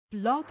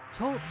Blog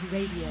Talk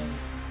Radio.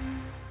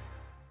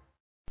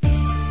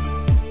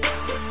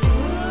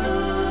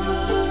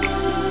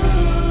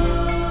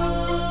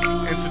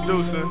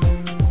 Introducing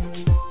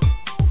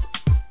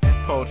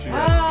Poetry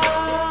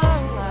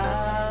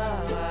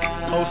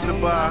hosted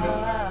by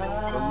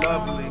the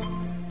lovely,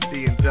 the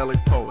angelic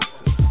poetess.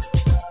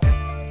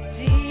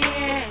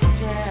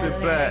 Sit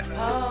back,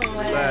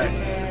 relax,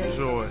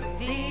 enjoy.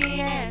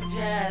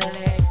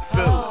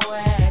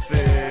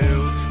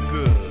 Feels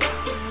good.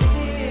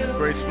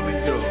 Gracefully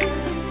yours.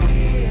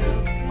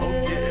 Oh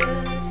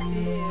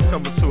yeah.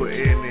 Coming to an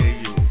end near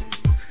you.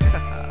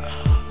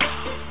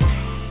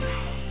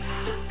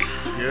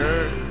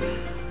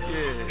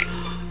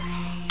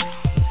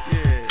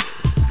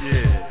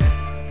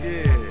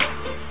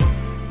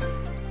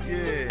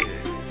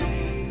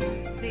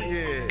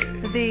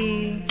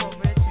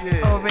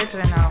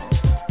 oRiGiNaL.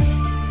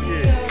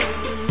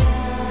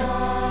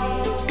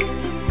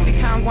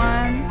 Become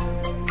one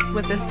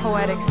with this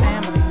poetic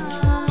family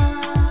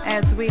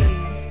as we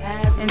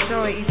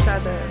enjoy each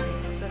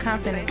other's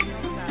company.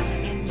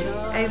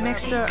 A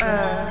mixture of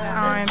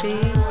R&B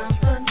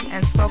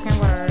and spoken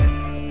word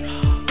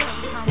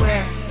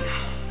with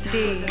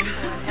the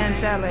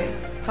angelic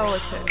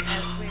poetess.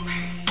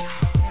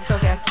 So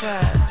guess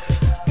what?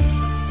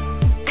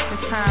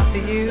 It's time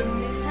for you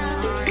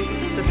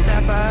to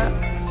step up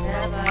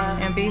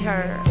and be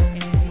heard.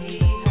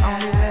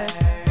 Only with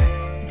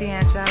the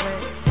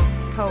angelic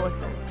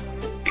poetess.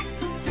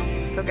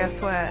 So guess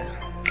what?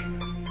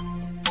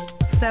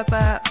 Step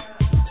up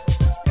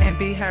and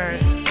be heard.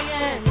 The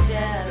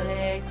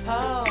angelic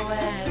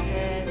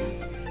poetess.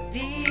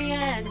 The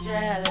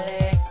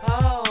angelic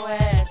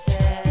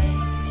poetess.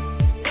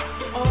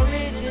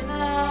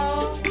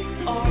 Original,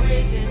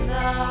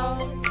 original,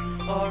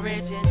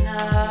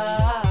 original.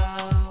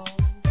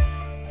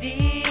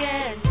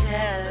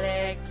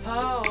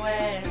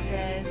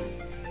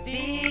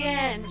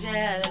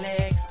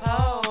 Angelic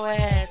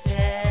poetess.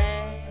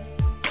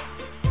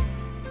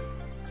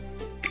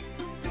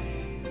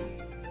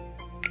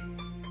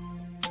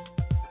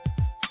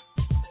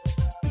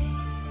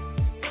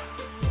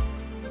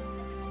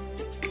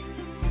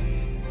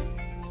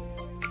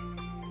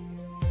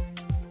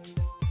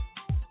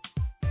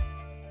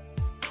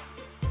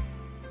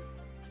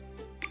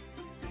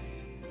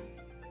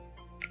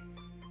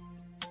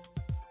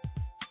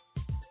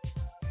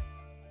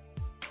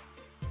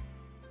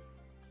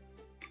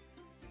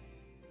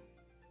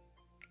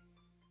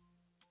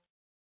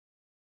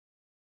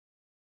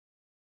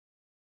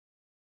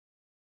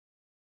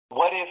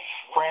 What if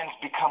friends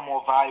become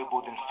more valuable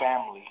than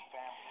family?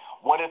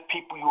 What if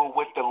people you were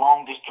with the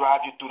longest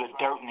drive you through the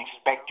dirt and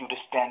expect you to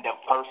stand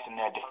up first in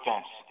their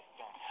defense?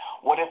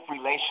 What if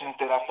relations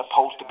that are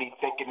supposed to be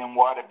thicker than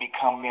water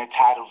become mere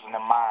titles in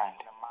the mind?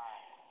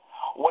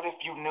 What if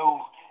you knew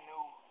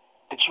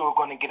that you were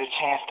going to get a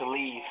chance to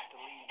leave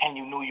and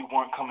you knew you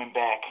weren't coming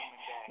back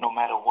no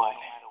matter what?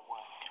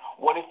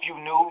 What if you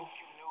knew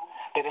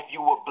that if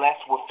you were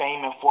blessed with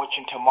fame and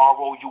fortune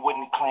tomorrow, you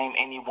wouldn't claim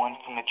anyone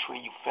from the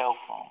tree you fell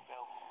from?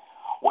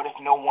 What if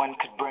no one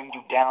could bring you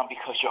down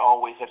because you're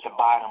always at the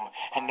bottom,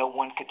 and no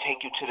one could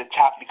take you to the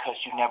top because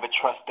you never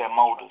trust their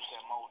motives?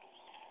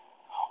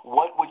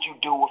 What would you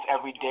do if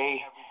every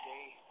day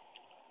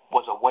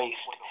was a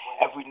waste?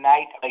 Every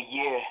night, a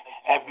year,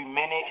 every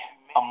minute,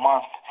 a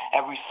month,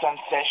 every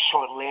sunset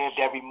short-lived,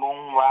 every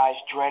moonrise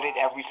dreaded,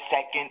 every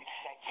second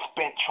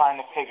spent trying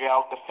to figure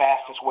out the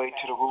fastest way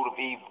to the root of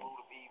evil.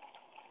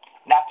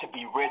 Not to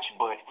be rich,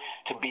 but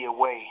to be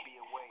away,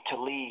 to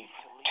leave.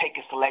 Take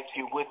a select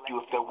few with you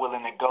if they're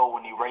willing to go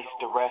and erase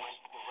the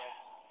rest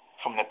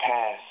from the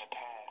past.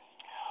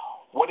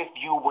 What if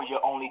you were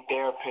your only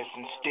therapist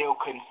and still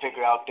couldn't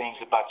figure out things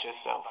about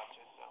yourself?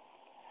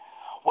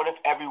 What if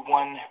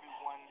everyone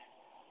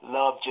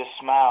loved your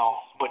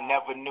smile but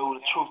never knew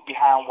the truth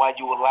behind why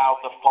you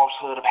allowed the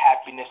falsehood of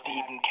happiness to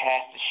even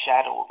cast a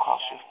shadow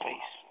across your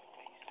face?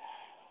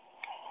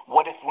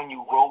 What if when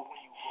you wrote,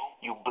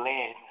 you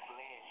bled?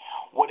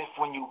 What if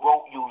when you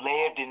wrote, you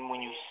lived, and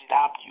when you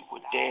stopped, you were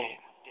dead?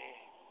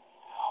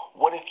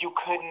 What if you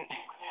couldn't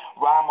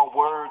rhyme a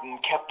word and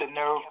kept the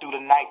nerve through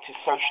the night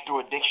to search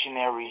through a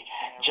dictionary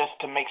just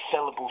to make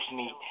syllables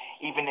neat,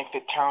 even if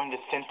it turned the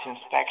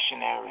sentence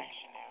factionary?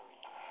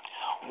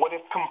 What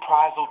if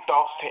comprisal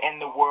thoughts to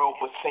end the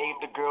world would save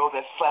the girl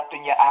that slept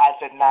in your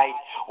eyes at night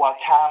while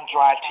time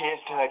dried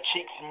tears to her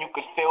cheeks and you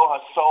could feel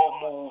her soul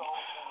move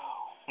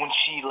when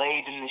she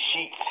laid in the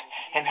sheets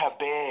in her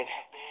bed?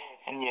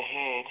 In your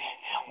head,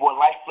 where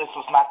lifeless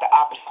was not the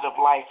opposite of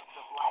life?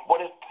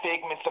 What if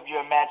figments of your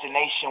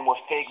imagination were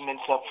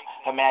figments of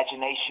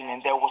imagination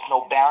and there was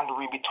no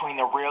boundary between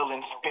the real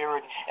and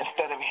spirit?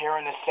 Instead of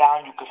hearing the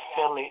sound, you could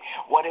feel it.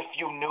 What if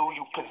you knew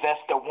you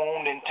possessed a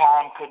wound and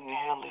time couldn't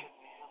heal it?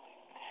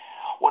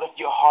 What if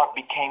your heart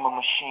became a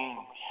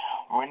machine,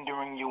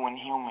 rendering you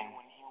inhuman?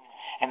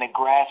 And the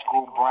grass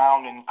grew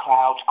brown and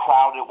clouds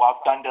crowded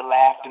while thunder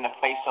laughed in the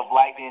face of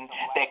lightning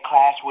that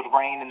clashed with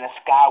rain, and the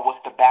sky was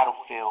the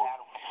battlefield.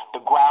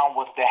 The ground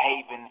was the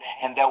haven,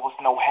 and there was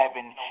no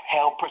heaven.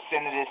 Hell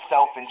presented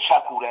itself and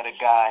chuckled at a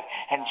God.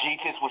 And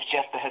Jesus was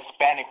just a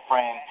Hispanic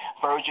friend.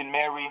 Virgin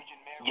Mary,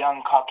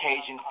 young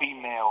Caucasian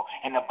female.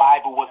 And the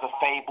Bible was a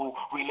fable.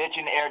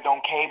 Religion aired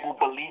on cable.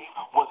 Belief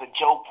was a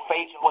joke.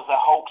 Faith was a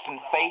hoax. And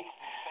faith,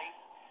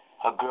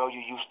 a girl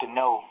you used to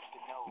know.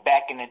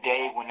 Back in the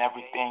day when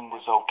everything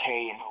was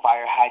okay and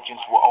fire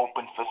hydrants were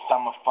open for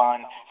summer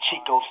fun,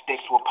 Chico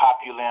sticks were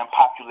popular and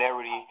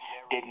popularity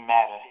didn't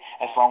matter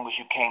as long as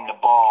you came to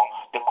ball.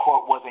 The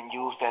court wasn't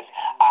used as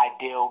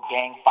ideal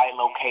gang fight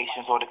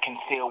locations or to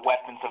conceal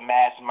weapons of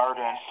mass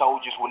murder, and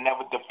soldiers were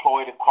never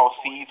deployed across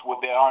seas where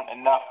there aren't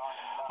enough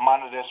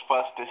monitors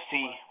for us to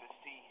see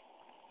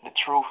the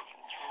truth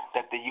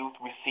that the youth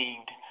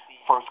received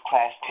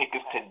first-class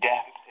tickets to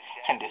death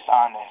and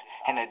dishonor.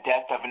 And the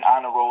death of an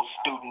honor roll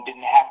student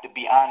didn't have to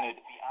be honored.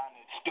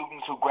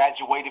 Students who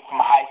graduated from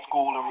high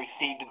school and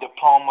received a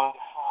diploma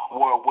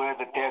were aware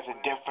that there's a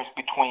difference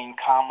between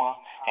comma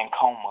and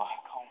coma.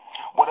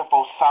 What if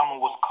Osama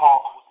was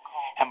caught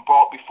and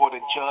brought before the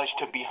judge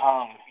to be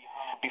hung,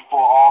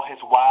 before all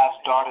his wives,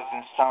 daughters,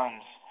 and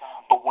sons?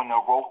 But when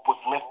the rope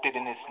was lifted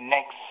and his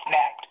neck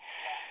snapped,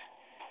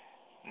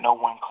 no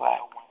one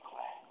clapped.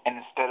 And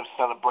instead of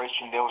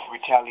celebration, there was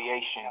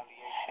retaliation.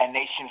 And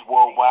nations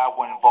worldwide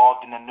were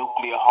involved in the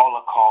nuclear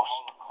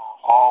holocaust,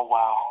 all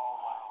while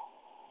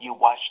you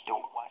watched the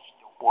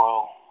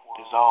world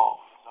dissolve.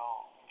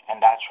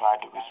 And I tried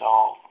to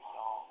resolve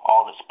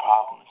all its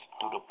problems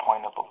through the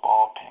point of a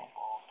ball pen.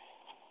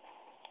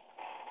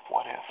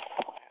 What if?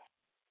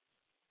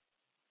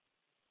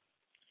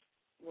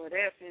 What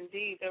if,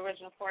 indeed, the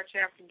original Porch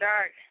After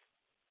Dark.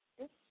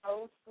 It's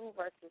Skool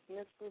versus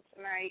New Skool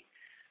tonight.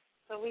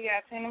 So we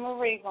got Teena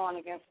Marie going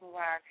against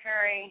Mariah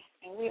Carey,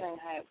 and we done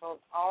had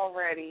votes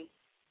already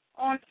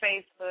on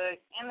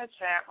Facebook, in the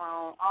chat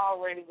room,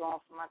 already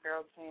going for my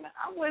girl Chyna.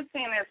 I'm with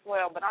Teena as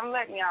well, but I'm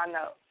letting y'all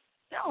know,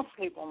 don't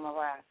sleep on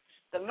Mariah.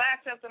 The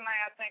matchup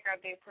tonight, I think I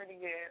did pretty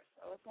good,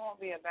 so it's going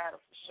to be a battle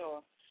for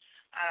sure.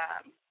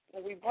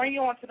 When we bring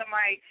you onto the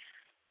mic,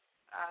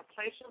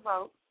 place your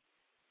vote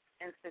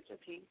and sit your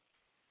teeth.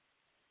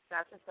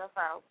 Shout yourself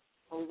out,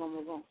 and we're going to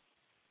move on.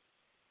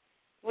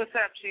 What's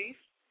up, Chief?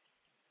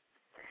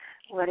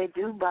 What it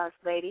do, boss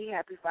lady?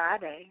 Happy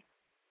Friday.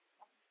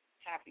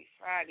 Happy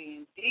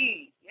Friday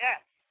indeed, yes.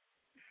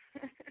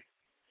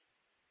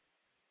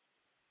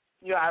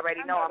 You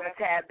already know I'm a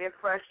tad bit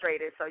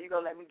frustrated, so you're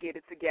going to let me get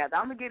it together.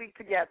 I'm going to get it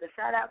together.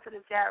 Shout out to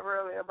the chat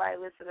room, everybody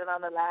listening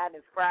on the line.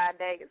 It's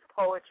Friday, it's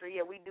poetry,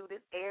 and we do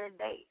this every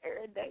day.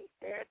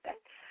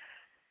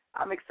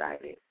 I'm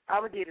excited.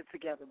 I'm going to get it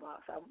together,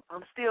 boss.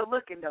 I'm still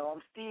looking, though.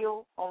 I'm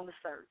still on the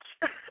search.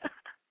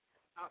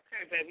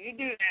 Okay, baby, you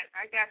do that.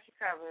 I got you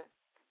covered.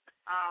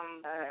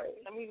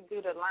 Let me do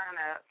the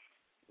lineup.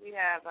 We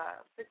have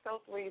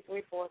 603,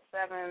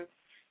 347,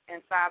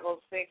 and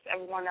 506.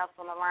 Everyone else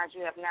on the line,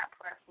 you have not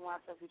pressed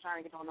 1, so if you're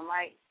trying to get on the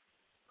mic,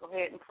 go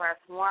ahead and press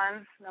 1.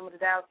 Number to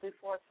dial is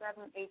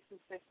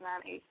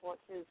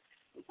 347-826-9842.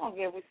 We're going to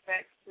give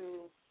respect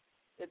to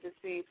the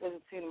deceased,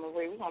 Teena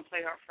Marie. We're going to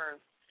play her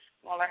first.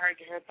 We're going to let her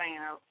get her thing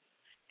out.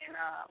 And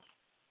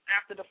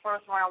after the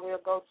first round, we'll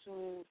go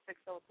to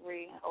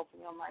 603 and open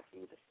your mic for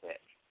you to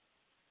sit.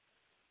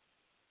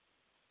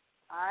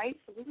 All right,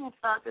 so we're going to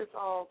start this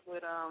off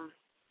with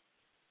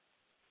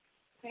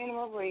Teena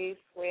Marie,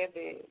 Square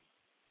Big.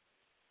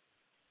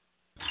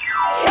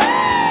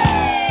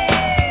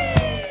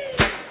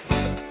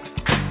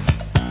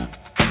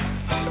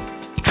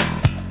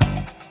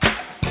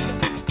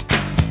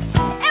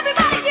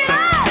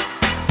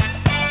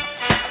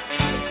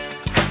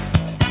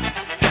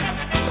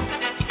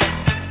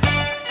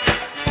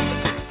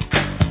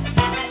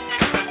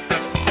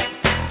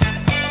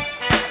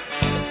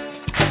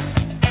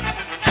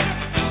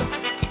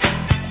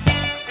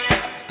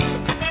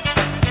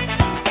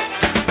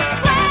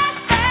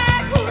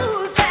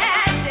 Who's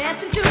that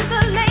dancing to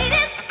the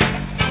latest?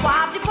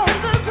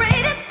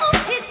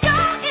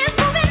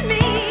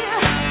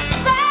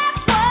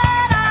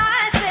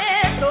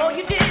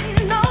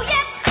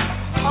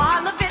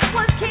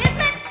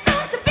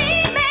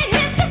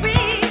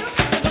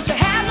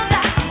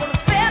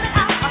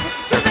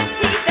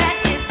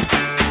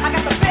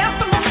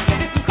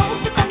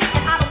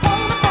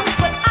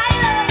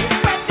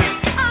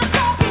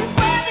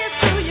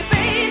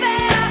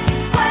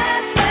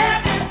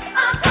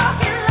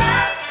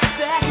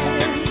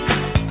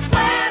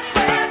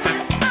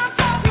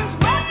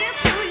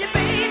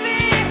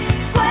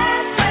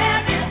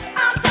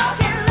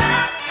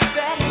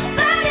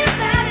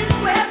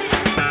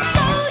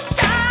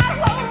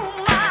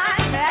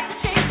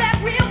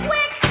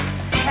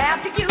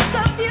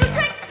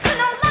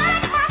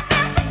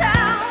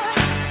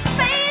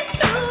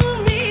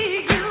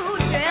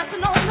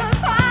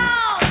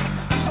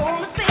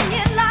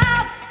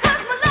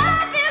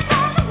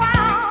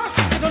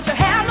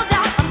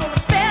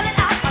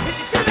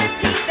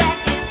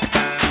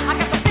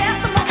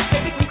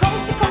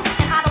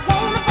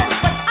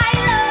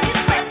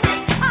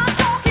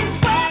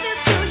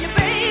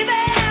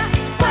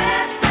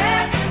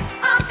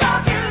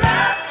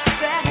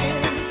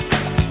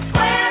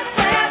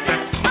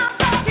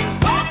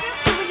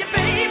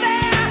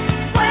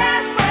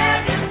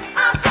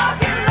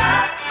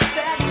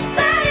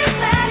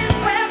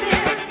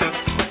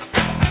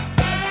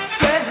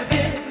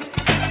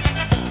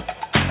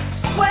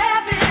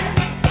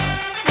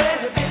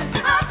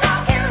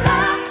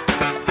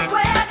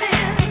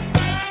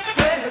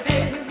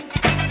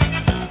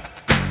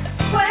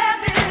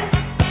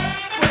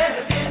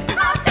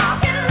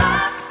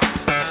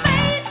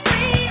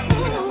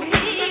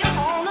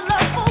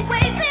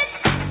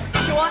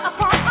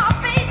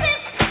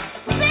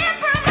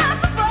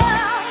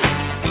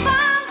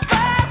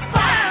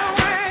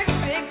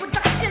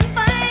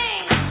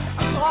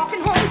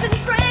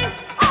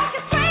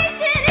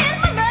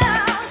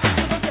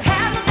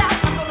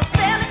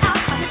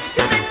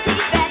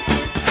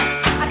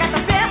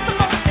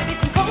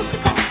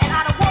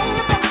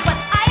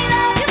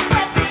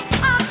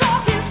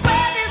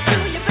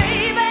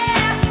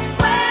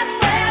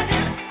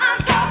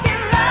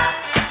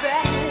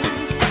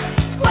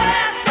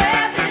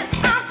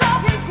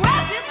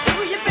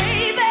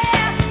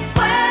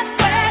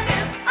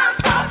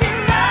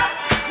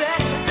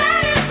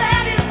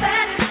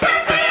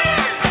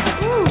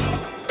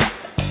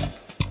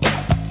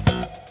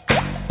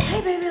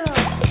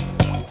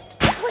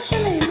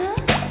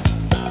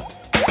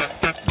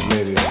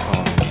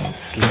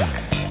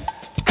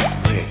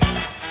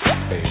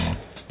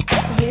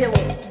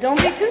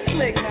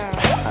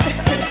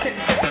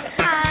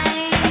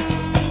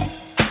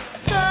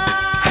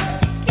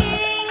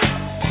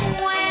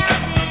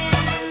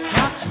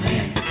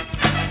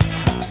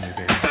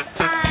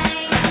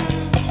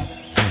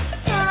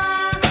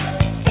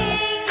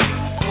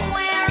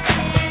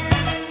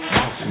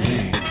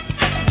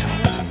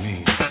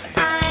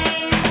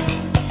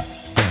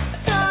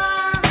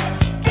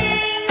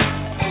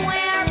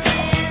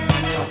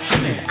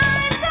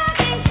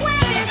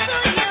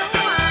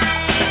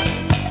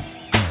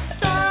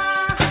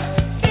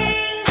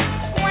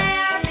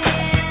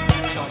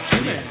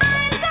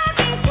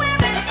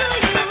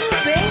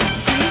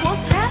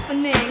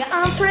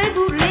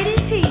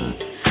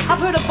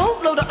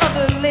 boatload of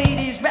other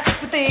ladies rap,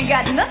 but they ain't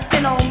got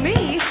nothing on me.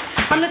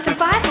 I'm less than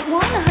 5'1",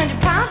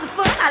 100 pounds of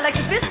fun. I like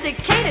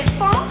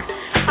sophisticated funk.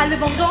 I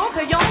live on Don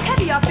Perignon,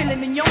 caviar, filet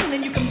mignon,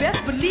 and you can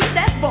best believe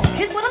that's bunk.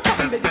 Here's what I'm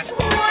talking about.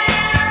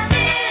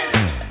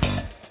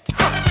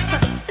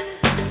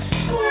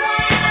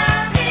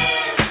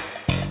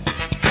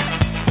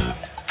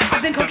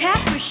 I've been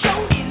coquette with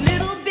showy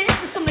little bit,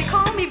 and some they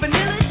call me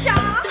Vanilla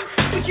Child.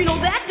 But you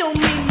know that don't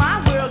mean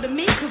my world to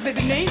me, cause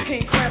baby name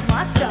can't cramp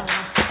my style.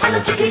 I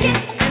love you kick it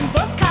and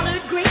bust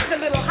collared greens, a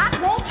little hot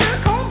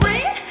water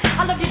cornbread.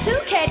 I love you too,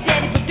 cat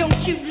daddy, but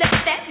don't you let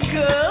that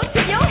go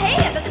to your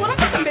head. That's what I'm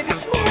talking, baby.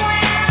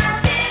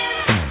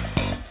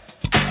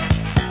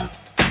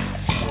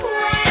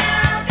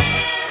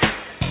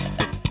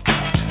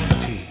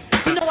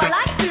 You know I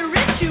like the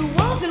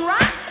rituals and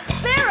rock.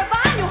 Sarah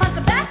Vaughan, Johann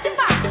Sebastian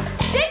Bach,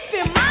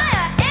 Shakespeare,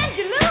 Maya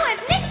Angelou,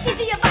 and Nixie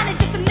Giovanni,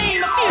 just to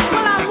name a few.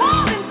 Well, I'm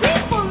warm and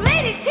peaceful,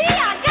 Lady T.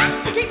 I got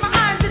to keep my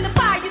irons in the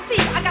fire, you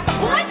see. I got the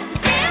point, the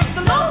stamp,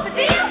 the low, the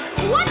deal.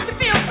 What you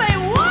feel, say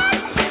what?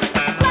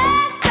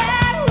 Flash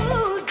that,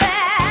 who's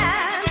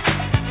that?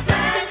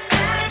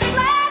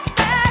 Flash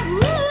that,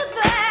 who's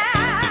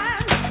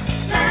that?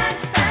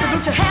 So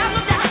don't you have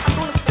no doubt, I'm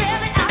gonna spell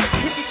it out.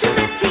 If you shoot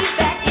that T,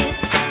 that is.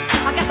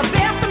 I got the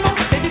best of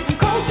most, baby, from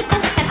coast to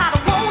coast, and I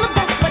don't wanna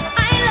boast, but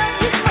I ain't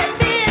love you, square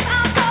this.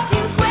 I'm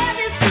talking square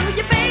this to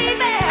you,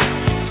 baby.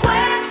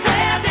 Square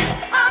this,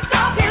 I'm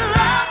talking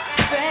love,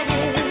 square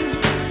this.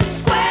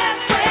 Square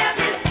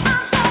this,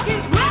 I'm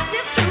talking square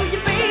this to you,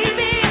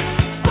 baby.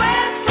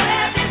 Square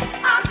this,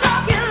 I'm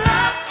talking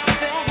love,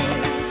 square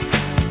this.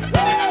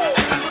 Woo!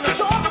 I'm gonna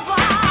talk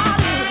about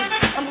it.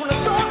 I'm gonna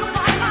talk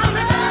about my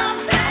love.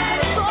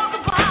 Talk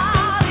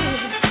about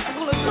it. I'm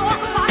gonna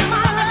talk about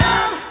my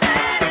love.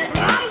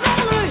 I'm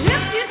gonna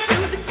hit you to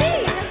the T,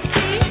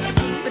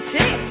 the T.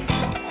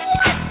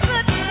 What's the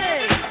T?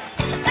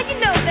 Now you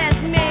know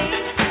that's me.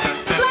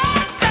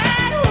 Flash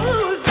that,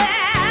 who's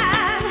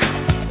that?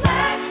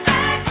 Flash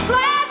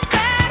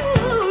that,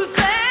 who's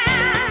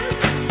that?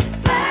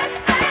 Flash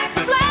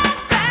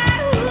that,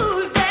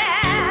 who's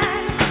that?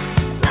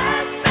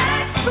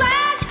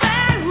 Flash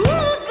that,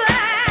 who's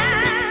that?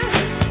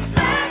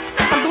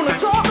 I'm gonna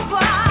talk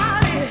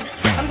about it.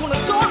 I'm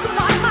gonna talk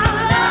about my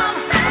love.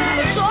 I'm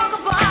gonna talk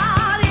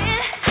about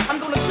it. I'm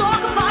gonna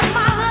talk about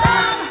my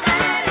love.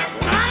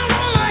 I'm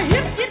gonna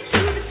hit you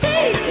to the T.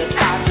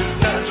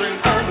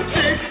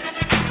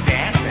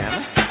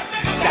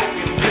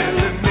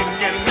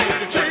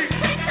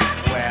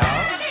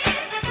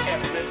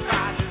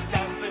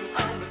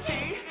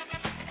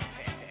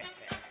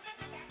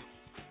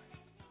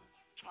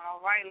 All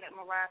right, let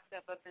Mariah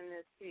step up in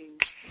this too.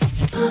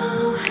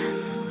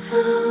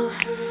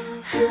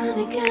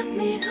 Honey, got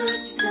me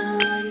hooked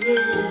on you.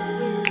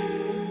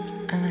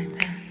 I like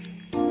that.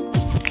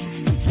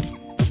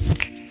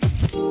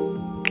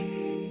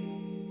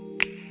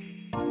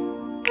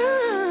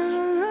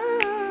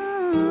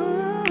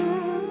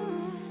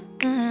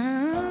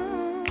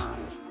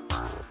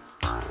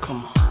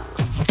 Come on.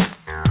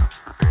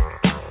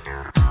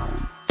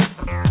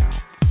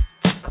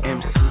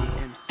 MC.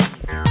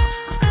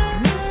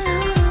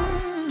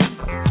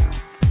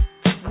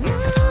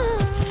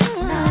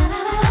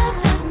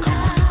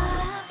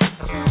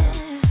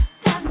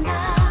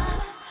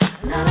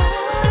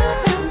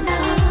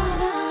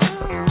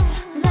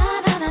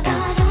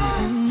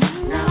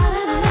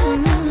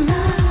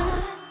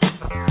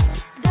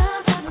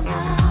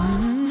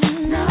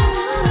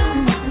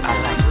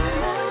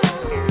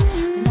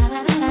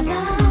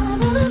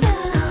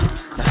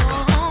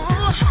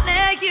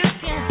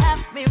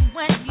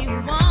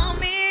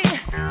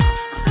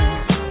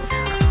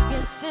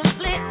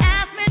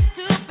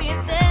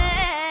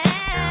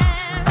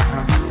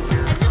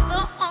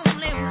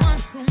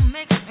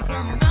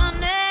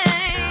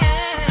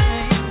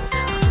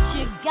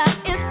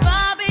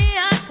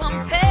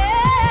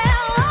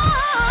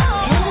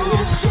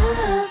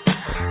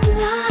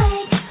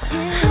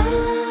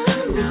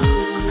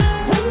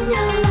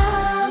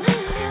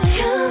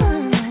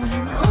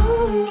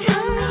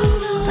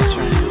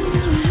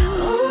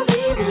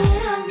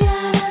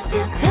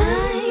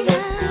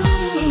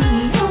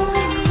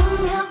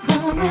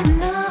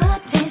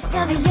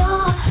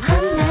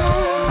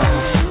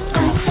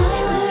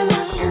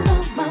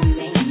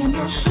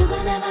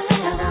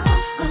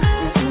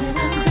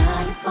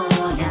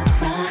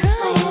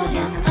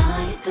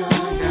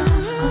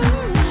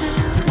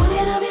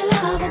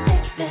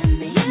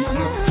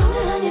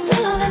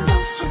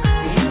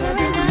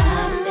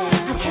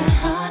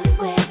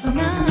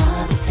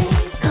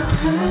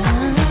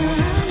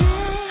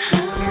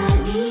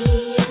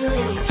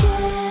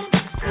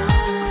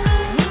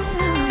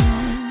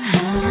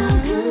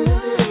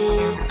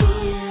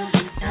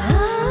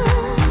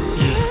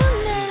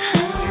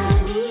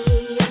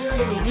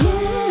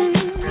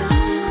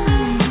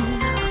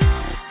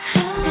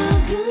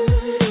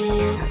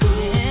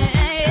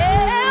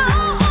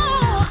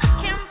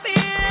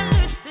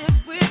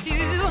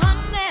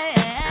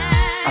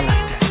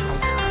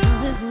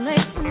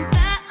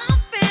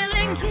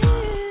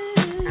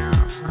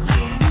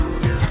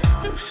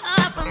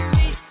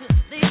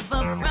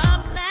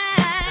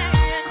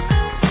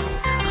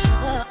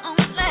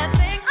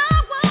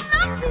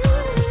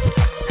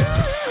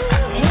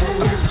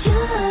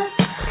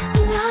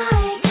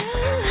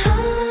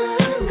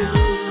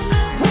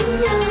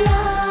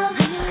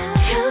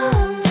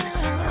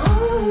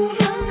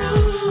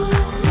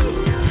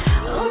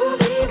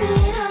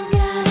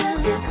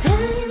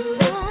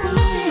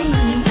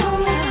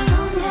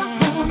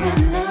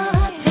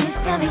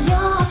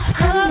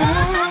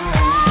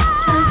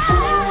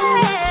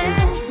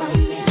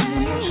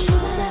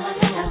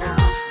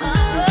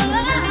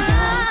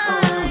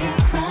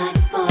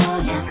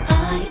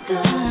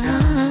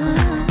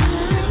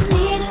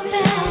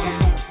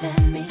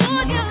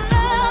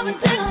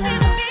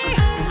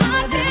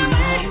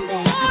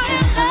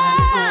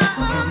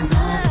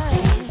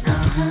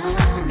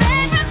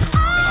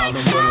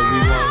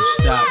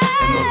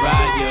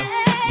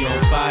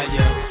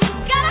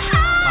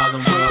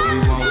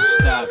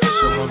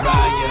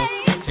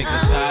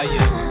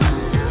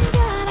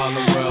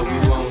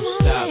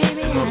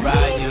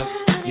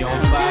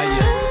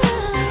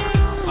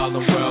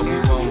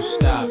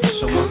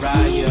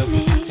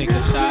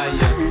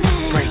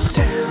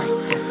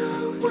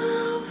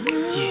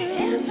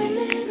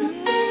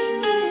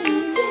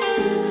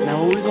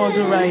 what we gonna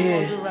do right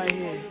here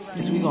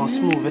is we gonna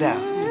smooth it out.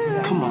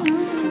 Come on.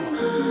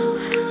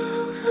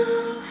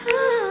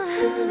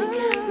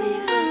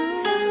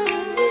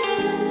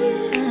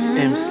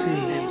 MC,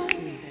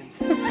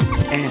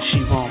 and she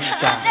won't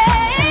stop.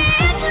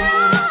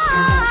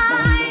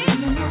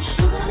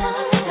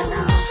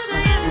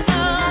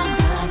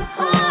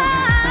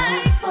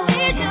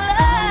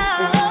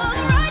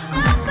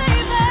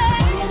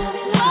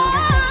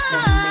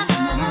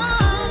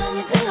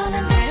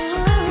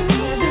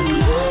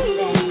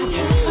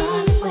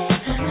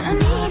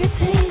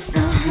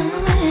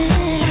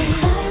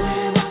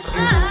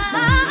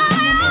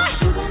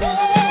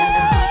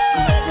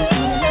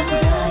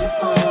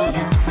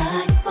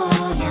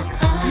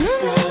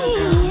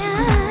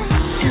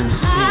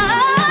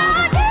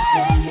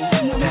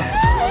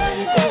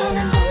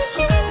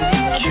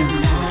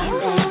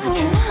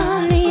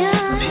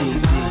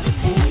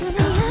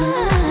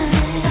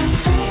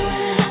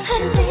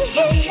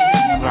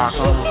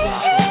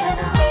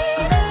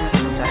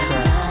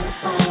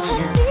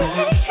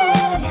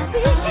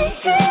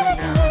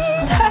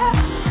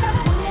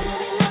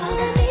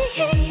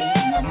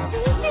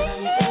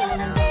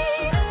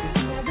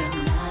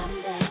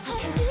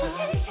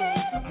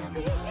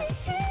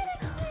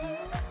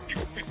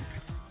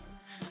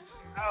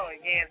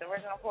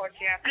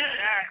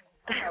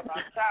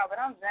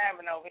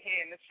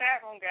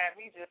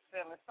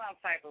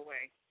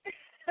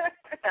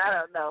 I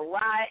don't know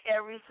why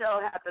every show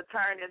has to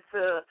turn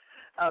into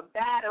a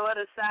battle of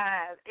the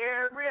signs.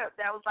 Aaron Rip,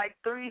 that was like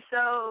 3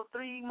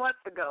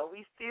 months ago.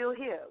 We still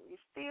here.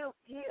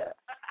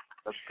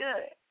 What's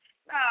good?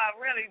 No, I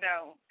really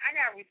don't. I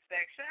got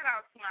respect. Shout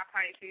out to my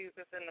Pisces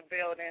that's in the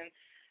building.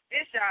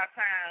 It's y'all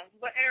time,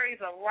 but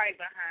Aries are right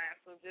behind.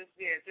 So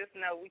just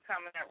know we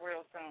coming up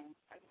real soon.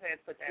 I just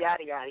had to put that.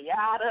 Yada yada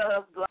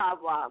yada, blah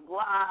blah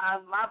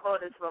blah. My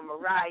vote is for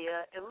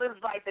Mariah. It looks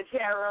like the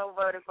chat room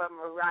voted for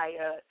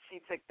Mariah.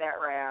 She took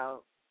that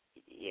round.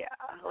 Yeah,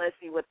 let's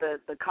see what the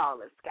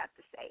callers got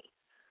to say.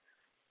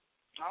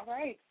 All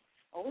right.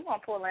 Well, we're gonna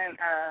pull in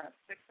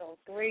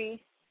 603.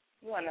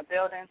 You in the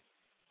building?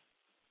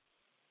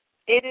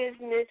 It is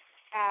Miss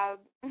Ab.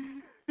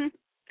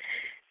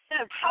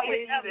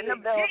 Pisces in the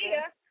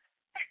building.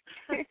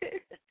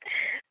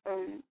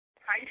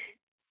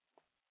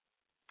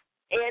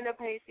 Anna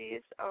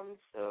Pisces.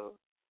 So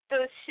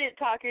those shit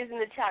talkers in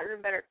the chat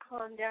room better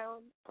calm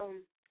down.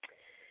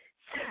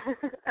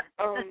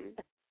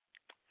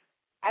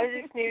 I was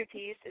this new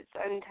piece. It's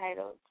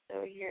untitled,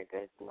 so here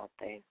goes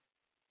nothing.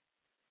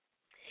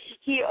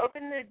 He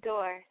opened the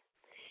door.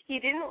 He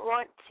didn't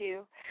want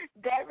to.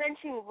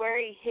 Gut-wrenching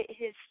worry hit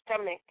his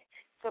stomach.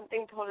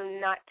 Something told him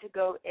not to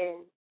go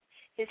in.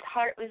 His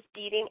heart was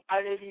beating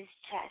out of his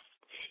chest.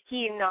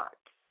 He knocked.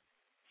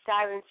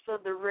 Silence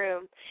filled the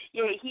room.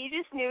 Yet he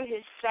just knew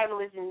his son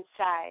was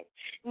inside.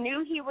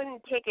 Knew he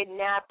wouldn't take a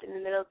nap in the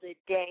middle of the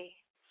day.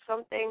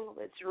 Something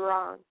was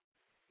wrong.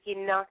 He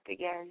knocked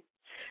again.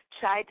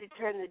 Tried to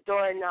turn the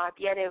doorknob,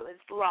 yet it was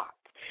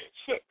locked.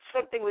 Shit,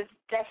 something was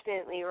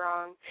definitely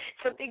wrong.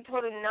 Something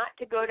told him not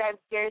to go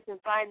downstairs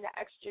and find the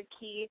extra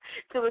key.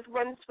 So with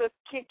one swift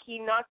kick, he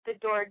knocked the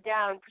door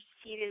down,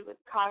 proceeded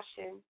with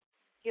caution.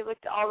 He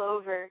looked all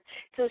over,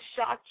 till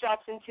shock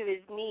dropped into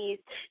his knees,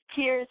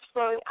 tears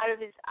flowing out of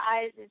his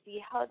eyes as he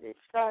held his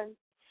son.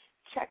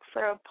 Checked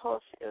for a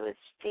pulse, it was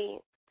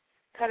faint.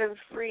 Cut him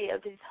free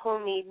of his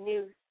homemade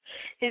noose.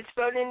 His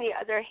phone in the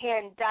other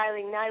hand,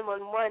 dialing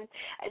 911.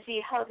 As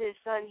he held his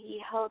son, he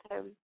held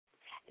him.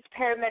 As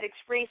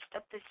paramedics raced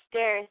up the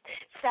stairs,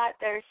 sat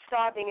there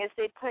sobbing as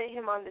they put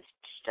him on the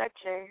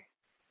stretcher.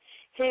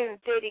 Him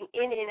fading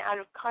in and out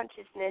of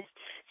consciousness.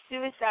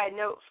 Suicide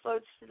note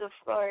floats to the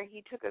floor.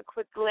 He took a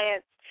quick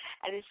glance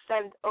at his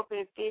son's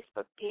open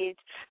Facebook page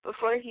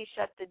before he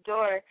shut the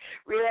door,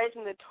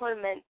 realizing the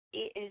torment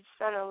ate his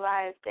son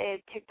alive. They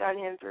had picked on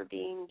him for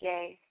being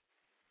gay.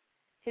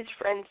 His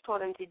friends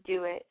told him to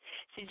do it,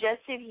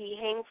 suggested he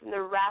hang from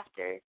the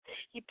rafters.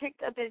 He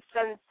picked up his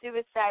son's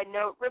suicide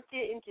note, ripped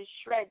it into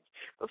shreds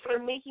before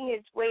making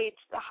his way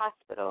to the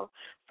hospital,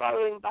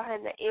 following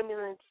behind the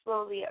ambulance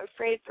slowly,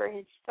 afraid for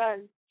his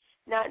son,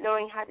 not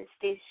knowing how to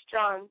stay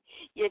strong,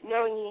 yet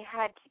knowing he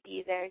had to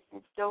be there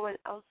since no one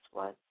else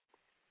was.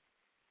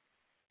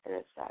 And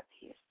it's that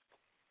piece.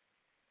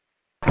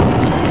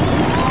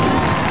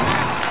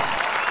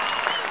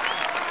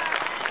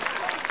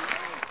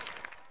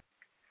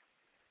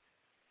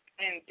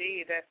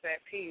 Indeed, that's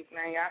that piece.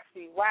 Now, y'all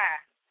see why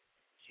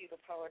she's the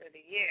poet of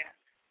the year.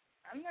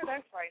 I know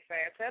that's right,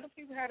 fast. Tell the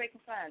people how they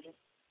can find you.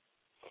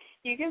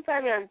 You can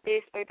find me on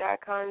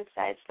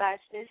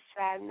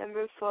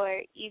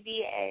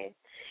Facebook.com/MissFab4EVA.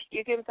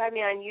 You can find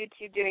me on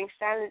YouTube doing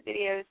silent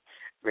videos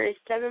for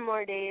 7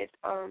 more days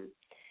under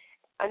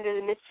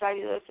the Miss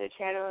Fabuloso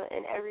channel,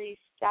 and every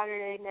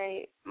Saturday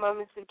night,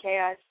 Moments of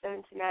Chaos,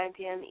 7 to 9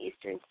 p.m.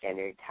 Eastern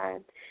Standard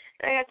Time.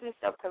 And I got some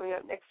stuff coming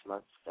up next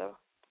month, so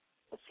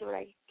let's see what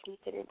I can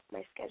fit into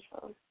my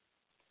schedule.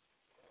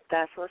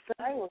 That's what's up.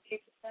 I will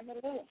keep it sending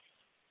it in.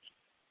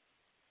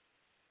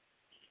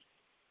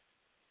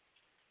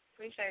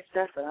 Appreciate you.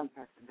 That's what I'm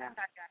talking about.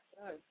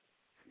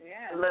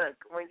 Yeah. Look,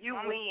 when you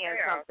win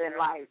something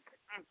like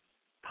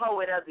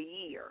Poet of the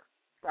Year,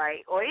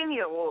 right, or any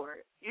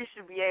award, you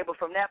should be able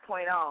from that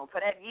point on, for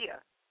that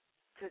year,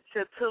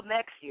 till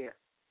next year.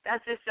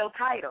 That's just your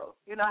title.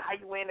 You know how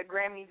you win the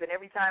Grammys, and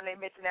every time they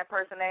mention that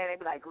person name, they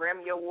be like,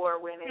 Grammy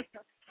Award winning,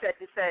 such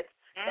and such.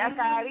 That's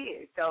how it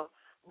is. So,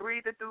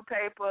 Breathing Through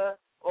Paper,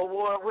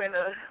 award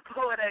winner,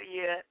 Poet of the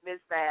Year, Miss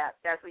Fab.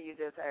 That's what you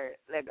just heard.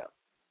 Let go.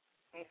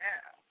 Yeah.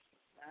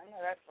 I know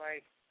that's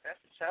right.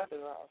 That's the show to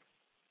off.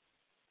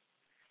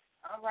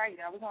 All right,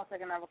 y'all. We're going to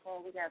take another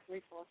call. We got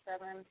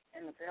 347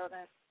 in the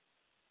building.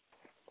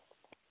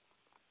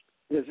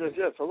 Yes.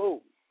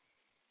 Hello.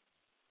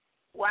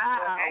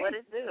 Wow. What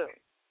it do?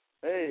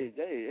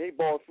 Hey,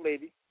 boss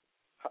lady.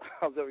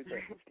 How's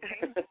everything?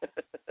 Good.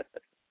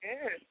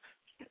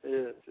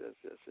 Yes.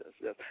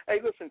 Hey,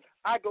 listen,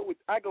 I go with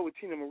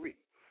Teena Marie.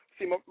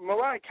 See,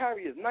 Mariah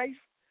Carey is nice,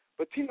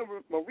 but Teena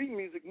Marie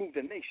music moved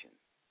a nation.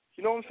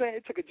 You know what I'm saying?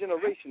 It took a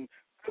generation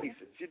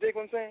places. You dig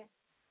what I'm saying?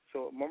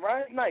 So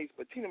Mariah's nice,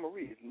 but Teena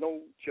Marie is no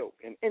joke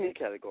in any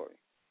category.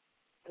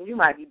 You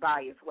might be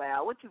biased.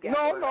 Wow, what you got?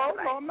 No,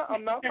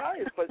 I'm not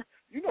biased, but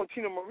you know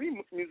Teena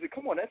Marie music.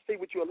 Come on, that stayed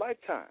with you a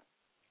lifetime.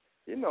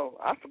 You know,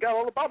 I forgot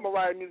all about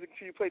Mariah music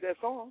until you played that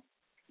song.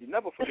 You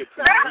never forget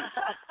Teena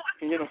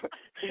Marie. You know,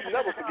 you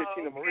never forget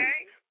Teena Marie.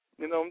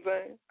 You know what I'm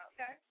saying?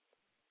 Okay.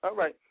 All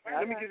right.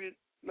 Let me give you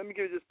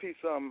this piece.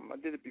 I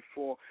did it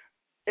before.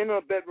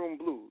 Inner Bedroom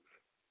Blues.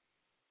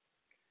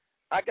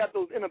 I got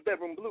those inner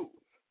bedroom blues.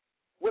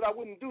 What I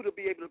wouldn't do to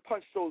be able to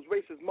punch those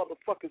racist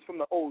motherfuckers from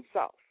the old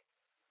South.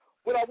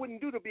 What I wouldn't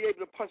do to be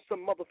able to punch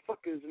some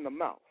motherfuckers in the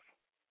mouth.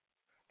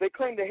 They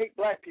claim they hate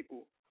black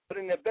people, but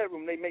in their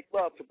bedroom they make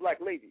love to black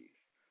ladies,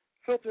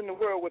 filtering the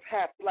world with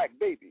half black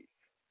babies.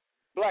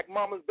 Black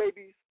mama's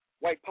babies,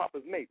 white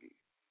papa's maybe.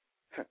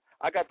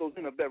 I got those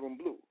inner bedroom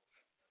blues.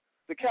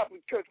 The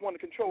Catholic Church want to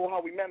control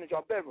how we manage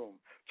our bedroom,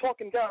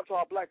 talking down to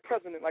our black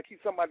president like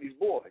he's somebody's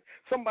boy,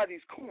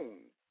 somebody's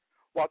coon,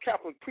 while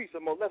Catholic priests are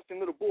molesting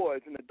little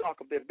boys in the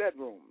dark of their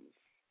bedrooms.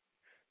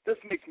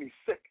 This makes me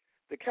sick.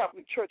 The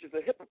Catholic Church is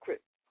a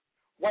hypocrite.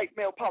 White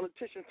male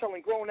politicians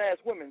telling grown-ass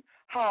women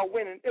how,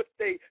 when, and if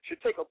they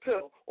should take a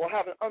pill or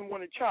have an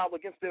unwanted child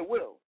against their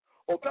will.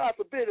 Or God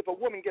forbid, if a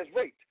woman gets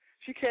raped,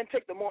 she can't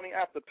take the morning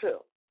after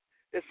pill.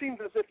 It seems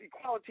as if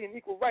equality and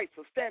equal rights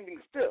are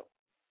standing still.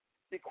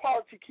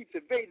 Equality keeps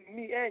evading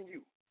me and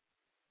you.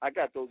 I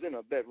got those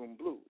inner bedroom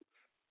blues.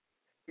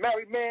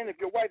 Married man, if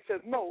your wife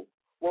says no,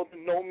 well,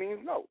 then no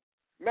means no.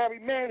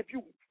 Married man, if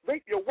you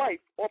rape your wife,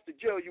 off to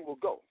jail you will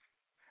go.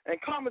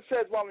 And Carmen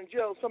says while in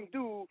jail, some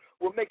dude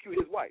will make you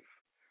his wife,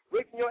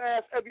 raping your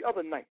ass every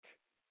other night.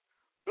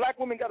 Black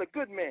women got a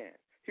good man.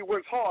 He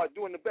works hard,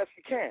 doing the best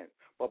he can.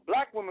 But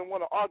black women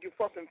want to argue,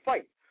 fuss, and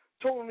fight,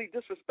 totally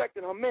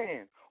disrespecting her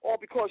man, all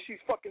because she's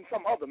fucking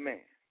some other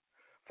man.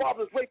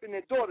 Fathers raping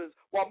their daughters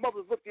while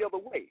mothers look the other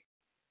way.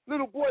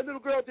 Little boy, little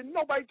girl, did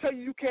nobody tell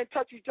you can't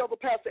touch each other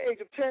past the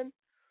age of 10?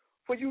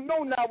 For you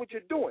know now what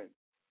you're doing.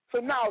 So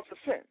now it's a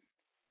sin.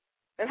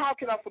 And how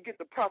can I forget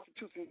the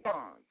prostitutes and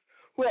dons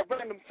who have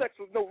random sex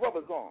with no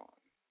rubbers on?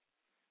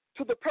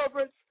 To the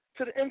perverts,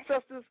 to the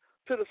incestors,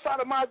 to the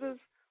sodomizers,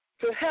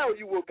 to hell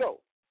you will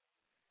go.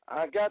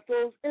 I got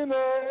those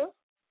inner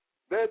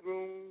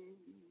bedroom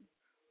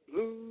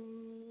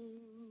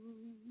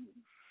blues.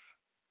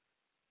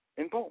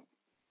 In poem.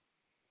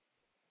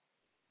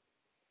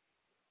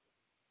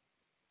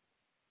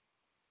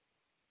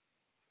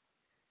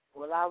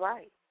 Well, all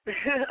right.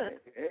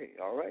 Hey,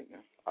 all right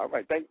now. All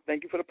right.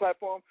 Thank you for the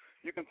platform.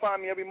 You can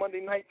find me every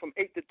Monday night from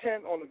 8 to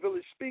 10 on The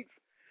Village Speaks,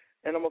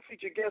 and I'm a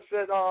featured guest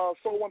at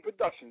Soul One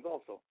Productions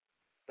also.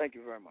 Thank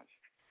you very much.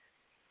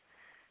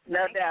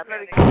 No doubt.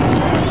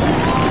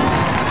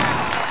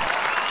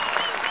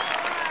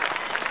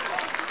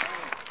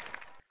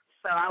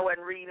 So I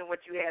wasn't reading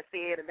what you had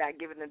said about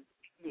giving the,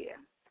 yeah.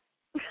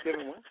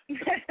 Giving what?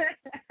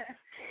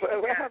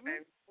 What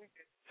happened?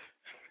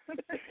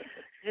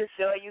 Just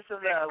showing you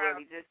some love,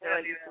 Willie. Just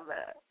showing you some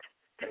love.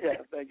 Yeah,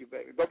 thank you,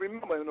 baby. But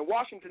remember, in the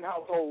Washington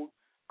household,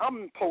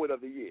 I'm Poet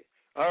of the Year.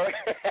 All right.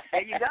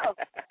 There you go.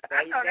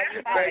 There you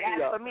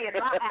go. For me in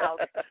my house.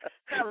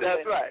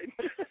 That's right.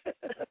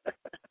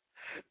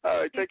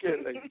 All right. Take care,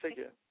 ladies. Take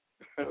care.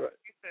 All right.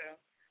 You too.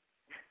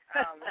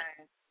 Oh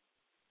man.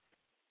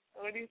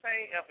 What do you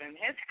say? Up in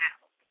his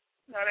house.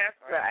 No,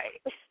 that's right.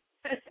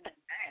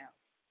 Damn.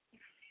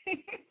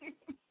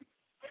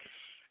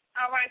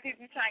 All right,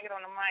 people, you trying to get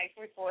on the mic.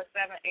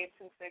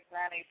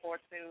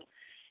 347-826-9842.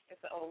 It's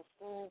the old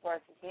school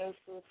versus new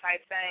school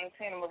type thing.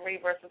 Teena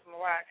Marie versus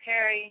Mariah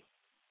Carey.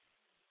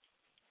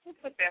 Who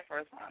put that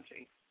first on,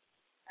 Chief?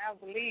 I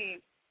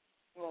believe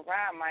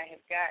Mariah might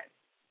have got.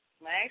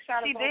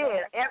 She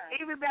did.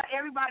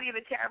 Everybody in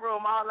the chat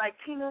room all like,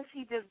 Tina,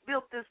 she just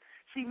built this.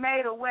 She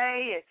made a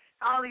way and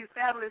all these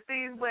fabulous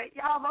things. But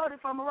y'all voted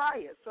for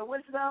Mariah. So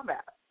what's it all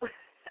about? But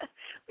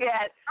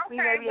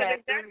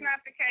if that's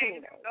not the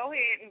case, go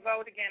ahead and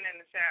vote again in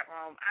the chat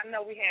room. I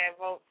know we had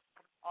votes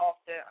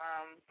off the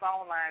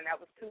phone line. That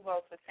was 2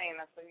 votes for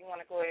Tina, so you want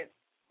to go ahead and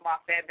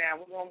mark that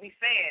down. We're going to be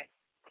fair.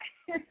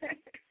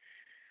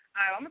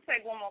 All right, I'm going to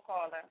take one more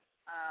caller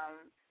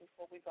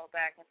before we go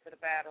back into the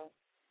battle.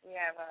 We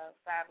have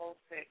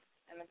 506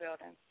 in the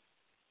building.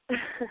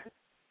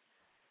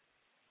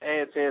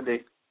 Hey, it's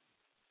Andy.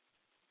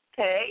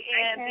 Hey,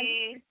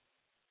 Andy.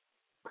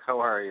 How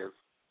are you?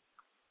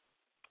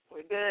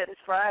 We're good.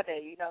 It's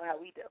Friday. You know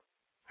how we do.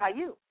 How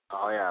you?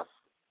 Oh, yes.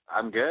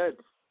 I'm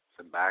good.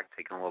 Sitting back,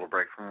 taking a little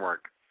break from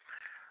work.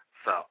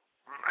 So,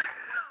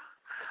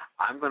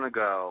 I'm going to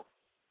go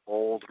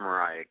old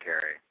Mariah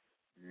Carey.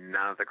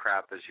 None of the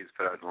crap that she's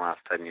put out in the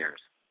last 10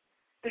 years.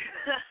 Okay.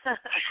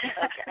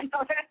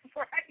 No, that's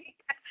right.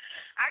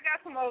 I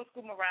got some old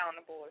school Mariah on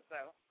the board, so,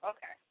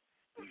 okay.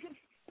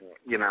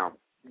 You know,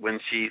 when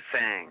she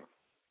sang,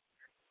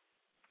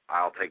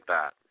 I'll take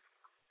that.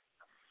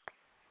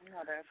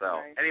 No, that's so,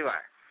 right.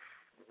 Anyway,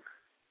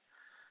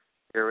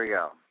 here we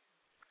go.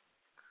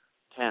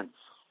 Tense.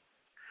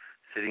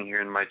 Sitting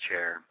here in my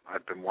chair,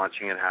 I've been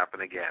watching it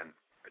happen again,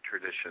 a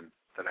tradition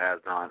that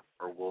has not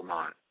or will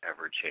not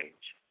ever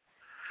change.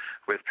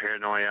 With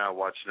paranoia, I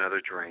watch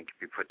another drink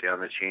be put down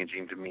the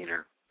changing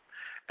demeanor.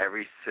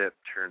 Every sip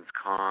turns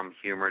calm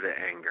humor to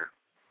anger.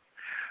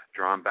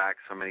 Drawn back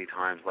so many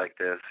times like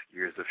this,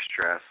 years of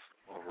stress,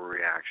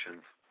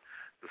 overreactions,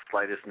 the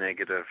slightest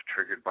negative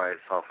triggered by a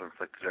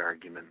self-inflicted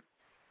argument.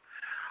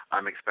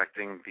 I'm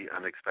expecting the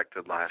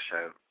unexpected lash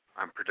out.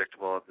 I'm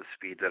predictable at the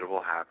speed that it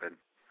will happen.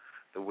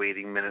 The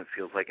waiting minute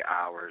feels like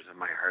hours, and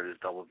my heart is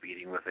double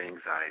beating with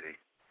anxiety.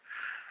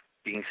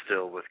 Being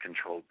still with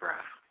controlled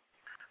breath.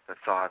 The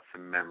thoughts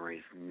and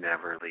memories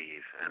never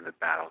leave, and the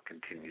battle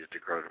continues to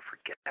grow to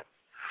forget.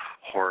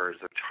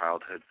 Horrors of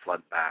childhood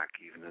flood back,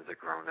 even as a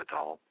grown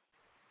adult.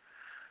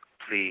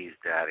 Please,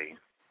 Daddy,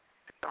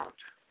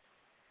 don't.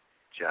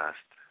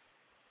 Just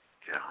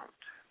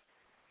don't.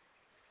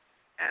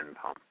 End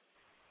poem.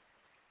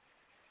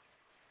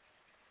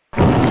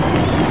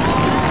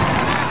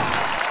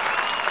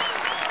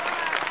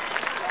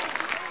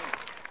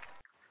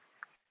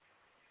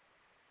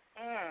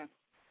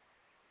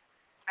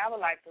 I would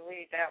like to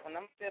read that one.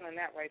 I'm feeling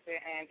that right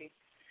there, Andy.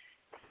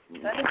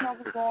 Let us know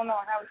what's going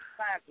on. How we can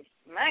find you.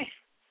 Man.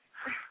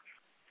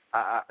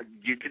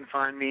 You can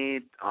find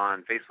me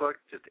on Facebook,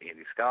 just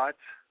Andy Scott.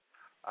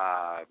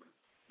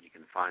 You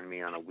can find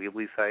me on a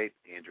Weebly site,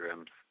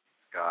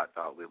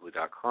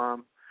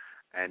 andrewmscott.weebly.com.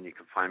 And you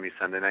can find me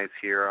Sunday nights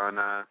here on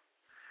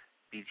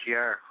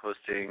BTR,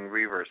 hosting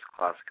Reverse,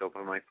 Classic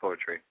Open Mic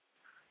Poetry,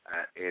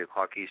 at 8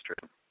 o'clock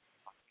Eastern.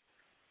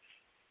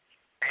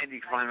 And you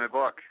can find my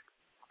book.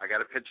 I got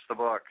to pitch the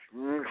book.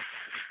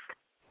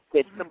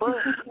 Pitch the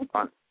book.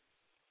 On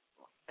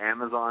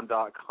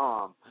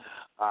Amazon.com.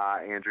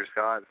 Andrew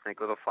Scott, Snake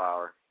Little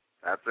Flower.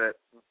 That's it.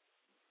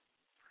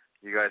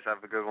 You guys have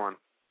a good one.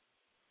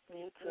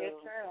 You too. You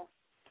too.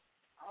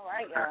 All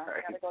right, y'all. I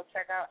got to go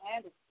check out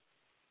Andy.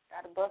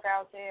 Got a book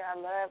out there. I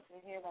love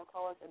to hear when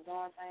poets are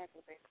doing things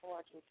with their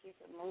poetry. Keep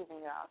it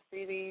moving, y'all.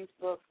 CDs,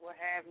 books, what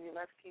have you.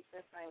 Let's keep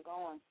this thing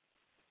going.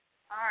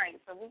 All right,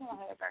 so we're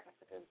going to head back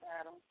into this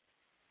battle.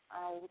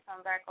 We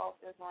come back off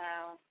this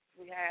round.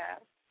 We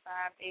have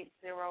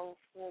 580-410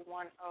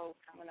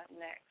 coming up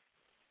next.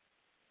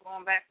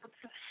 Going back to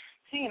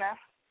Chyna.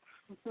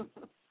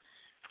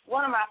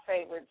 One of my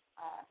favorites,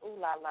 Ooh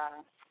La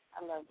La.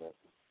 I love this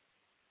one.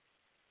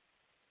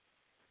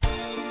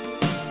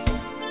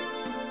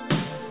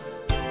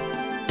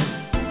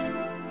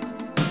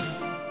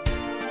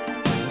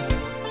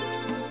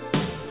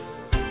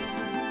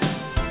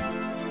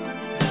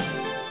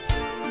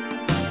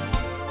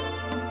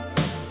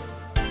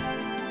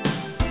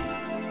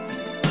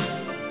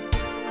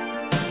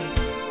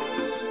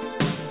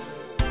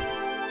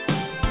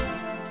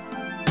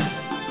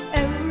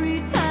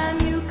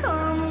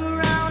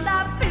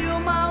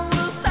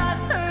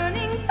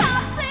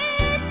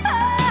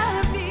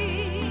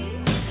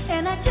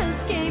 And I just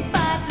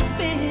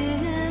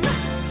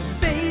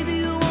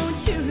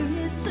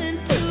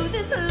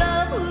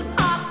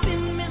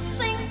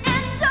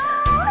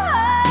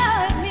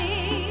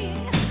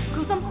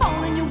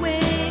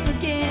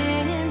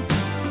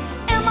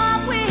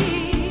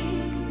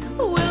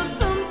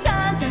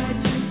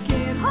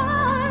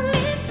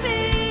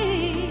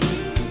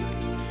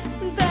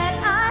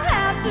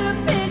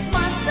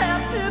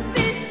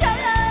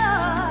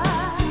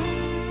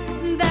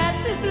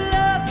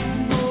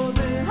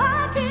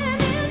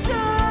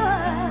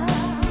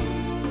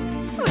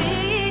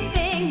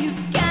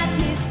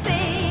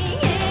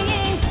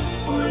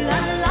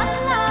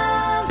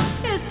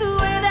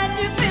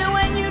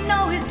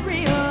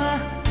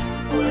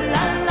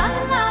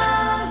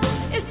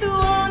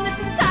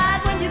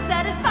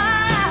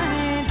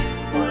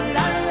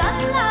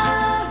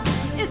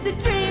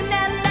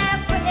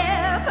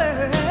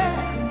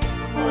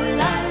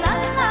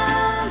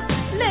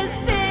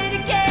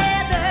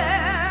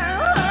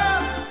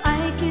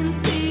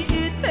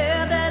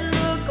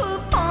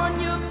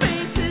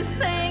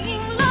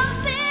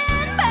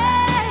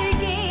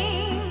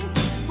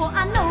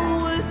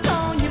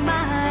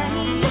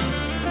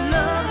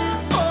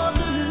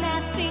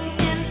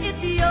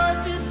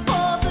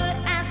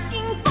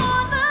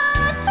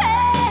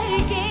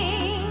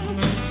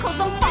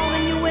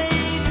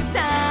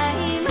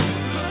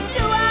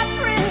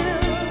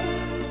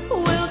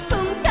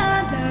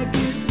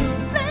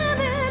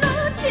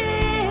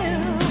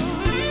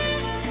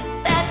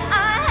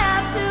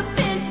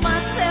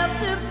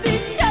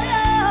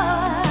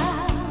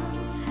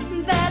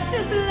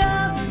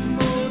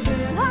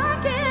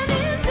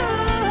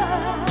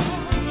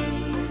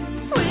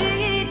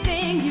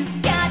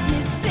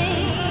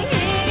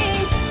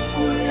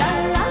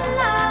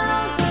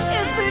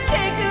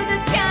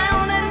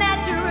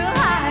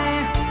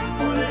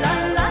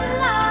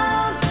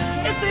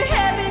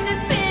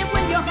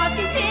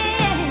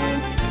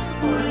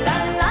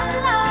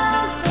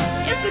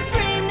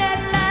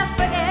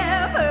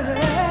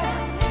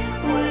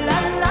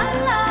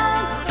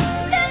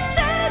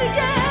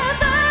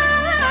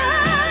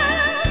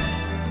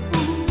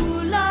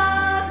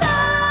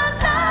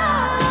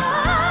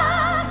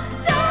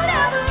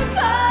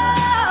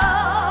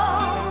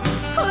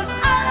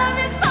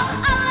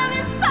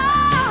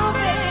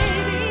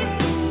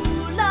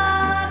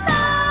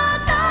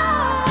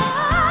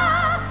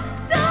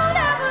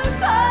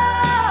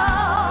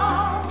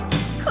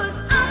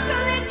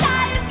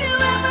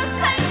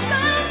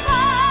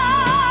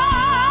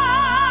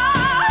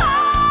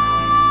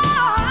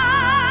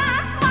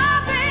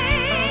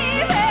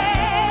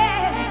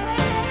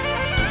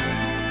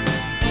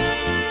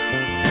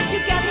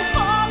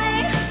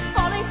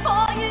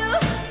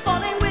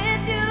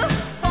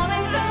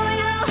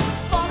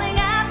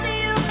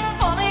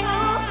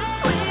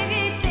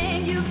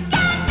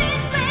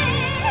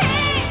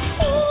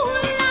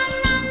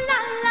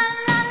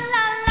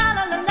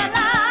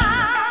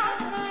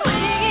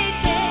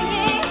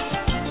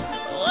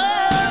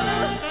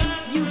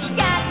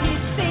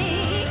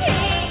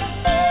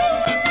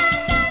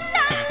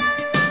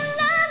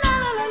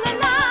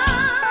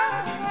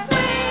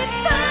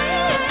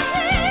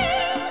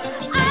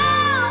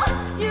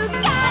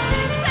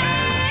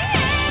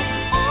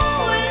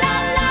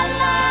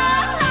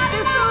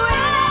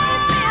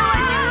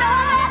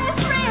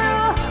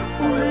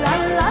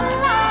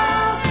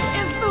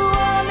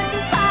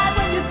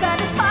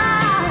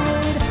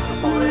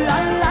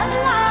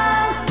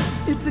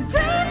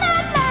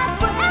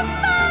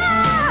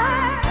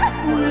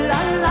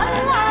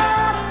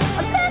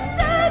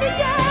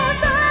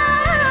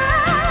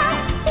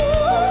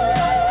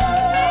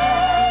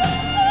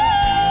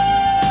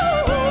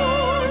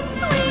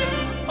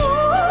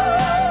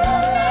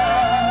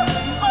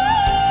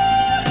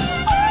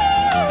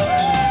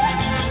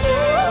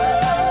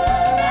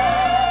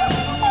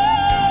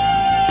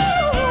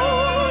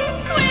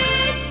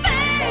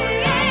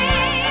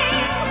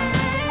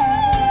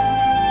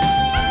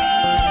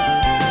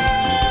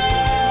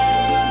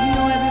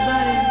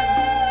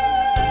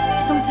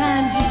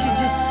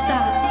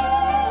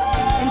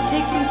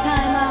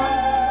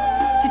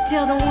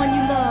tell the one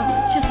you love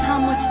just how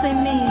much they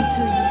mean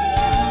to you.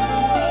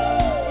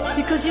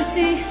 Because you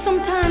see,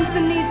 sometimes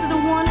the needs of the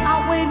one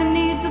outweigh the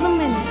needs of the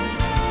many.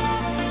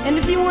 And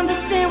if you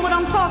understand what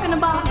I'm talking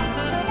about,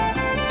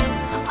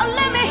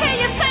 let me hear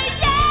you say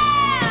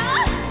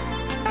yeah.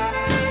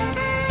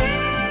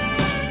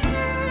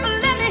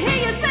 Let me hear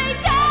you say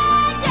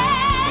yeah,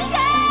 yeah,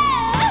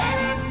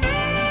 yeah.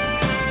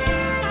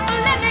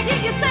 Let me hear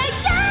you say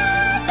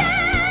yeah,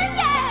 yeah,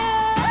 yeah.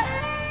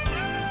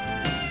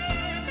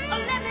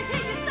 Let me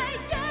hear you say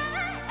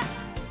yeah.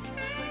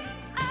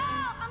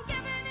 Oh, I'm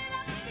giving it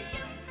up to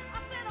you. I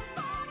said I'm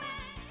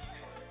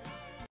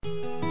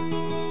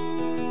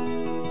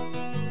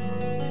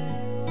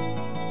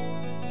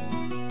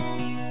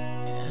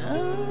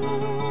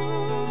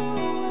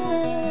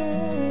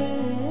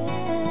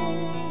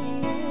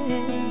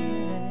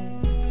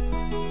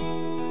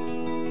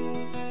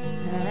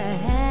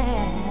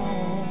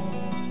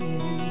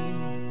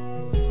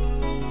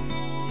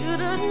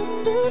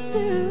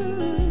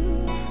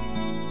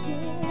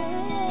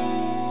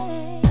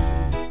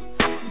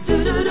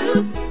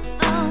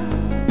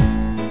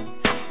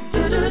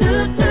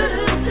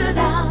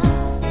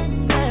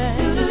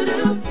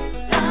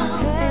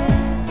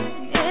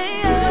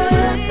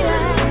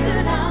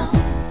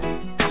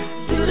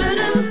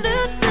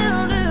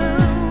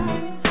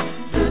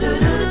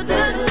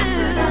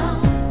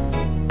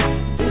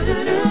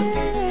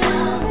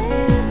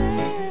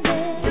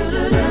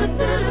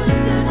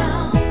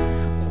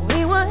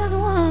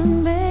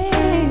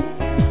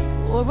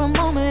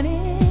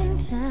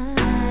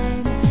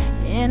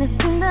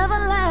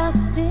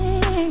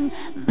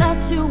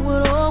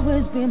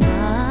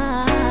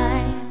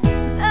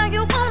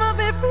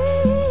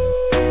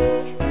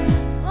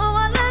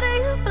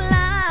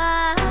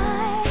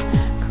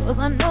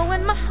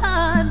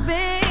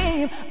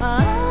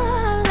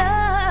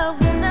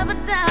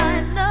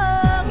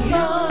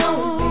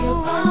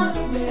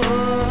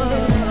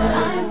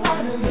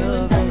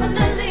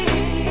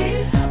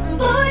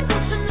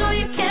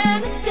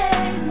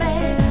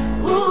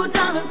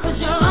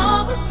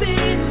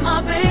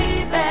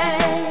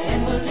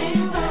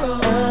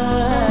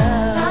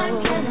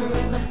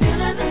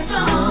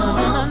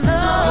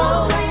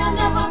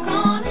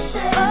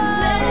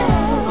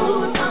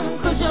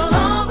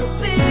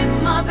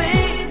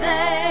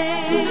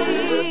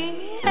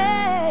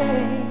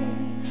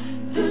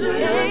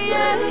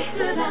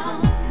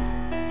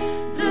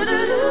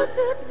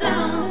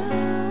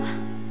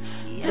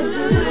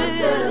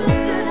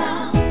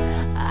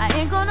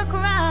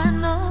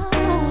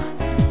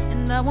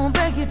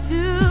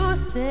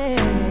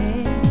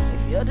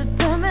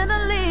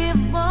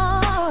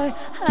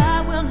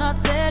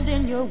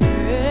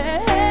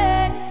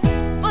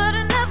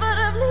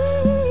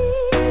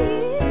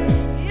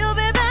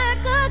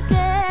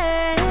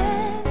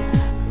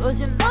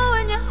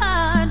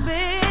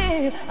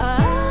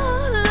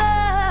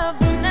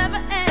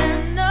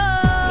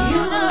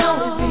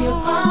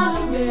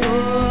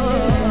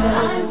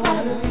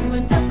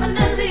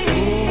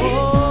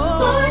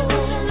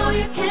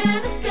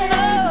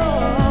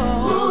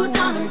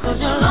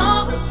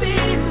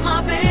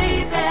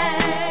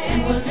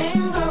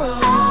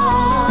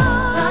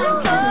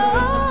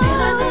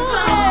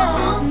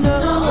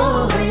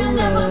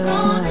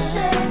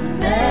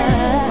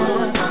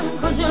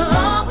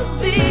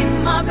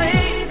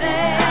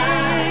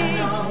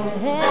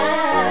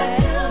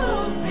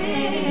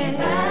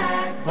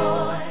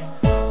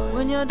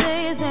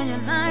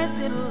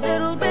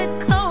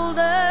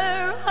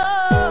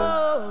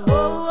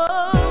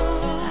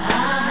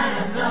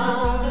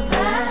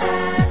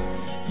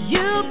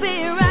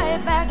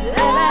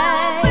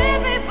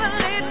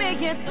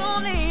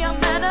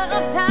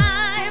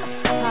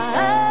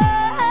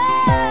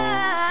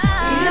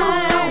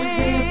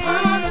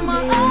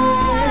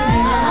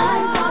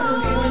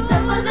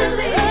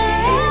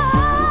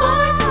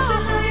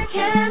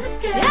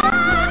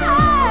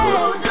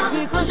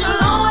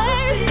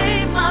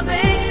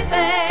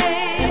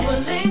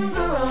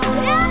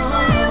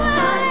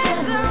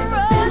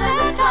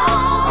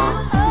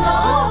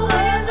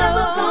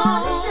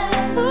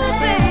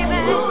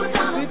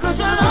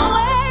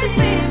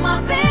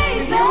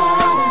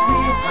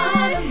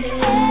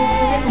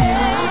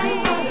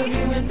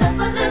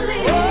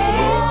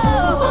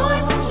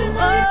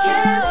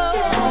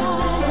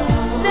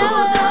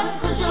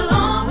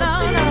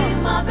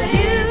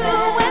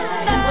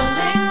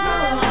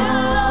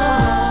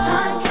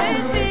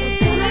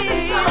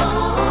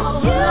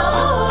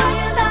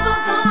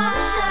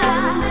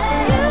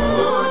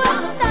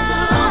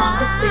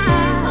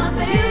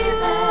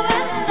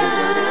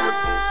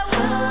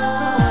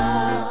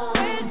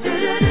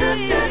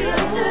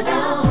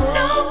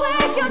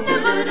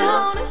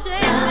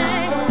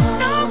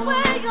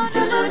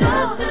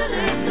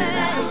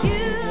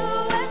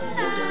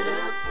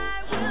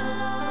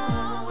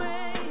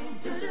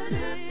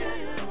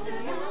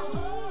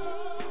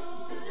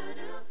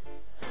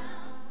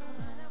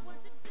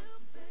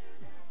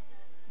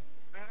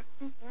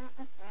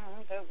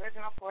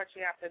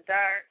After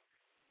Dark,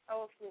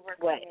 old school versus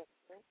what? new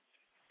school.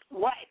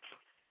 What?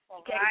 You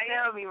can't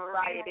tell me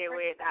Mariah didn't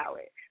win that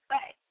way.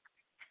 But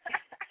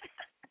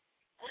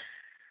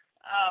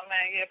oh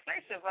man, yeah,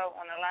 place your vote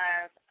on the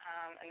lines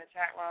in the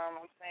chat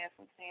room. I'm seeing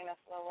some Tina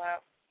flow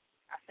up.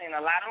 I've seen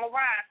a lot of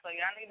Mariah, so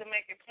y'all need to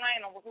make it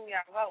plain on who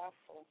y'all voting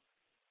for.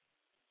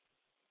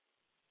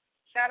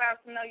 Shout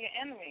out to Know Your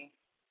Enemy.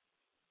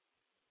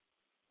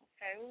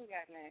 Okay, who we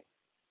got next?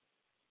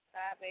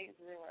 580.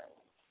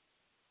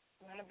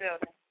 I'm in the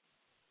building.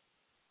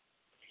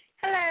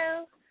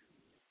 Hello.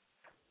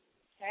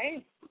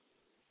 Hey.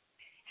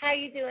 How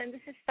you doing?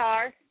 This is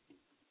Star.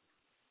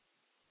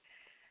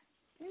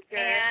 Good.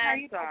 How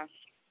you doing?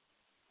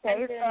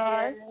 Hey,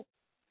 Star.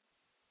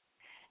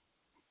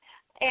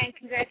 And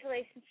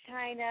congratulations,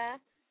 Chyna.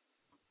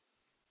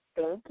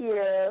 thank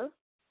you.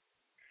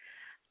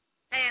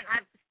 And I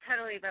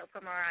totally vote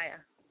for Mariah.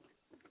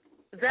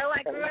 Though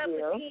I grew up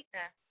with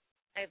Chyna,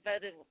 I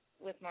voted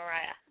with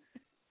Mariah.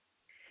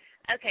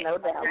 Okay. No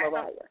doubt,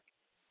 Mariah.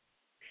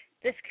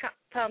 This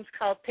poem's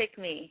called Pick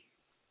Me.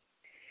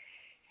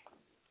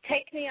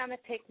 Take me on a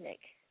picnic.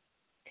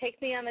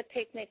 Take me on a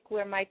picnic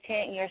where my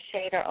tent and your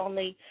shade are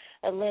only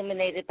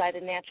illuminated by the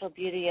natural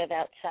beauty of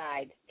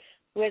outside,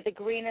 where the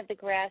green of the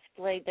grass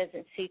blade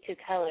doesn't see two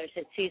colors,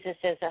 it sees us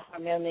as a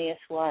harmonious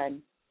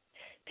one.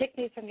 Pick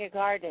me from your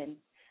garden.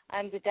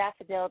 I'm the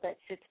daffodil that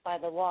sits by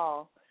the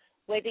wall,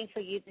 waiting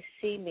for you to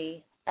see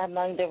me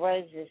among the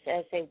roses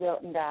as they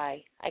wilt and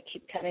die. I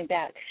keep coming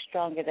back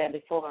stronger than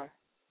before.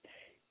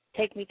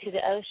 Take me to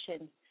the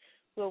ocean,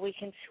 where we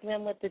can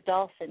swim with the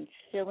dolphins,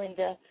 feeling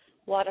the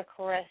water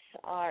caress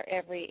our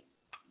every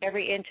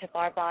inch of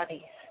our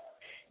bodies.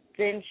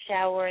 Then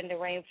shower in the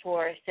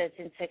rainforest as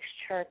insects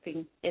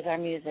chirping is our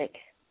music.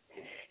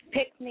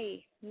 Pick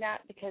me,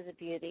 not because of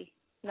beauty,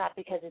 not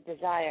because of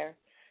desire,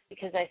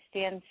 because I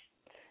stand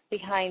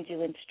behind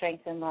you in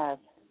strength and love.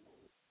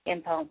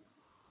 In poem.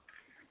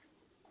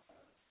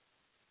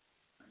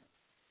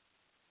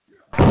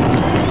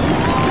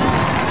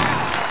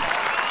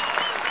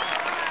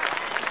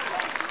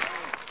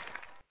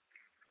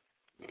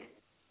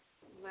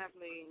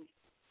 Lovely.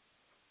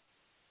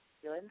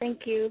 Good.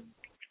 Thank you.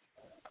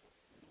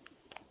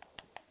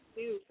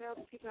 Tell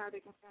the people how they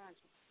can find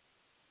you.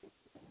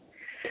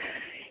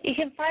 You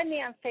can find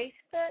me on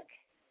Facebook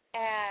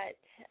at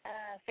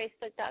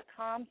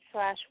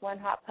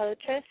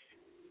facebook.com/onehotpoetress.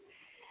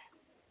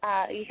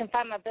 You can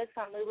find my books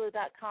on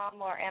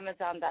lulu.com or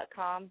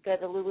amazon.com. Go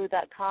to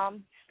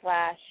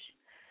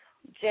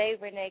lulu.com/J.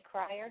 Renee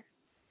Cryer,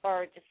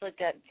 or just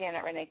look up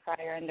Janet Renee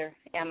Cryer under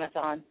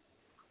Amazon.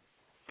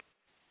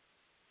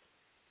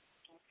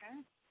 Okay.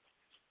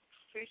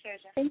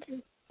 Appreciate you. Thank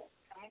you.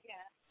 Come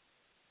again.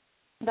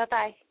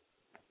 Bye-bye.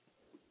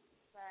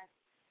 Bye.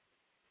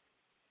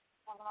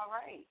 All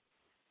right.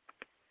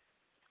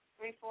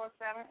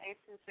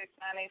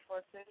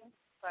 347-826-9842.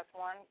 Press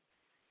 1.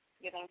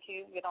 Get in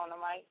queue. Get on the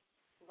mic.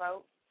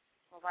 Vote.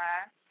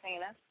 Mariah,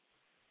 Tina.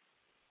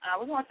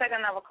 We're going to take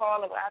another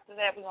call. After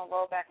that, we're going to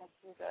go back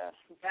into the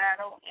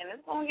battle. And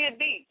it's going to get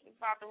deep. It's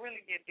about to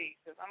really get deep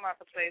because I'm about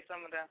to play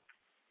some of the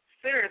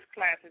serious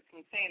classics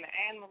from Tina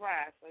and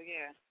Mariah. So,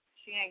 yeah,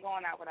 she ain't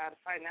going out without a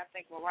fight. And I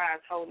think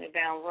Mariah's holding it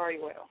down very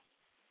well.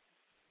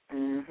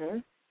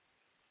 Mhm.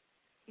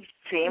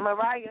 Team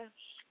Mariah.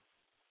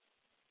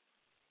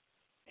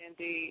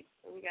 Indeed.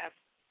 So we got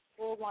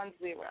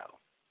 410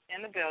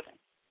 in the building.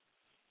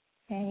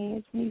 Hey,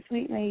 it's me,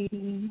 sweet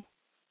lady.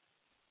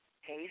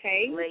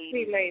 Hey,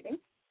 sweet lady.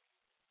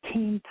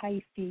 Team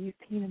Pisces,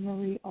 Teena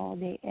Marie, all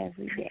day,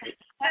 every day.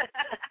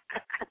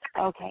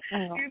 Okay.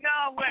 Anyway. You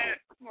know what,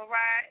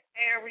 Mariah,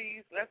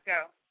 Aries, let's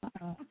go.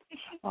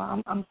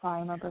 Well, I'm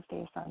sorry, my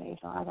birthday is Sunday,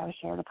 so I got to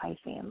share the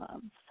Piscean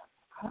love.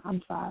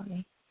 I'm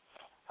sorry.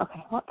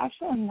 Okay, well,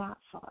 actually, I'm not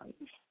sorry.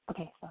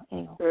 Okay, so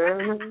anyway.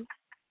 Mm-hmm.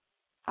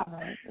 All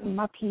right,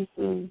 my piece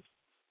is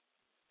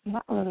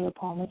not really a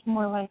poem. It's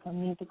more like a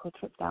musical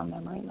trip down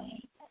memory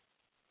lane.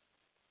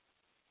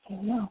 Here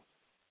we go.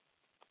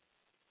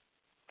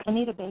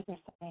 Anita Baker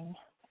sang,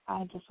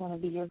 I just want to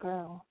be your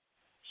girl.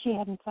 She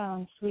hadn't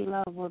found sweet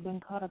love or been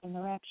caught up in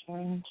the rapture,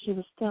 and she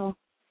was still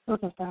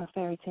looking for her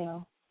fairy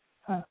tale,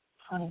 her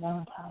funny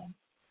Valentine.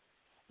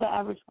 The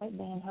average white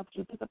band helped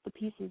you pick up the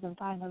pieces and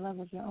find a love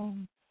of your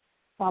own,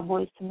 while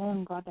Boys to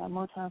Men brought that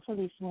Motown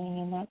Philly swing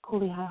and that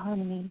coolie high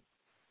harmony.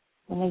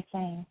 When they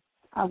sang,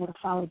 I would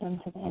have followed them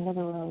to the end of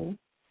the road.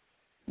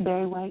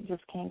 Barry White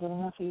just can't get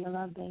enough of your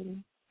love,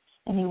 baby,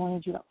 and he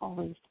wanted you to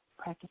always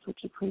practice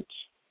what you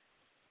preach.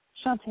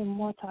 Shantae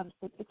Moore taught us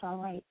that it's all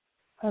right,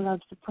 her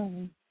love's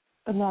supreme,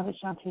 but now that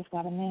Shantae's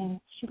got a man,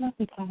 she left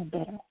me kind of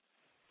bitter.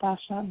 Thou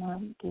shalt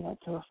not do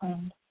that to a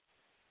friend.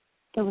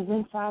 It was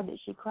inside that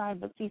she cried,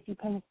 but Cece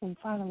Peniston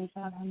finally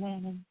found her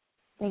man, and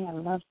they got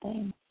a love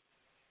thing.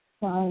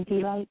 While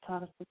D-Light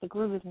taught us that the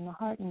groove is in the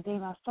heart, and De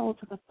La Soul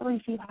took us 3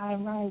 feet high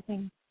and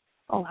rising.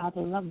 Oh, how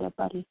they loved their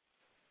buddy.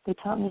 They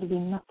taught me to be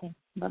nothing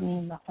but me,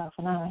 myself,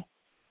 and I.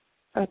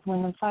 Earth,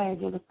 Wind, and Fire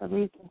gave us the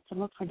reasons to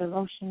look for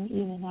devotion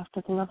even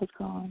after the love is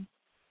gone.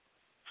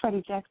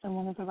 Freddie Jackson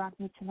wanted to rock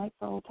me tonight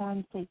for old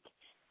time's sake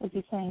as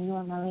he sang, You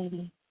Are My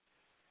Lady.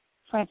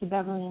 Frankie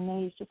Beverly and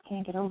Mays just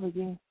can't get over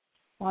you.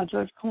 while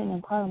George Clinton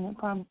in Parliament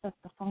promised us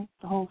the funk,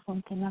 the whole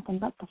funk, and nothing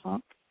but the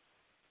funk.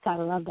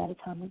 Gotta love that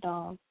atomic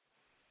dog.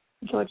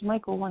 George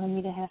Michael wanted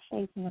me to have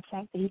faith in the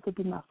fact that he could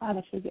be my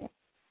father figure.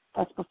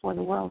 That's before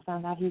the world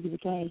found out he was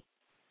gay.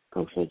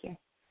 Go figure.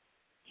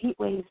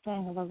 Heatwave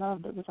sang of a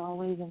love that was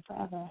always and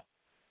forever,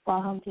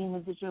 while Humpty and the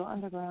Digital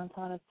Underground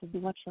taught us to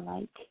do what you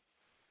like.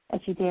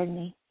 If you dared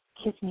me,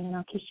 kiss me and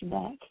I'll kiss you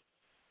back.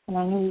 And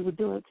I knew he would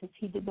do it because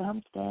he did the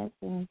hump dance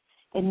and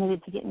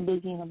admitted to getting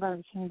busy in a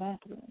Burger King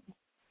bathroom.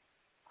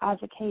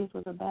 Isaac Hayes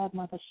was a bad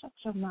mother, shut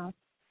your mouth,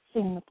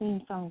 singing the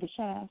theme song to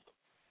Shaft.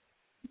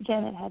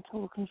 Janet had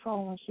total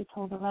control when she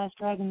told the Last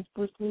Dragon's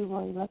Bruce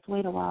Leroy, let's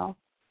wait a while.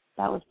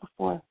 That was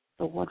before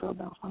the wardrobe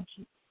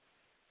malfunction.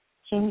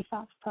 Jamie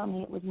Foxx told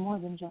me it was more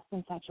than just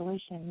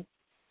infatuation,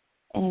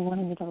 and he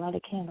wanted me to light a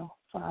candle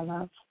for our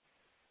love.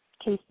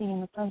 Casey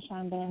and the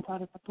Sunshine Band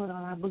taught us to put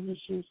on our boogie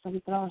shoes so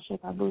we could all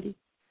shake our booty.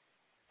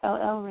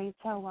 LL raised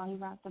hell while he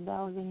rocked the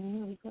bells, and he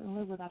knew he couldn't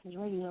live without his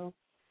radio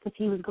because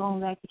he was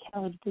going back to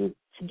Cali to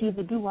do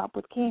the doo-wop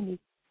with Candy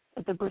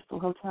at the Bristol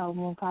Hotel,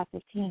 room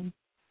 515.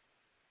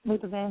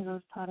 Luther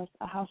Vandross taught us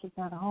a house is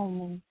not a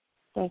home and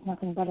there's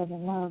nothing better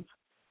than love,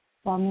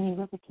 while Minnie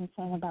Riperton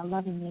sang about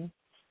loving me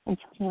and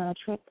took me on a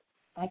trip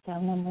back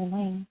down memory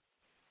lane.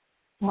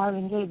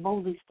 Marvin Gaye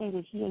boldly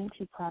stated he ain't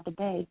too proud to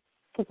beg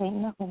because ain't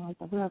nothing like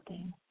the real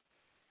thing.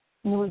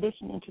 New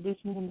Edition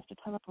introduced me to Mr.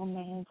 Telephone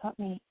Man and taught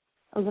me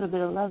a little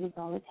bit of love is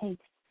all it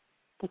takes.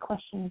 The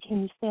question,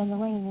 can you stay in the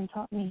lane, and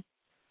taught me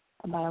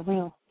about a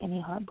real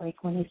any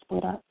heartbreak when they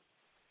split up.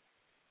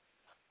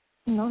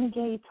 Noni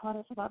Gay taught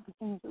us about the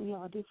things that we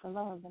all do for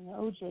love, and the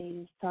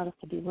OJs taught us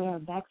to beware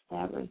of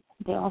backstabbers.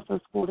 They also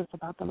schooled us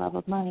about the love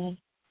of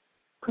money.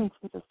 Prince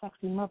was a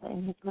sexy mother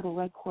in his little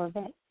red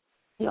Corvette.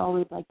 He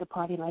always liked to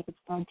party like it's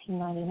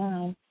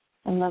 1999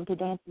 and loved to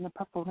dance in the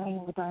purple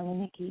rain with Darling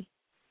Nikki.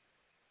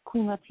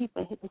 Queen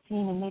Latifah hit the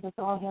scene and made us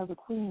all hail the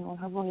queen on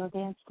her royal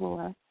dance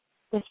floor.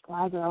 This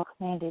fly girl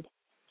commanded,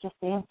 just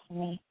dance for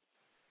me.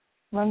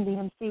 Run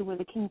DMC were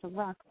the kings of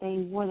rock.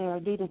 They wore their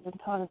Adidas and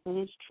taught us that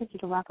it's tricky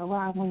to rock a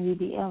rhyme when you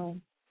be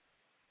illin'.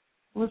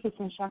 Rufus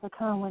and Shaka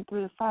Khan went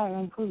through the fire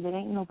and proved that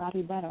ain't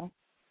nobody better.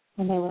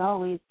 And they would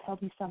always tell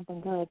me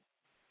something good.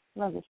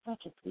 Love is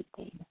such a sweet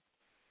thing.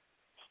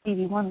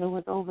 Stevie Wonder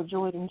was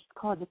overjoyed and just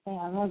called to say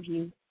I love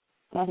you.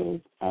 That is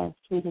as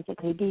sweet as it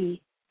could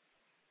be.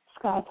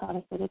 Sky taught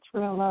us that it's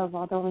real love,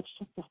 although it's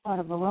just the start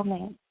of a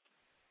romance.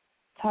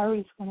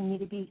 Tyrese wanted me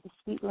to be his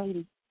sweet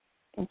lady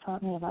and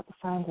taught me about the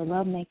signs of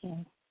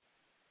lovemaking.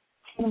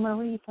 Teena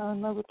Marie fell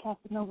in love with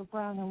Casanova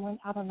Brown and went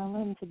out on a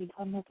limb to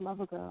become his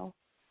lover girl,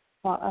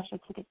 while Usher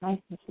took it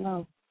nice and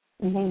slow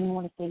and made me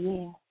want to say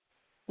yeah.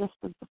 This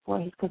was before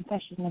his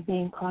confession of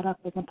being caught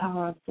up in the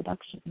power of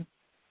seduction.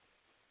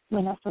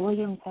 Vanessa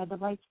Williams had the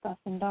right stuff,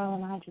 and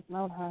darling, I just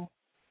love her.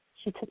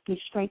 She took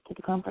me straight to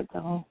the comfort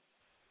zone.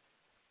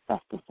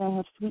 Festus sang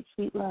of sweet,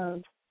 sweet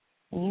love,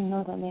 and you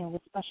know that man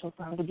was special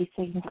for her to be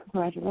singing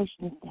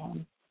congratulations to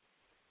him.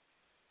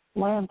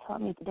 Lamb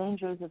taught me the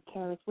dangers of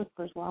careless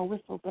whispers while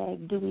Whistle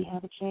begged, do we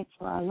have a chance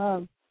for our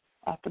love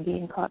after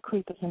being caught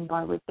creeping in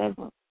Barbara's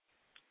bedroom?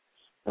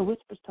 The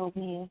whispers told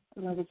me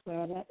love is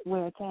where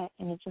it's at,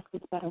 and it just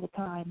gets better with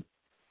time.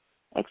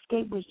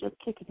 Escape was just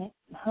kicking it,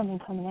 humming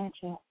coming at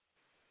you,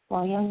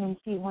 while young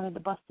MC wanted to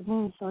bust the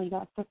move, so he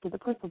got sent to the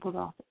principal's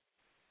office.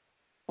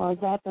 While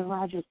Zapp and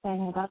Roger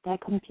sang about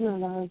that computer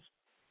love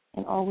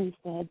and always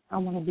said, I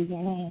want to be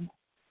your man.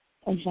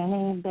 And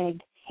Janine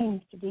begged, hey,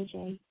 Mr.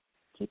 DJ,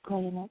 keep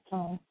playing that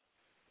song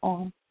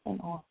on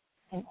and on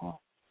and on.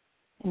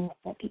 And let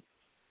that be.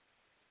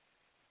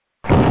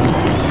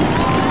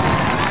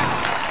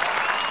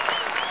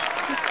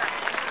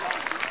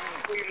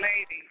 Sweet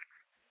lady.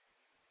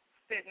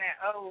 Sitting at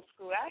old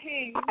school. I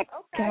hear you. I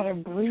Okay. gotta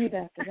breathe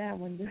after that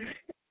one, dude.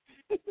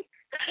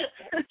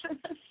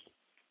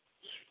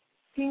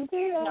 You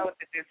know what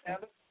to do. Tell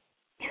them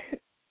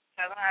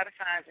how to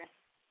find you.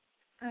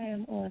 I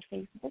am on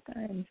Facebook.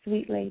 I am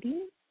Sweet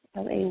Lady,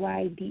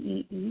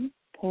 Laydee,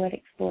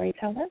 Poetic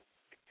Storyteller,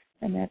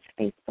 and that's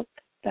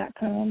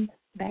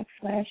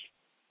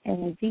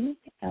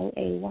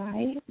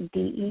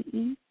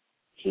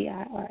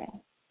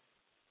facebook.com/NZLAYDEEGIRL.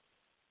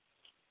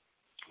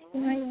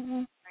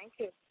 Thank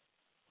you.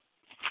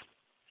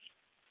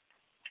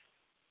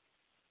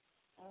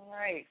 All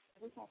right.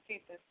 We're going to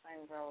keep this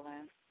thing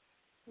rolling.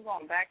 We're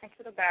going back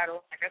into the battle.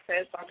 Like I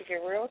said, it's about to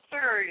get real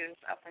serious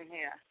up in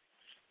here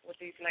with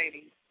these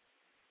ladies.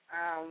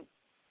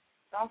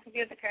 Don't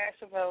forget to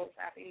cast your votes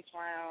after each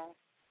round.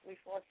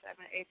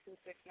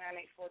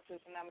 347-826-9842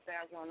 is the number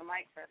that you on the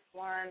mic. Press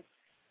 1.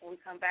 When we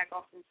come back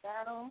off this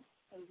battle,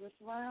 in this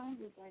round,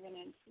 we're bringing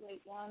in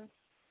 281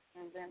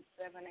 and then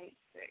 786.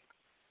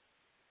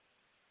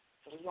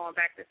 So we're going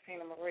back to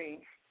Teena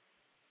Marie.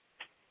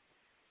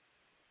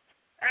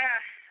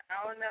 I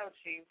don't know,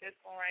 Chief. This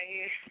one right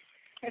here.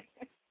 Let's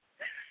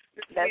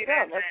go.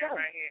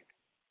 Right here.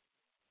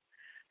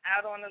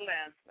 Out on the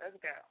limb. Let's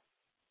go.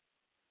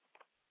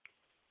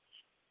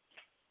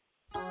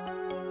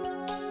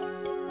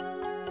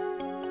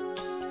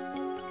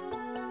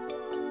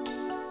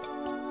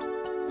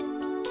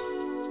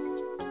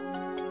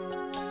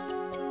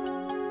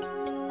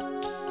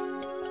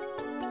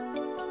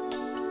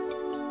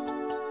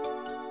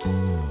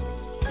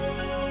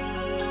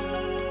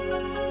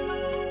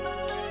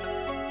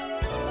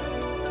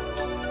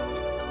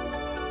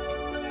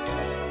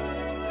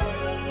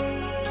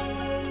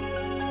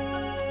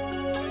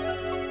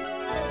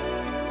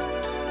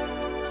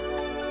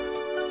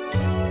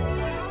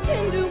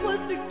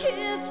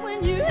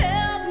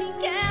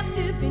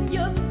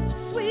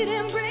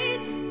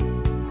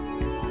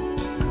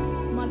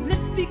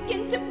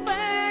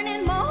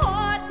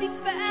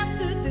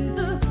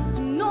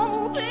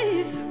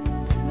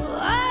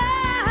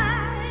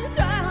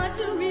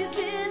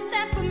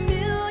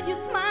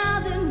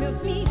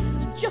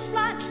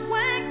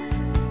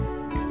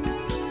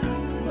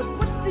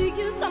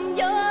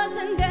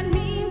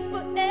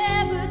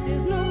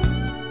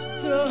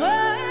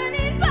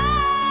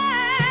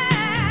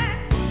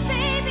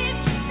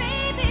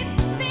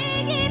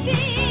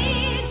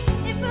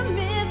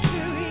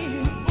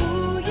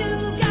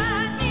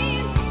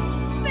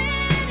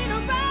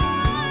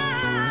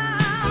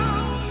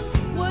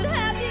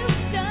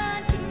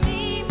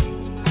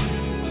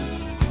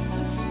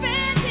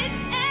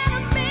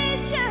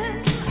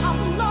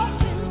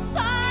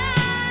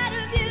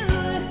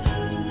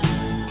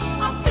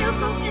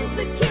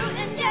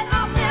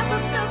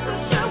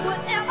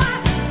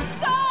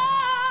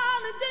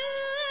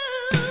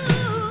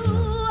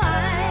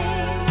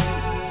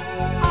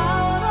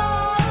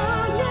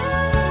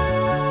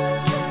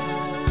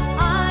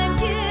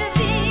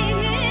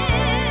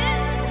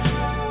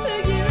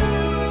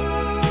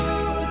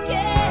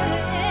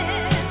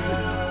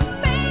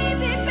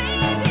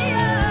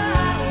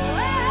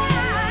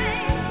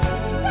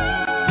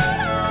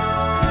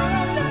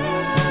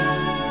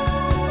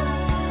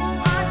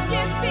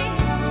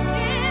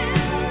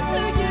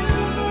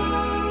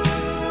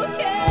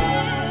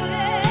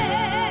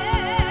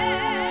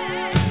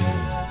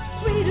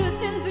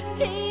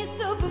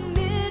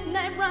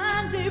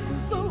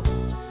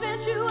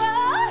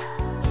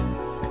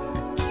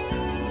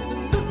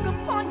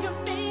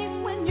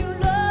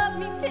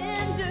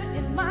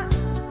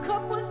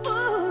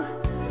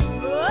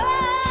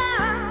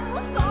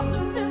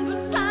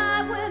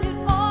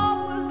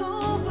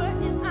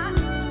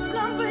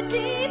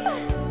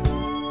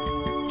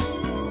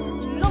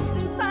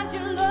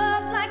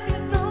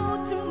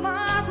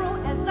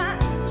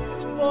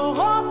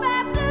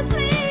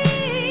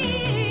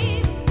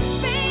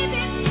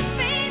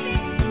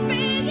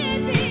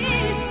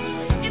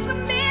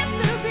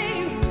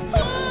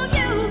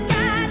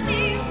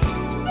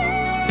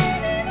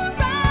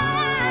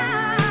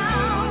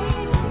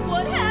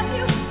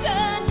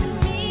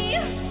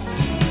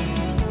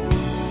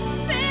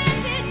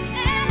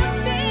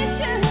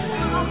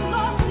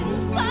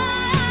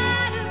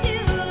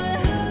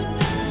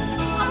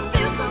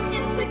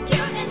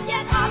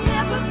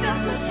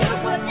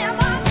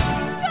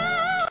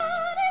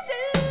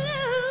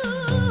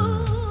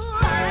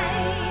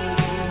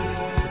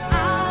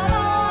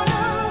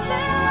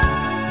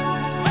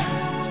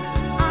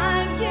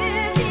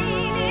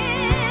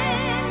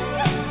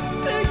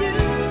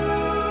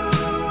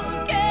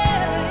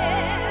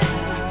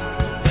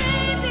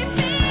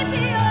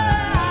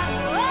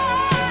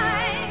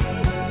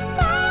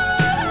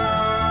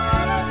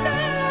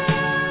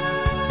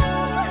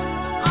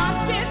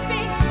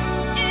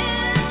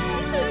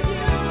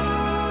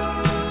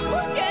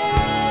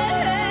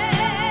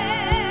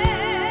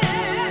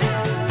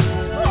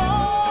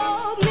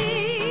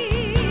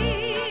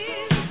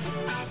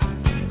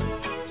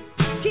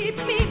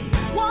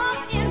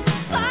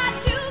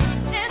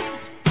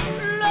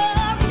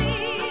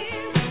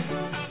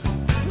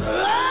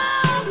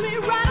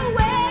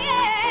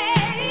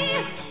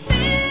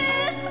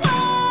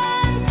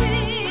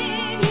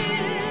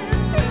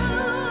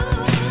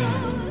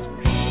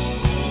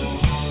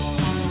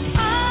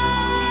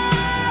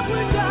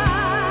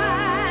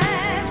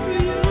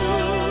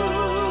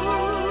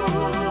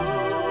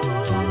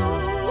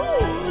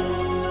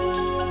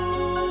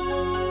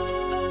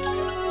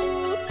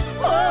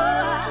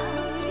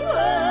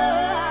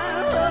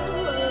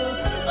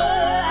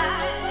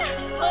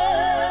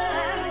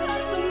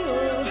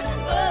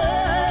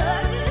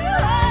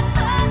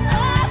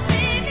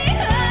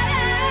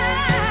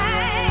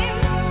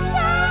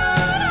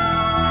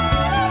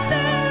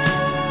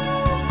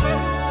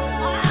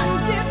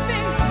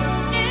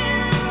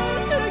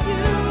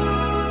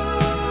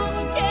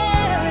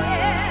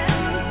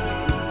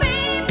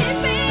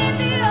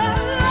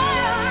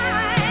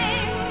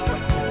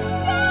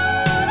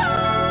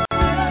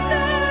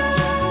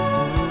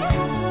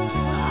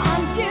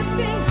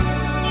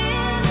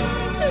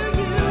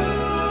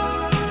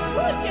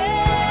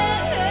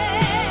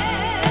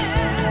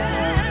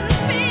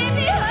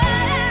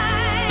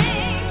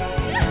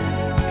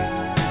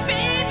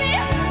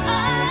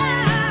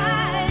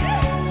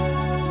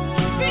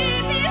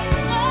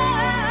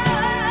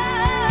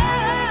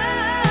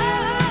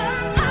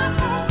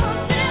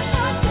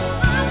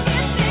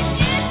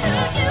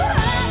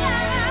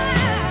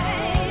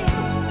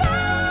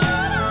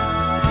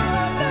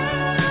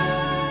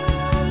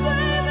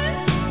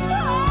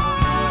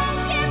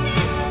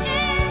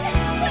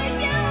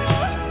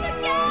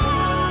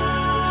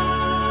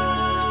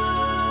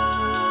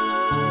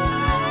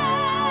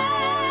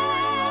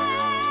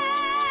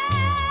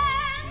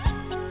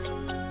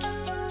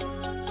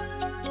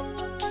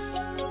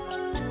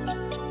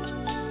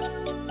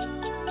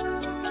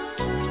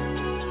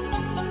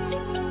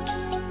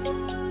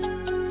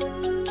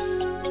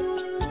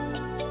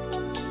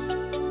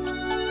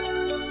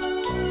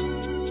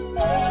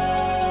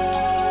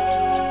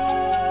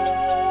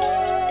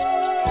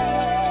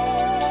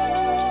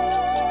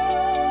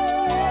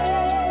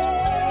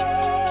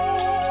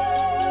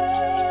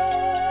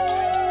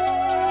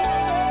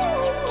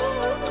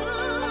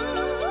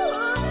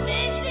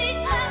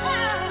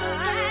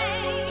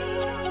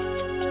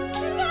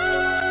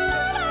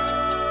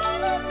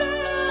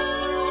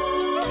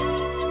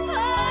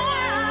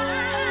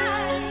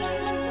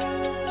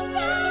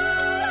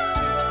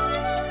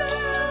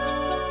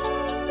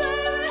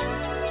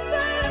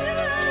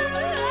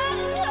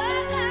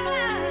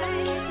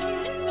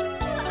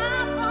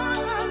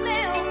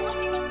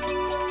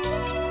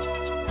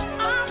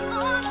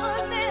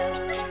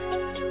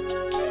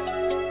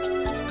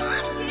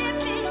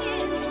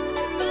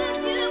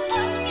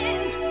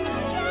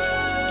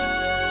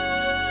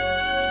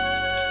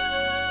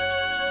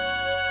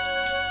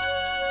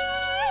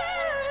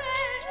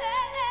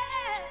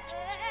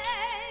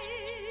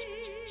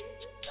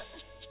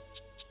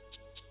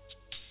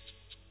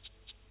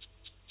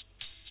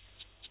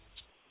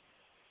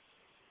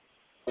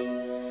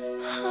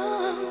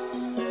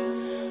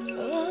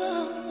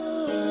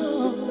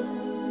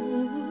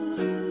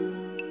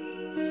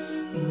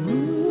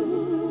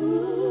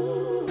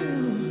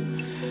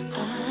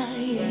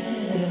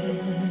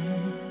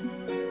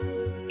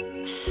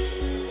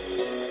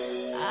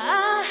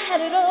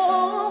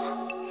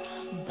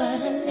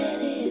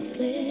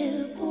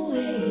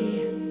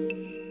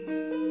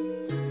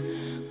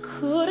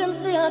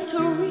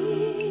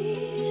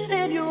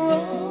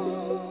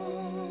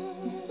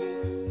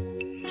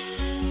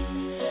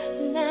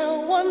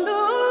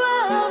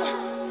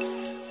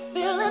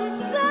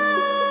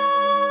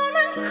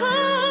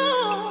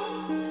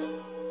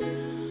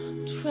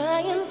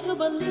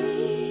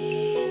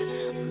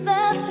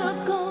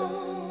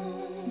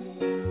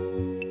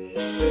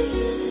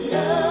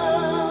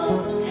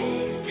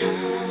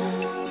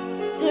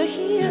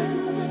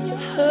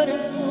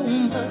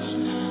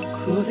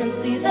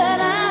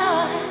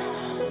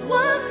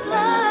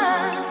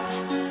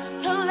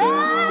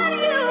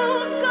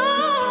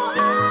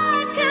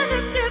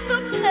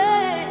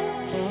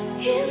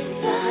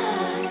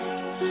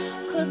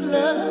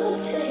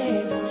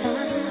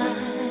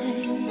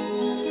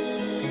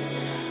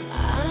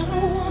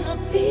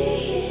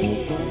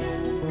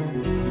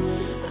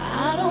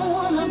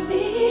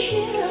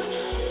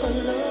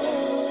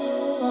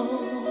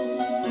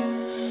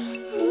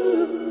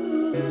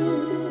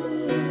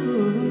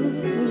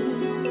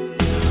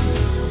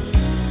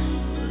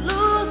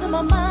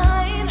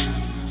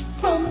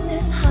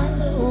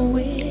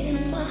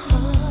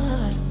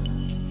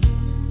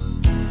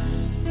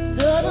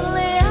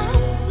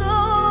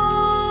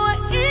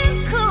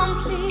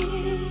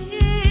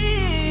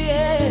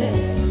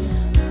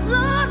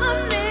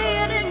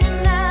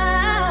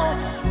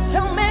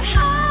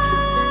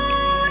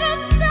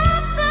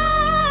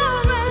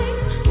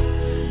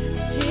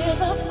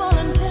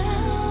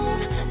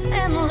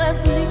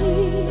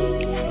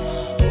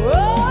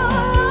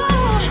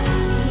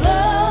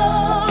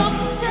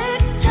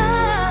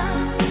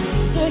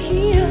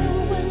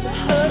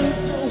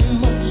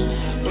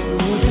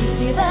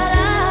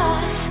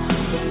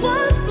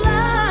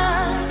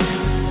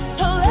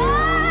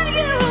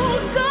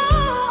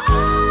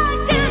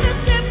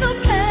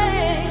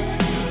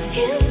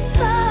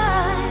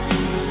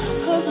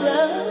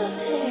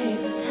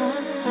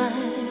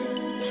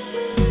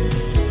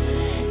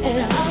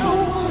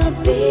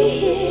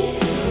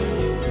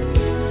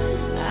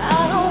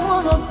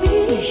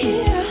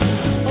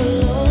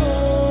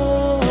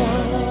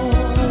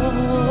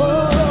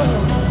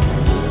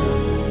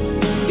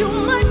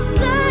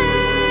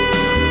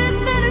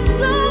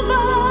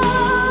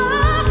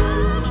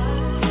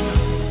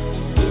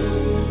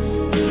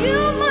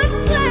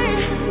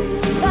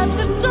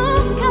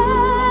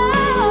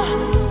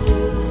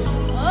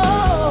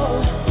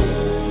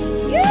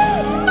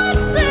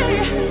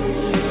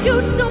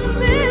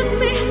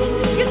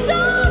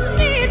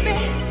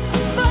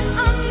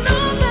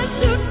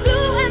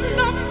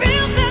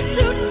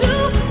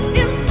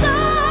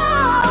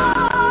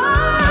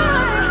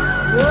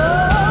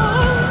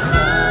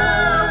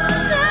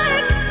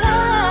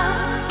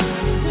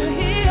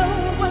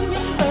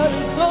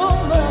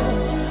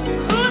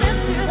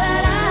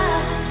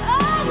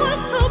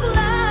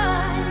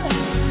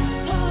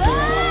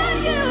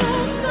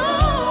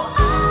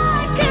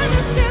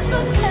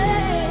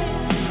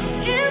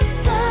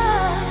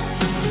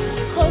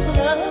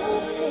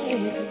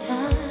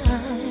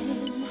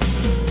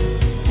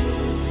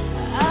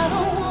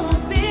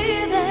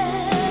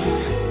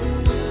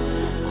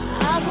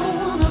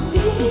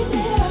 Original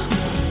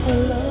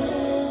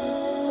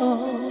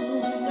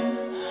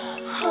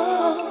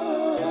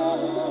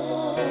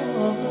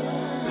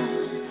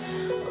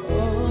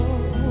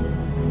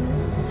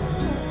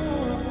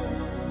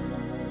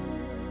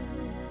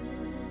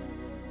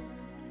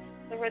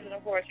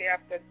Poetry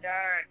After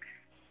Dark,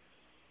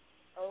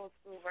 Old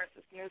Skool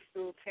versus New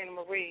Skool, Teena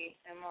Marie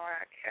and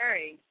Mariah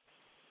Carey.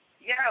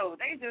 Yo,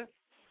 they just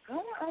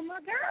going on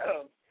my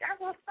girl. Y'all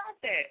gonna stop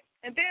that.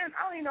 And then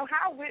I don't even know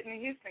how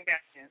Whitney Houston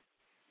got in.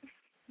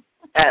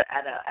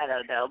 I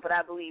don't know, but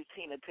I believe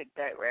Tina took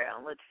that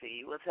round. Let's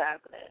see what's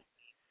happening.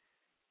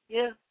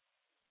 Yeah.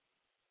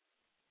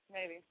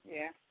 Maybe,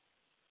 yeah.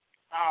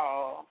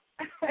 Oh.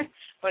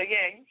 But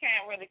yeah, you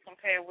can't really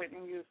compare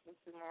Whitney Houston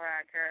to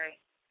Mariah Carey.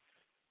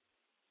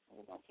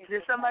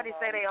 Did somebody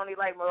say they only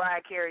like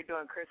Mariah Carey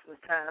during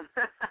Christmas time?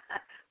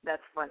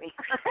 That's funny.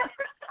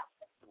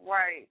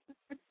 Right.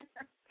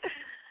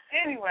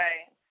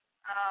 Anyway,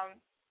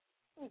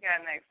 we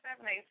got next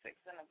 786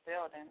 in the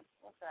building.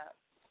 What's up?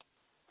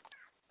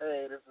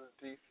 Hey, this is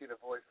DC, the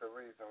voice of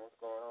reason. What's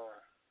going on?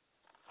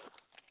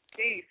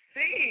 DC.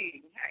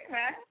 Hey,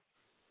 man.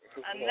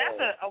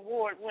 Another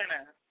award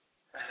winner.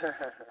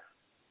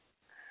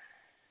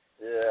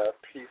 Yeah,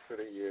 Piece of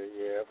the Year.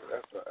 Yeah,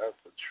 that's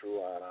a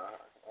true honor.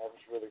 I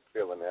was really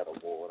feeling that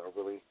award.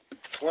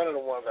 One of the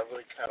ones I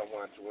really kind of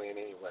wanted to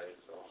win anyway.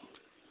 So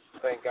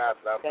thank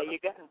God that there you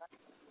go.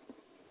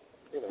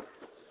 You know.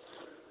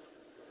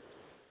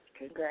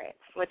 Congrats.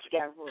 What you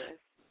got for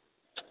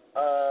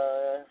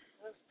us?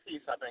 This piece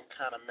I've been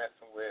kind of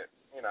messing with.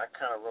 You know, I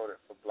kind of wrote it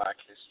for Black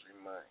History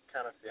Month.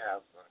 Kind of see how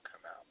it's going to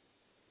come out.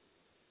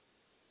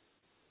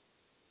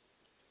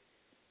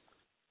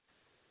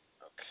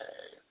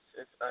 Okay,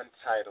 it's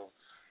untitled.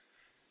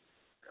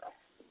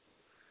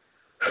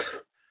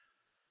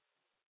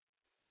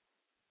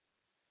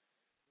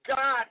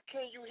 God,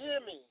 can you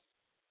hear me?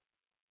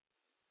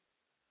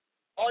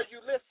 Are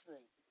you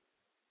listening?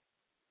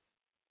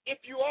 If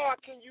you are,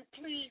 can you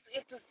please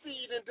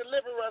intercede and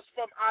deliver us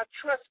from our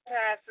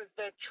trespasses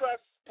that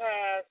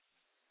trespass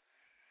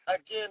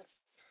against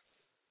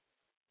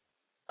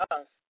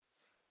us?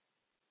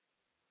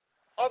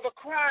 Or the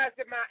cries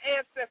that my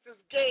ancestors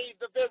gave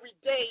the very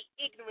day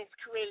ignorance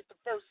created the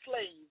first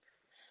slave,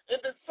 in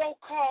the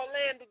so-called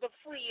land of the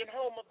free and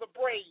home of the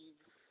brave,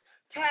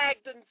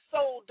 tagged and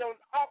sold on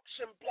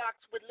auction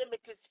blocks with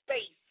limited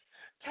space,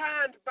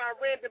 timed by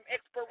random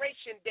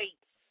expiration dates.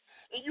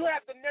 And you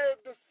have the nerve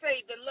to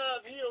say that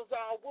love heals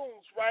all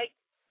wounds, right?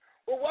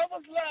 Well, what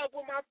was love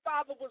when my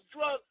father was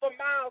drugged for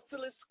miles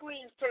till his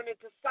screams turned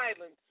into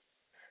silence?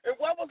 And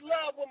what was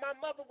love when my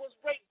mother was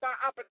raped by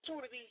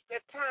opportunities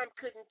that time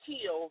couldn't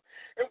kill?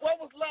 And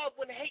what was love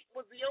when hate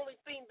was the only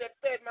thing that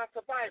fed my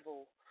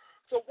survival?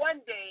 So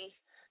one day,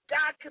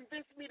 God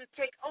convinced me to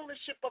take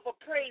ownership of a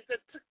praise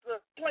that took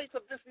the place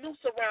of this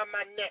noose around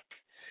my neck.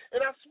 And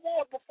I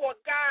swore before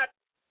God,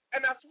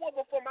 and I swore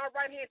before my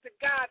right hand to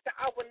God that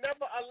I would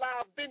never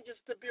allow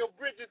vengeance to build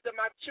bridges that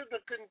my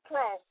children couldn't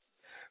cross.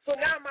 So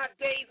now my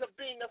days of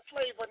being a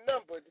slave are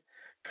numbered,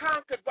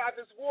 conquered by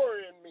this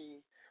warrior in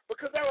me,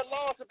 because there are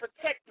laws to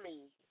protect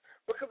me.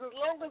 Because as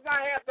long as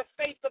I have the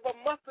faith of a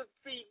mustard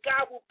seed,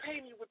 God will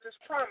pay me with his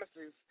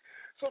promises.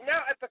 So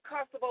now at the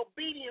cost of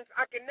obedience,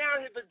 I can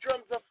now hear the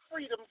drums of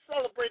freedom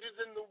celebrated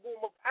in the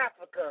womb of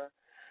Africa,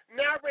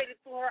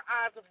 narrated through her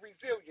eyes of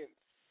resilience.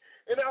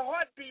 And her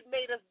heartbeat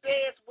made us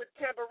dance with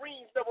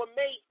tambourines that were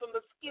made from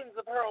the skins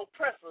of her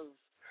oppressors,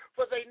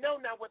 for they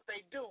know not what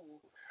they do.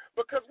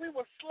 Because we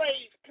were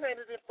slaves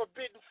planted in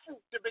forbidden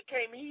fruit that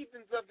became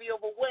heathens of the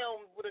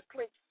overwhelmed with a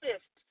clenched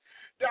fist,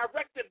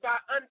 directed by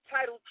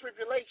untitled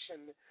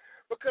tribulation.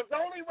 Because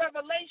only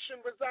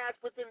revelation resides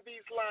within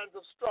these lines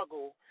of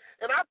struggle.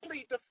 And I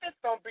plead the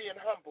fifth on being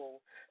humble.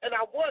 And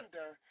I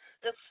wonder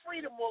if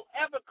freedom will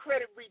ever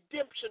credit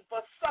redemption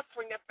for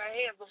suffering at the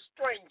hands of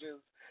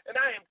strangers. And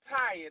I am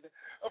tired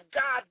of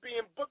God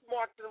being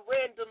bookmarked in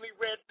randomly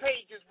read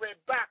pages read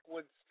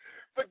backwards,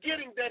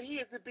 forgetting that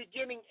he is the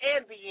beginning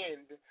and the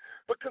end.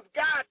 Because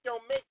God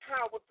don't make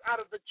cowards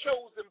out of the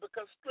chosen,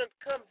 because strength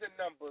comes in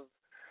numbers,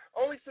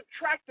 only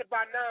subtracted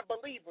by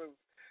non-believers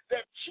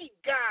that cheat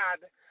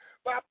God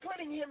by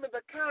putting him in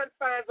the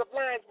confines of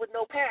lines with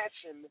no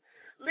passion,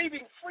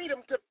 leaving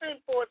freedom to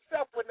fend for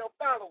itself with no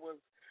followers.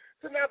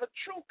 So now the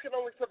truth can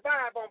only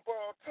survive on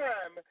borrowed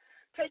time,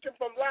 taken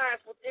from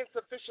lives with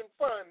insufficient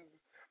funds.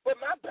 But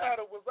my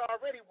battle was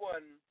already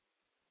won,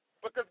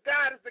 because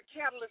God is the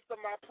catalyst of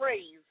my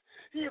praise.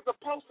 He is the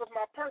pulse of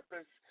my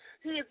purpose.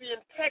 He is the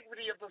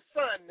integrity of the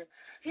sun.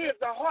 He is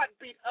the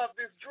heartbeat of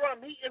this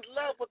drum. He is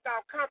love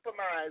without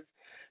compromise.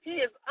 He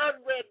is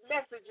unread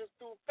messages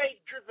through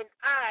faith-driven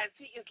eyes.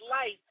 He is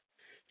life.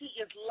 He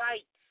is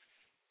light.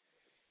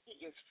 He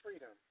is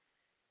freedom.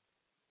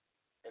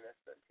 And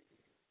that's that.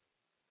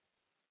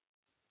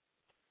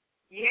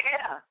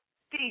 Yeah.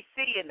 DC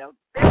in the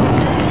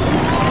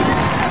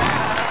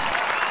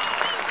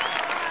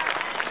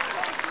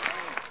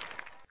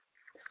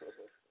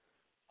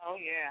Oh,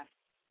 yeah.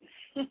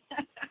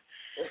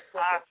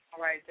 Awesome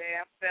right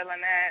there. I'm feeling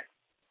that.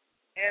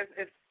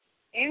 If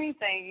any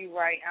anything you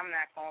write, I'm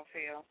not going to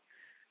feel.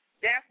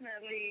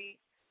 Definitely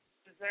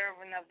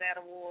deserving of that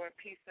award,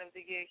 Piece of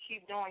the Year.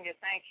 Keep doing your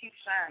thing. Keep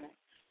shining.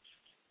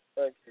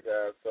 Thank you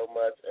guys so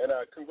much. And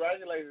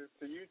congratulations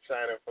to you,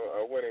 Chyna, for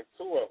winning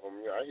 2 of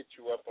them. I hit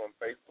you up on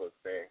Facebook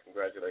saying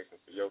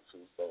congratulations to your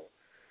 2. So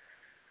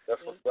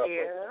that's what's up.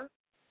 Yeah.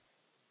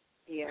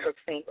 Yeah,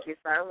 thank you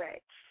so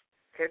much.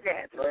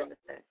 Congrats,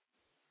 Minister.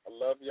 I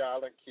love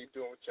y'all and keep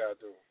doing what y'all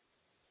do.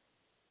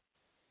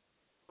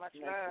 Much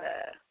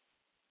love.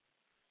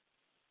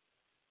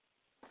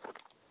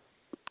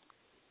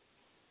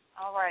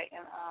 All right,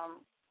 and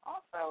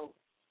also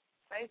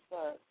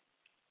Facebook.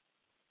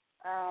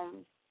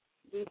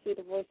 Do see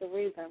the Voice of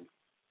Reason.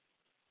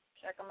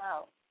 Check him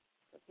out.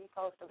 Because he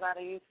posts a lot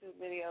of YouTube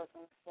videos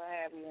and what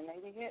have you, and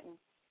they be hitting.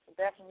 So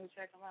definitely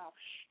check him out.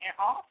 And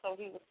also,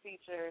 he was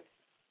featured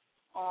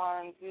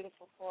on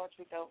Beautiful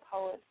Poetry, Dope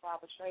Poets,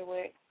 Robert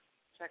Treywick.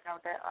 Check out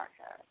that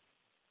archive.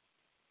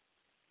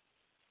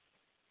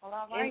 Well,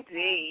 all right.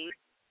 Indeed.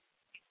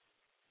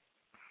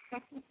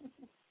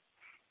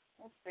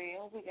 Let's see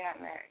what we got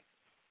next.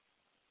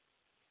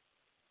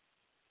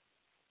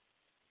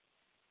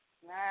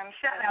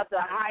 Shout out to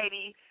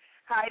Heidi.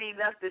 Heidi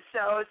left the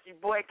show. She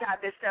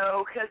boycotted the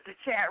show because the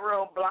chat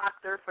room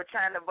blocked her for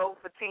trying to vote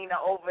for Teena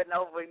over and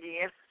over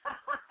again.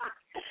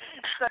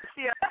 So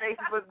she on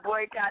Facebook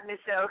boycotting the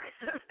show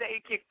because they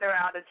kicked her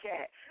out of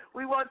chat.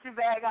 We want you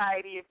back,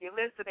 Heidi. If you're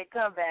listening,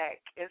 come back.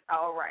 It's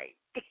all right.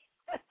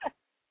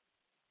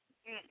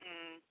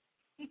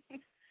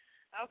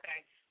 Okay.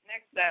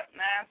 Next up,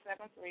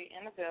 973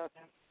 in the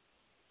building.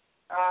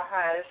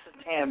 Hi, this is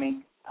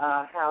Tammy.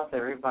 How's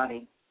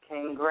everybody?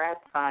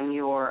 Congrats on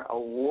your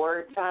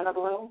award, Chyna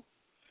Blue.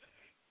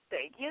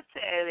 Thank you,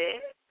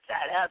 Tammy.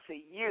 Shout out to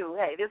you.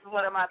 Hey, this is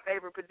one of my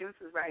favorite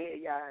producers right here,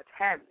 y'all.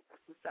 Tammy,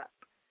 what's up?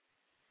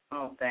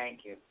 Oh,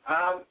 thank you.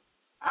 I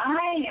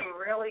am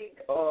really,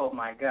 oh,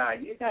 my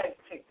God. You guys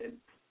picked it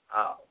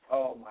up.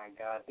 Oh, my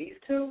God. These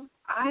 2,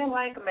 I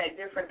like them at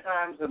different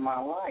times of my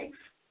life.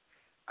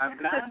 I've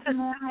gone to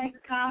my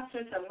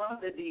concerts and love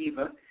the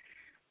diva.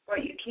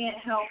 But you can't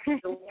help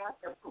the one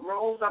that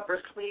rolls up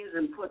her sleeves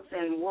and puts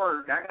in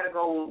work. I got to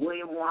go with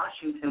William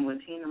Washington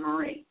with Teena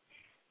Marie.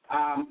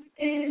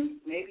 And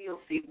maybe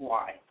you'll see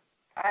why.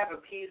 I have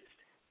a piece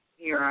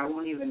here. I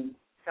won't even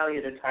tell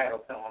you the title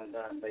till I'm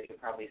done, but you can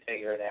probably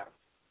figure it out.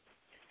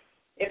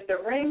 If the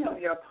ring of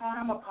your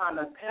palm upon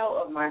the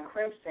pelt of my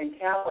crimson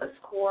callous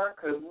core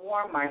could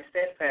warm my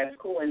steadfast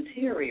cool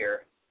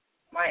interior,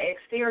 my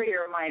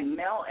exterior might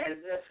melt as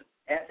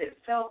it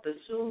felt the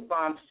soothe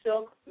bomb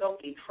silk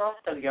milky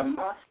trust of your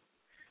musk.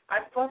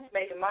 I'd fuss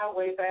making my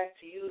way back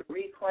to you to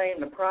reclaim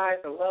the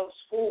prize of love's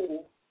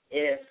fool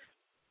if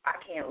I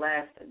can't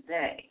last a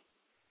day.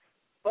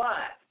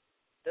 But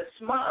the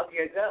smut of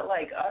your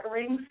gut-like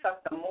utterings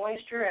suck the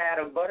moisture out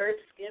of buttered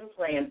skin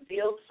playing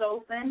field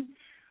so thin.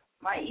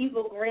 My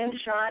evil grin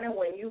shining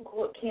when you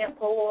can't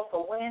pull off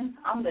a win.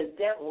 I'm the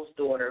devil's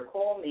daughter,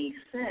 call me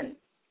sin.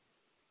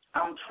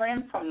 I'm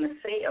trimmed from the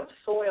fate of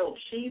soiled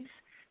sheets.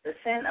 The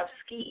scent of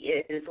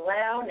skeet is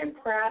loud and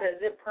proud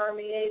as it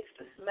permeates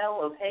the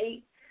smell of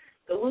hate.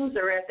 The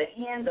loser at the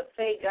hand of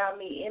fate got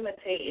me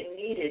imitating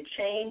needed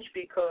change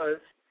because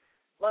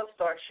love's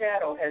dark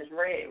shadow has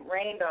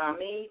rained on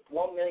me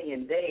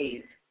 1,000,000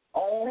 days,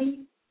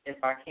 only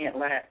if I can't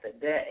last a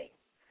day.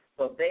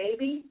 But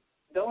baby,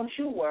 don't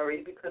you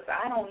worry because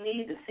I don't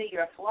need to see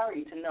your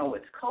flurry to know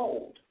it's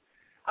cold.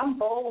 I'm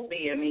bold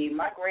being me,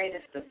 my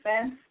greatest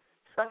defense,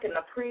 sucking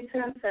the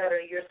pretense out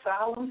of your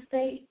solemn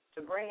state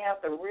to bring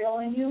out the real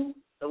in you,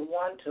 the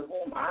one to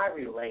whom I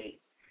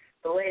relate.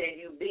 Belated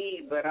you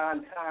be, but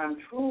on time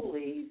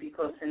truly,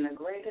 because in the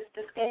greatest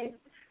escape,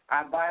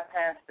 I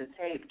bypassed the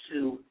tape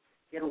to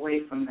get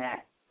away from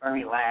that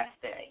very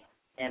last day.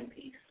 In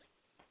peace.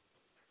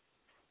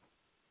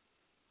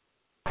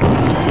 I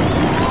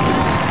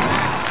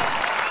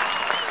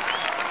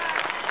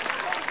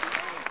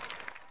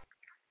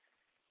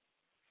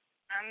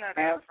know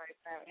that's right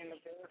there in the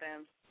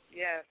building.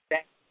 Yes.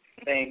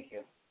 Thank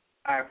you.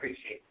 I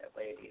appreciate that,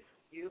 ladies.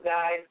 You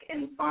guys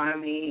can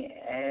find me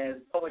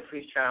as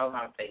Poetry Child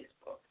on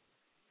Facebook.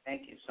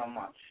 Thank you so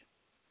much.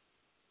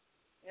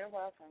 You're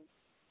welcome.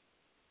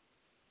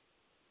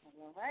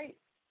 All right.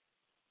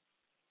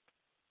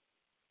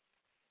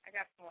 I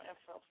got some more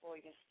info for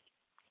you.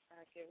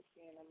 I'll give it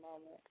to you in a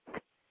moment.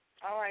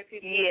 All right,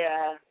 people.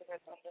 Yeah.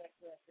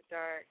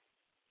 Dark.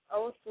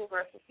 Old Skool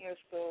versus New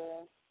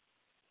Skool.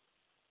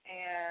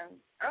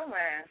 And, oh,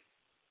 man.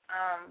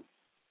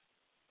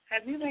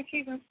 Have you been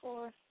keeping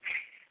score?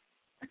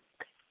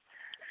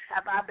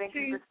 Have I been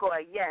keeping score?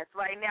 Yes.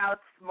 Right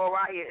now,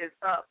 Mariah is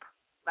up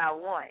by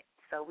 1.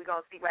 So we're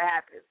going to see what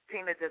happens.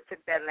 Teena just took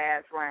that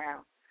last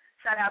round.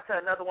 Shout out to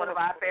another one of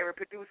our favorite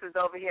producers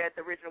over here at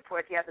the Original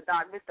Poetry After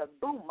Dark, Mr.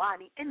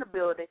 Boomani, in the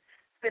building,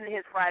 spending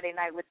his Friday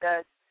night with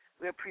us.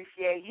 We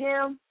appreciate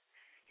him.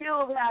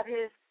 He'll have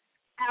his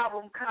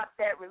album Cop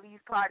That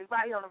release party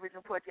right here on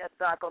Original Poetry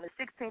After Dark on the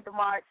 16th of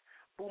March.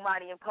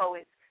 Boomani and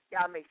Poets.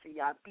 Y'all make sure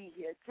y'all be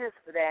here just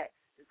for that.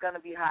 It's going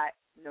to be hot,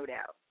 no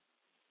doubt.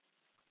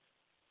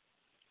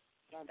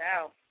 No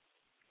doubt.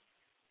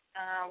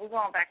 We're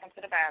going back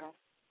into the battle.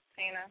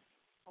 Tina,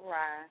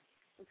 Mariah.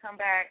 We come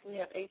back. We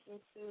have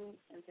 832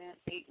 and then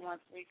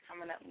 813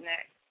 coming up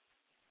next.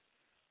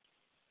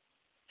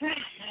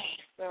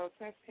 So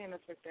since Tina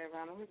took that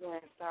round, we're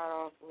going to start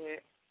off with.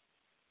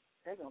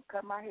 They're going to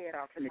cut my head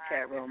off in the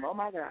chat room. Oh,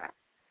 my God.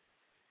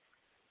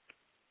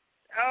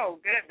 Oh,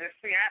 goodness.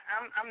 See,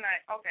 I'm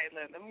not. Okay,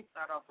 look, let me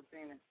start off with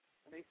Tina.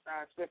 They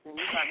start tripping.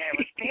 We're going to have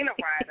a Tina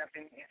ride up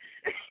in here.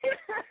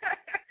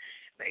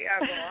 They are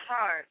going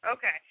hard.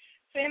 Okay.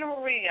 Tina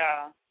Marie,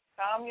 y'all.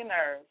 Calm your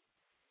nerves.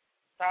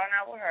 Starting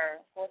out with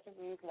her.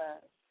 Portuguese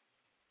love.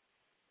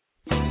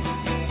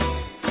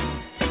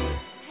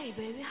 Hey,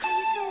 baby, how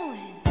you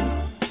doing?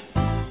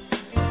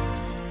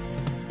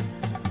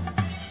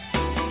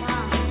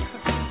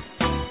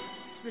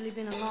 It's really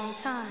been a long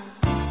time,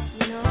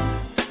 you know?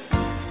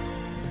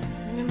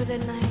 Remember that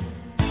night?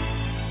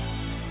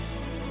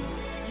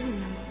 You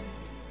remember.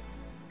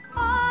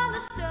 On a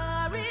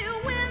starry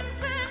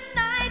winter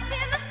night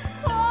in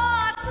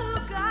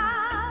Portugal,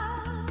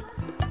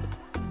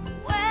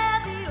 where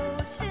the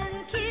ocean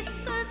keeps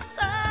the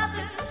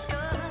southern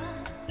shore,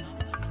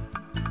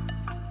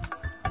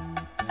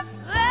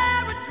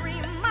 there a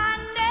dream I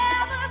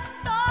never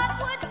thought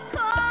would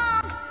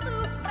come to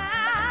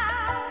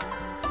pass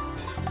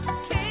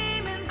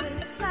came and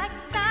went like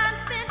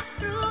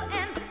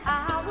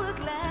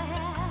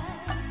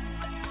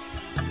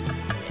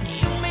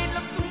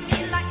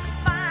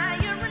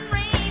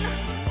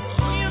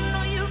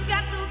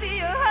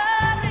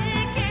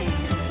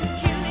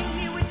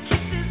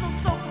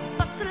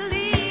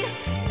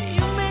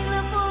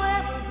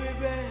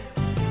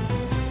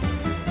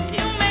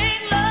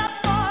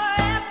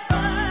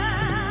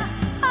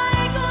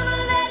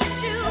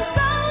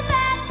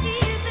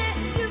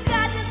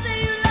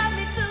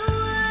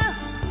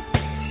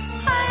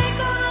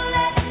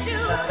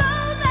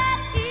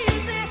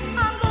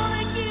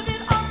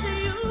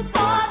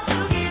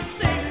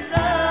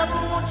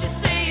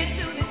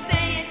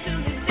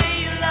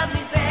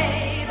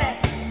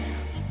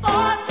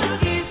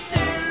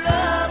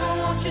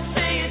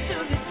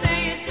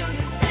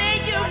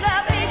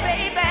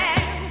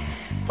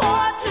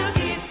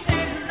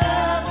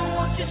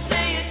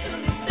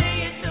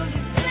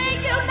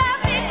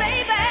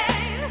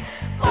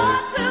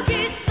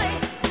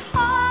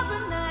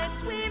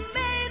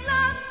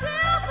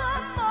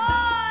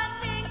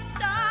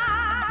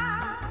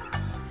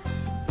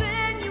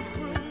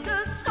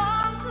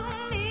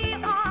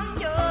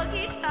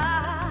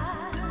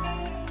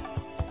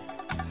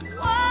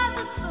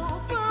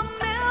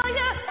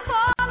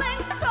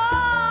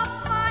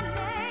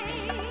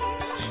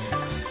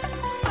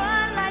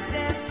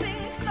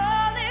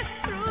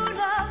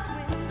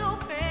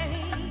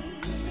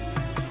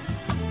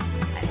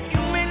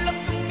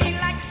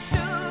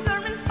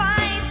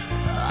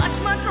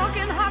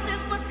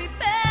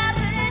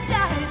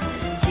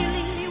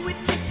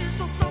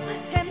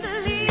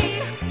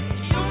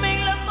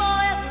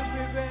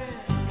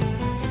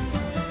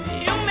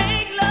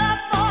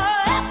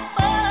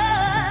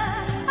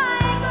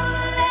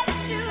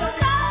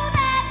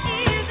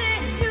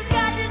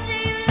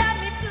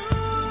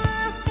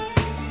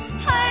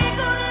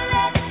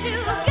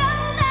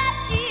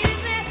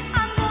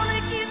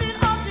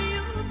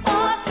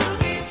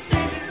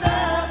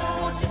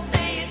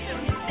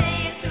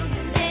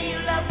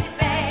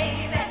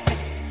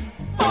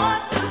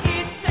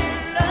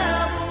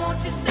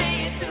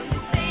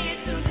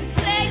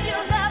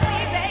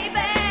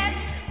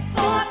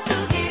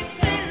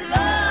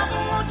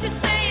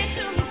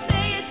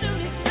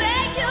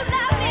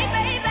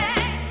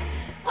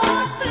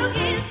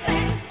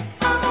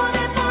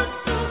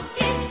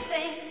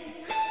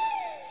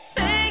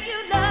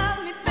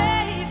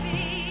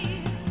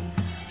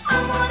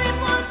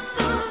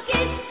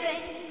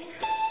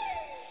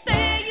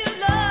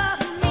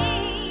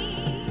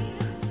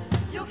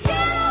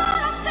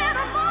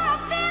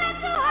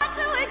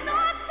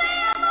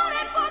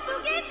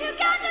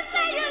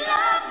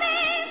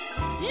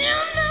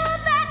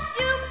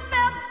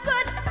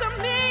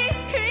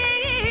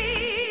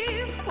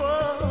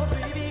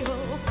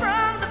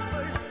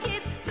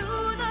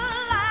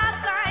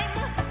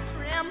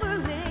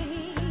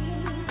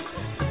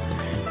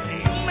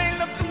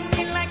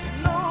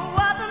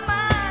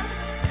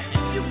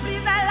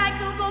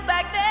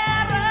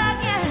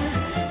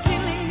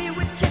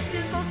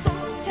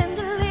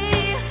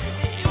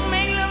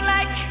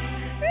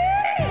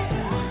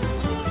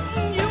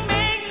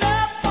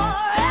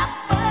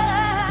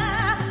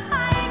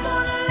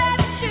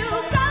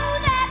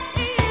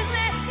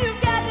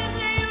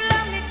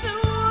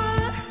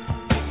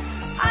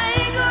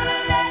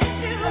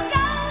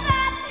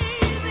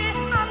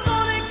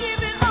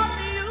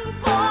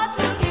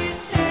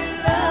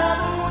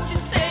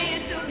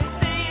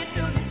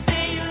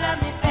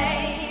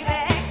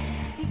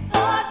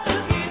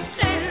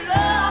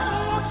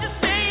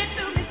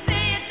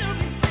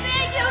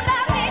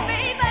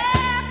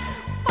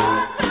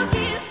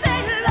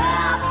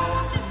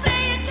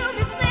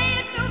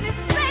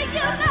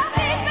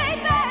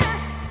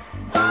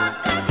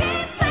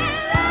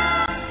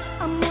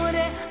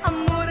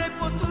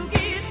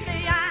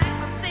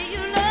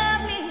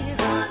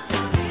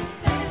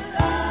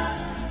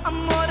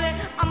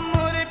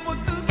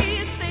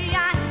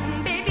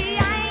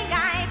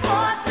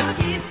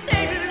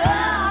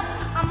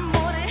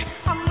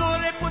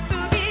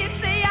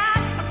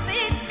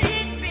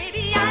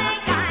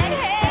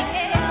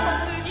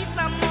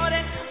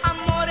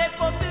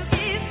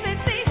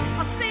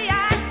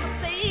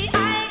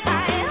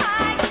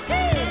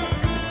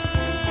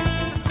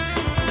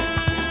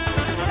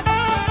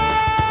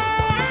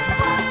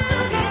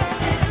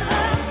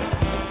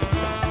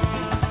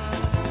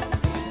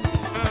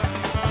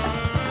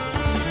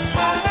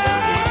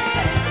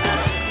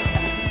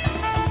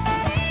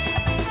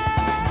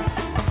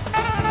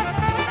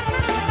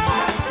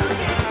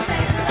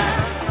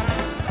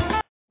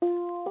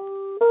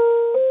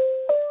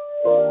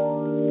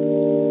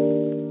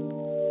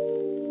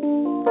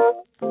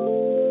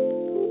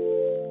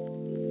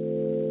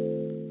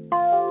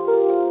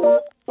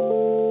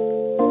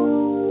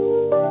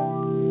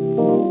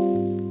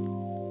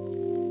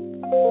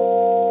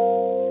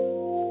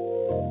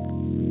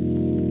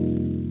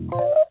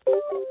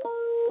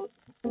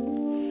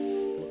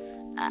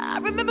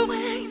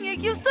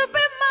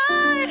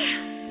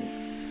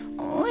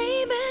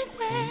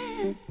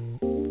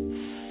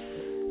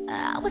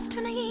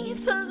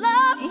to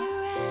love you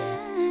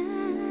right.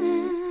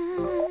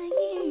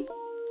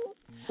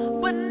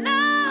 But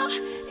now,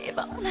 if I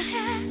only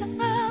had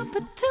the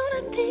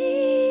opportunity,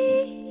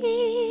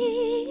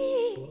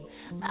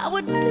 I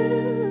would do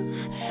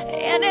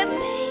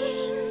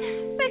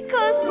anything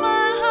because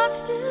my heart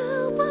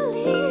still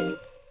believes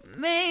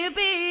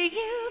maybe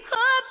you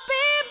could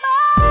be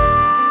mine.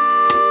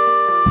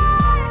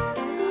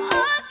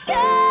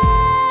 Okay,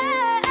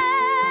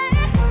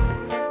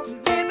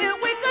 maybe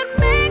we could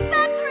make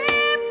that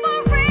dream for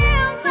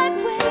real, like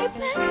way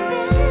back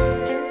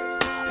then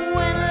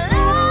when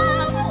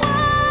love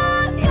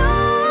was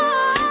yours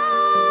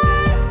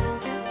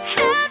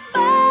and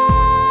mine.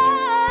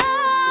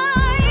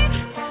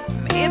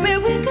 Maybe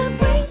we could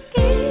bring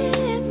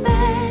it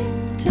back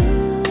to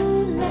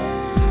life.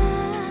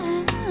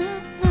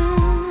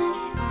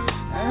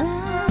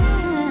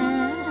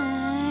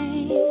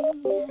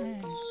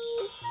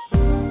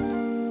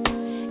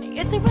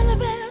 It's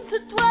irrelevant to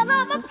dwell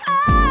on the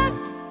past.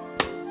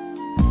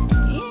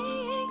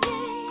 Yeah.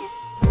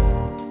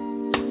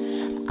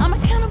 I'm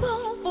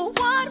accountable for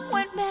what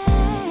went bad,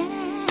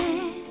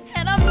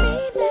 and I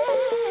mean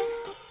that.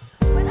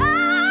 But I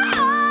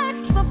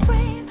keep on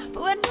praying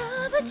for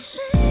another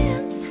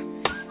chance,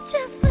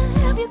 just to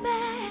have you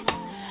back.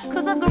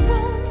 'Cause I'm the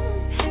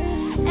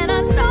room, and I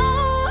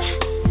know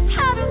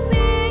how to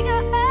be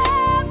your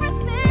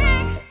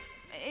everything.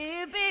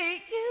 Maybe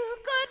you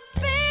could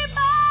be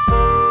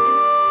mine.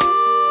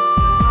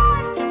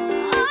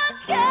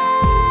 Okay,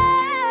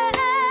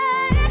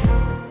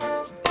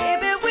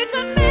 maybe we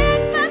could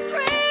make that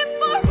dream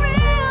for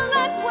real,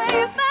 like way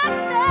back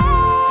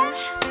then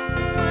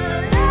when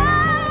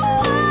love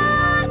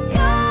was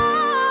yours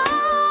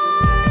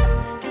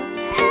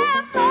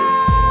and mine.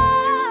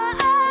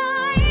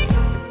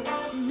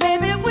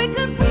 Maybe we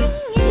could bring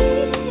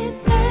it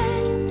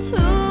back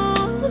to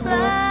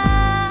life.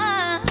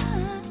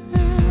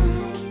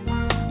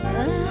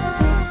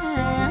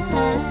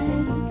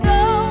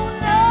 No,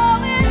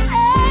 it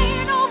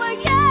ain't over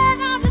yet.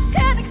 I just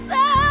can't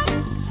accept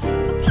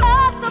the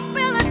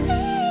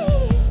possibility.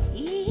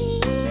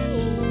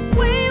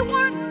 We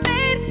weren't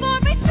made for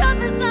each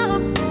other's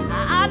love.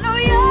 I know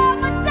you're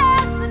my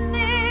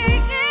destiny.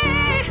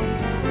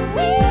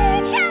 We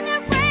can't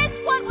erase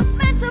what was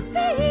meant to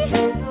be.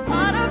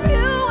 Part of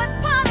you and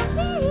part of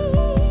me.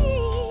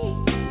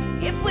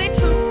 If we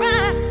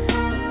try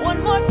one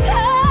more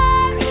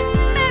time,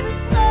 maybe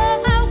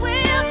somehow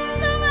we'll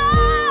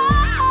survive.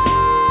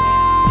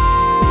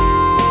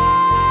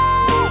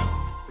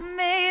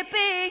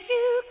 Maybe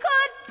you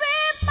could be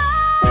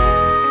mine.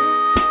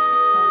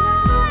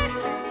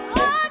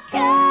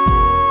 Okay,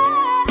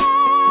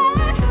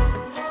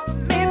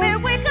 maybe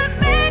we could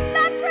make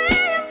that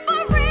dream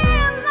for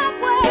real, like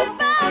way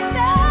back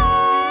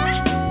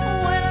then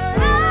when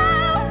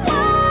love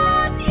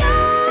was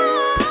yours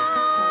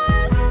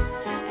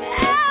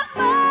and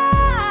mine.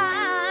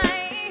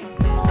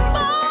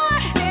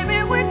 Boy, maybe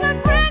we could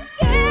bring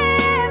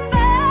it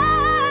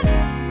back.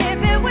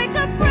 Maybe we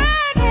could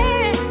bring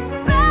it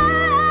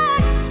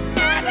back.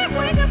 Maybe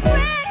we could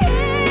bring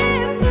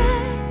it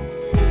back.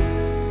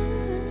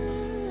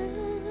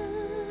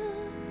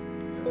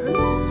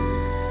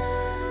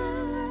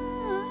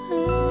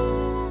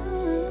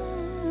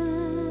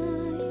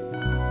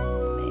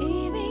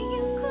 Maybe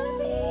you could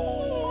be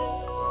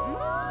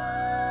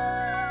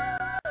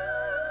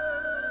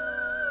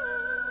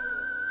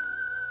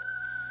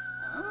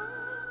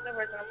The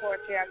original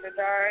poetry after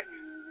dark.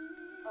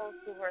 Old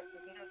Skool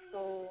versus New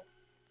Skool.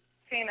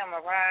 Teena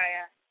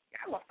Mariah.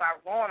 Y'all gonna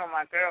start going on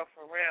my girl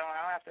for real.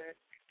 I'll have to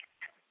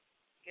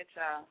get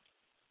y'all.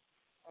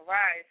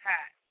 Mariah's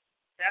hot.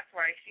 That's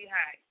right, she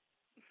hot.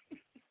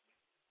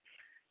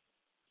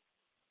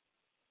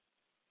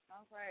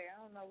 All right, I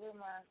don't know where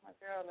my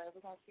girl is.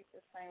 We're gonna keep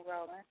this thing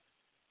rolling.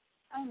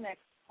 Our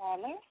next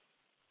caller,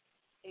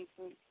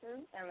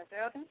 832 in the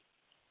building.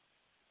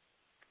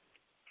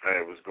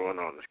 Hey, what's going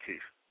on? It's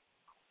Keith.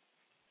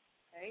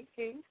 Hey,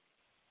 Keith.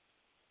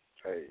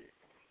 Hey.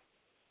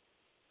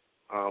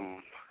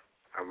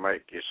 I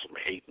might get some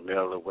hate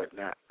mail or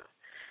whatnot,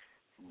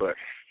 but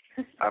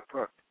I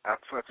fucks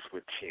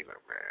with Chyna,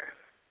 man.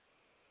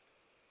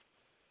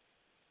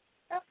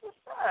 That's what's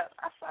up.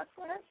 I fuck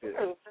with her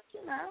too, but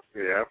you know.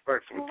 Yeah, I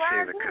fucks with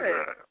Mariah Chyna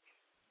because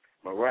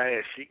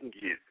Mariah, she can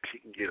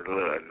get a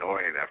little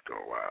annoying after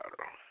a while,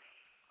 though.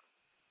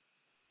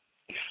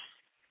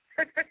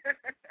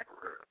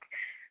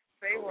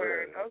 Say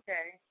word.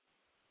 Okay.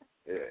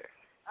 Yeah.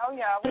 Oh,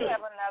 yeah, we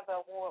have another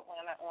award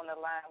winner on the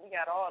line. We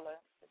got all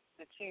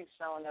the chiefs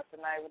showing up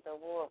tonight with the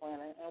award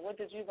winner. And what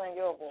did you win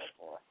your award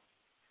for?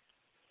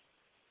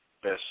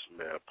 Best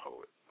male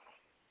poet.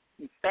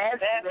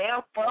 Best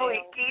male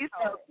poet, Keith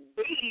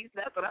Bees.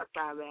 That's what I'm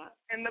talking about.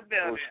 In the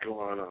building. What's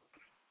going on?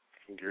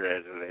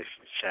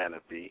 Congratulations,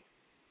 Chyna B.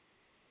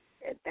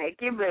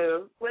 Thank you,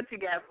 boo. What you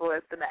got for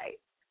us tonight?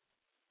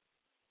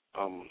 I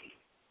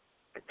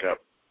got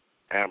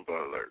Amber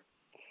Alert.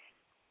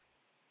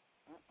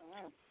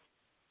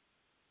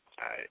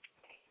 All right.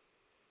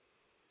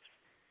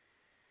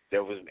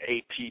 There was an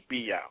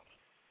APB out.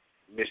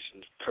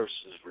 Missing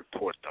persons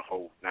report the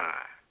whole 9.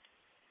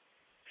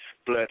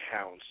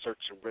 Bloodhound search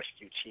and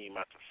rescue team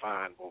out to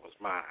find what was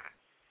mine.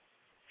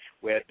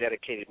 Where I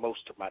dedicated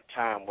most of my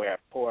time, where I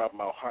pour out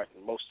my heart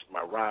and most of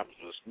my rhymes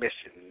was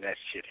missing, and that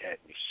shit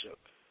had me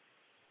shook.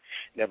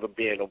 Never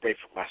being away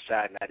from my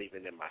side, not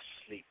even in my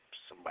sleep,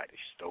 somebody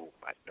stole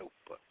my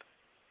notebook.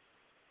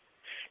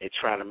 And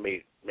trying to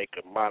make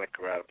a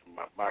moniker out of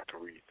my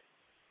mockery.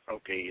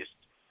 Okay, it's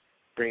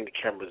bring the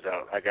cameras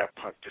out. I got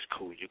punked. It's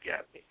cool. You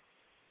got me.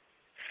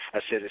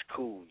 I said, it's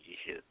cool. You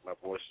hear my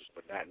voice is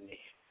monotony.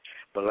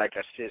 But like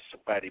I said,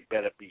 somebody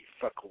better be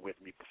fucking with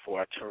me before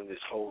I turn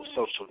this whole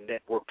social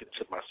network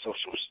into my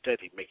social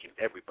study, making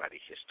everybody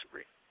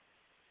history.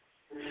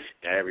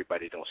 Now,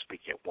 everybody don't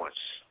speak at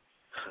once.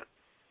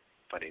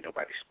 Funny,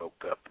 nobody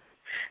spoke up.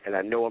 And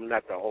I know I'm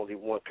not the only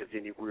one, because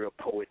any real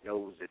poet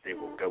knows that they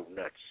will go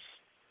nuts.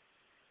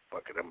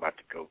 Fuck it, I'm about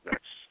to go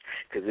nuts.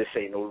 Because this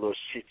ain't no little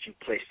shit you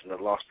placed in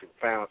the lost and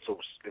found. So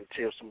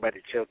until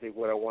somebody tells me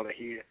what I want to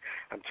hear,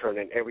 I'm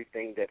turning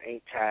everything that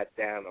ain't tied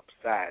down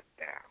upside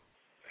down.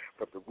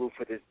 From the roof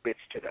of this bitch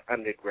to the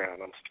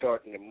underground, I'm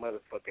starting in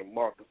motherfucking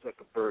Mark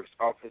Zuckerberg's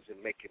office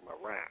and making my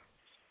rounds.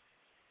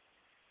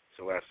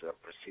 So as I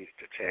proceed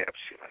to tab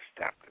shit, I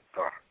stopped and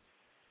thought.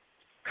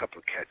 Couple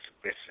of cats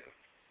are missing.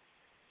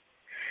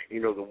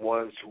 You know, the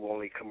ones who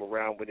only come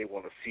around when they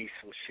want to see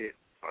some shit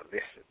or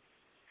listen.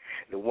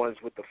 The ones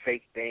with the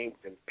fake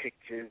names and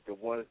pictures, the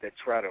ones that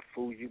try to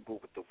fool you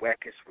but with the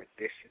wackest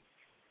renditions.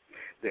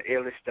 The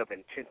illest of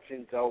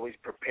intentions, always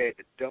prepared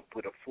to dump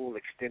with a full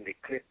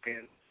extended clip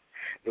in.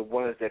 The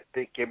ones that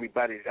think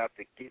everybody's out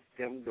to get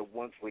them, the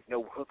ones with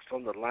no hooks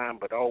on the line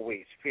but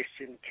always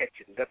fishing,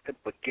 catching nothing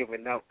but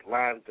giving out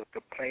lines of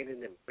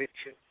complaining and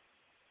bitching.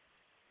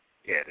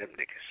 Yeah, them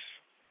niggas.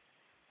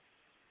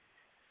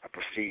 I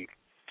proceed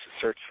to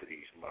search for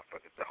these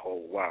motherfuckers the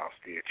whole while,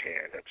 still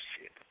tearing up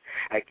shit.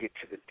 I get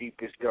to the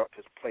deepest,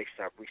 darkest place.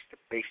 I reach the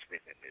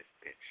basement in this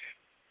bitch.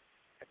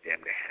 I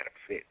damn near had a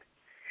fit.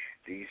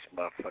 These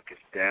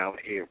motherfuckers down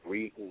here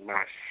reading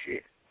my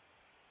shit.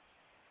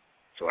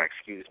 So I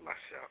excused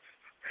myself.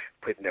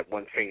 Putting that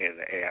one finger in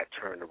the air, I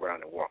turned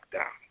around and walked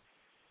out.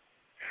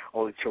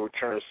 Only to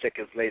return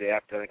seconds later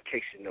after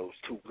uncasing those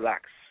 2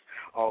 Glocks.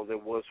 All there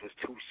was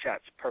 2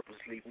 shots,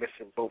 purposely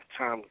missing both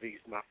times these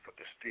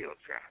motherfuckers still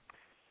dropped.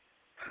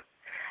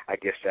 I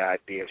guess the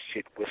idea of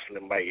shit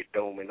whistling by your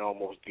dome and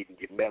almost getting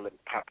your melon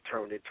pop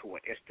turned into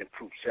an instant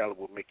fruit salad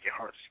will make your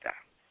heart stop.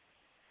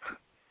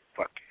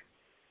 Fuck it.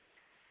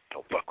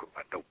 Don't fuck with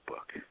my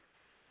notebook.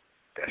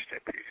 That's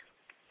that piece.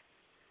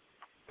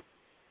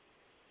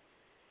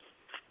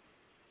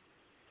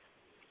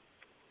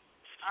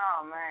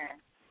 Oh,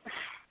 man.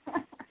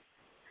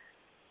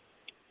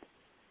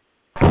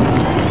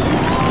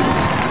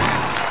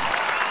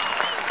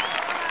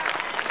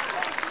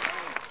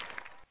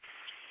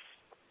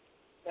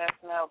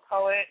 That's no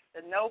poet.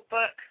 The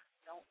notebook.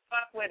 Don't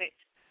fuck with it.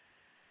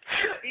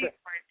 Deep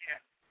right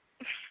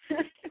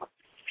there.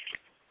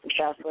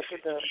 That's what you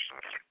do. All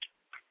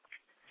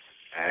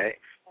right.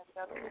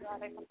 That's how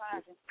they can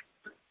find you.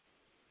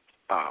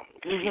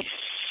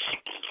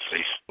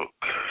 Facebook,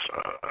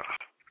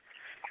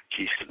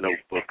 Keys to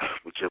Notebook,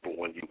 whichever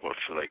one you want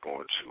to feel like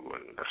going to,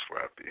 and that's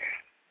where I'll be.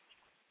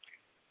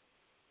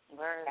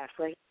 Word.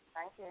 Ashley.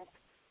 Thank you. All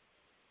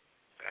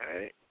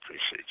right.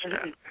 Appreciate you.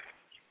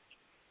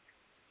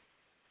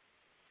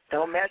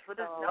 Don't mess with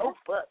his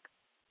notebook.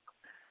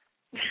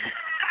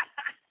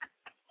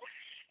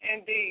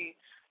 Indeed.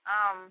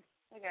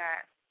 We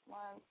got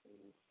 1,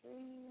 2, 3,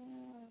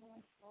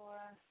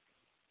 4.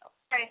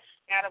 Okay.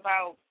 Got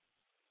about.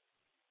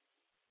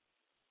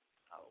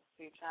 Oh,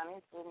 see,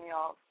 Chinese threw me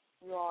off.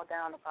 You all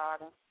down the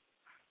bottom.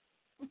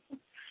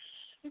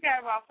 We got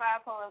about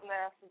 5 poets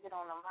left to get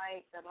on the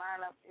mic. The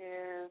lineup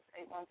is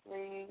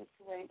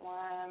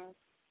 813-281.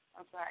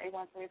 I'm sorry,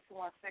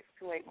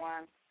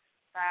 813-216-281.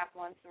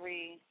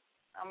 513.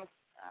 I'm going to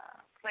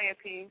play a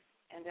piece,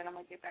 and then I'm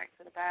going to get back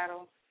to the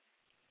battle.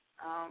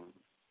 And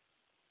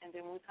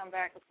then when we come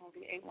back, it's going to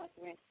be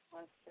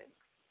 813-216.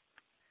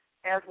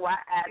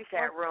 FYI,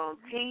 chat room.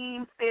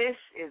 Team Fish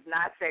is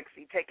not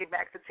sexy. Take it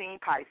back to Team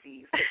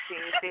Pisces.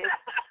 Team Fish,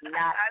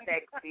 not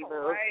sexy,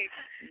 boo. Right.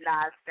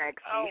 Not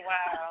sexy. Oh,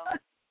 wow.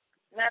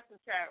 Not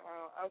the chat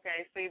room.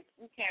 Okay, see,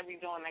 we can't be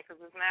doing that because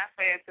it's not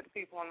fair to the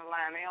people on the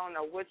line. They don't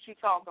know what you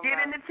talking Get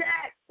about. in the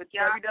chat.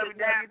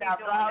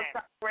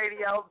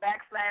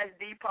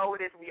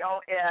 www.blogtalkradio.com/dpoet. We on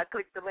air.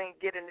 Click the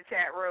link. Get in the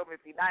chat room. If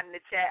you're not in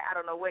the chat, I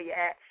don't know where you're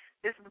at.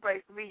 This is the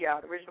place to be,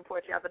 y'all. The original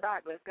Poetry After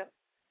Dark. Let's go.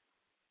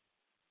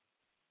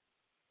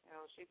 You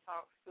know, she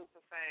talks super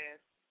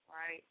fast,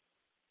 right?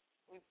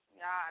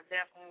 Y'all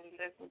definitely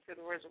listen to the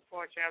original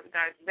Poetry After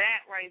Dark.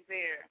 That right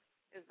there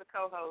is the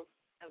co-host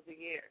of the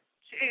year.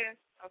 Cheers.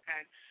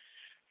 Okay.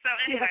 So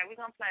anyway, we're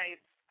going to play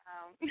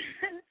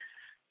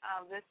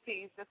this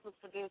piece. This was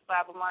produced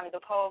by Bomani the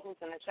Poet, who's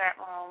in the chat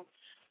room.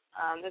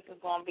 This is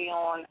going to be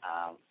on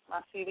my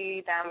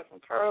CD, Diamonds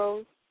and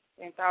Pearls,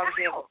 the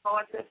Anthology of a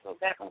Poetess,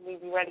 so definitely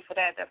be ready for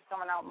that. That's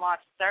coming out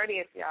March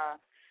 30th, y'all.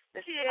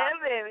 This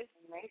baby.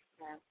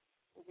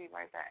 We'll be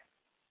right back.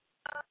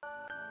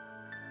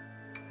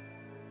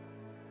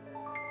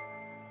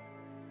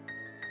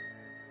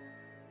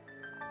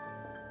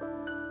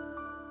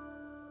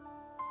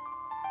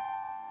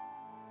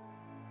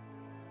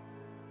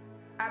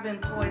 I've been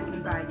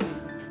poisoned by you.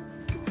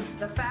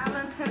 The foul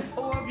intense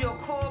ore of your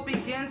core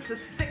begins to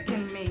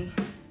sicken me.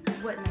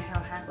 What in the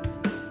hell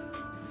happened to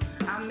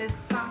you? I missed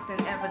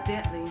something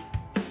evidently.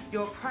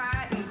 Your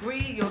pride and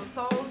greed, your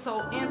soul so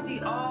empty,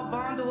 all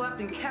bundled up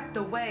and kept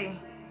away.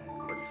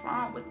 What's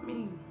wrong with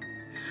me?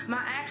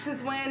 My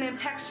actions weighing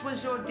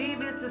impetuous, your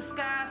devious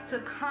disguise to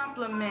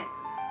compliment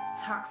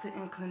toxic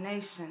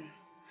inclination.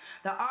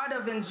 The art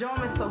of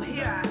enjoyment, so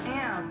here I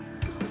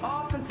am,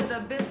 off into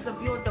the abyss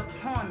of your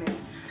deployment.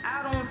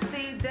 Out on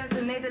sea,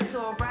 designated to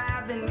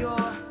arrive in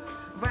your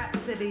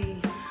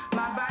rhapsody.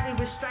 My body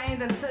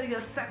restrained until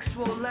your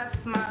sexual lust,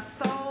 my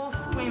soul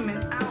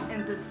screaming out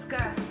in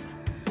disgust.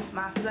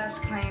 My flesh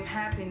claimed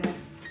happiness.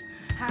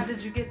 How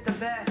did you get the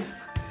best?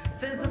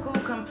 Physical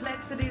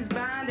complexities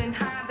bind in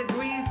high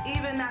degrees,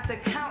 even after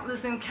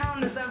countless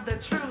encounters of the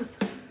truth.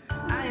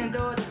 I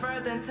endured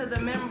further until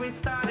the memory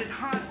started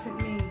haunting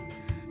me.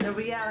 The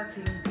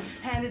reality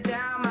handed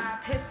down my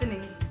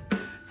epiphany.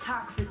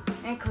 Toxic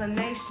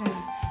inclination,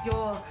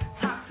 your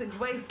toxic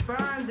waste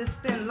burned this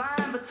thin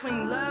line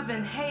between love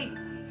and hate.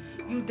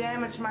 You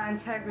damaged my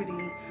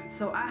integrity,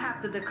 so I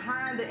have to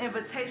decline the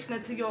invitation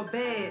into your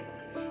bed,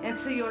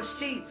 into your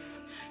sheets.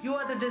 You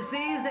are the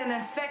disease that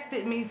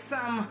infected me,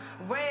 some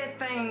red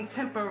thing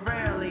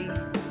temporarily.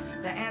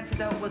 The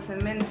antidote was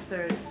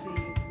administered,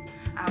 see,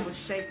 I was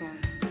shaken.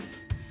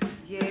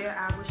 Yeah,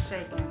 I was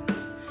shaken,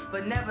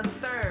 but never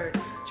stirred.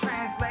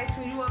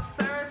 Translation, you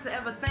absurd to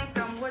ever think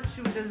I'm what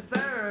you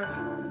deserve.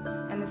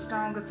 And as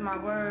strong as my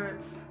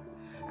words,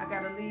 I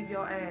gotta leave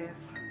your ass.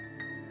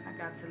 I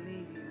got to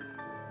leave you,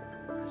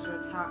 'cause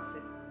you're a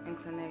toxic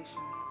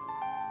inclination.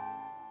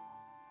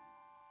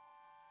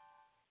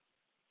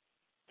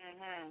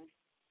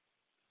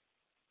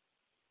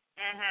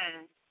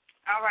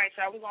 All right,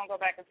 y'all, we're going to go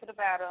back into the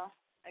battle.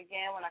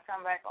 Again, when I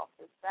come back off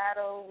this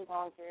battle, we're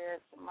going to give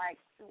the mic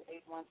to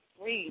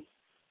 813.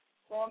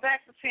 Going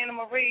back to Teena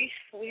Marie,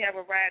 we have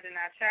a ride in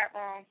our chat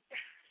room.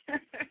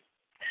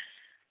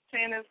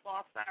 Tina's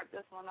going to start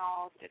this one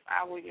off, If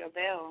I Were Your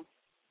Belle.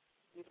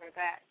 Be right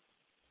back.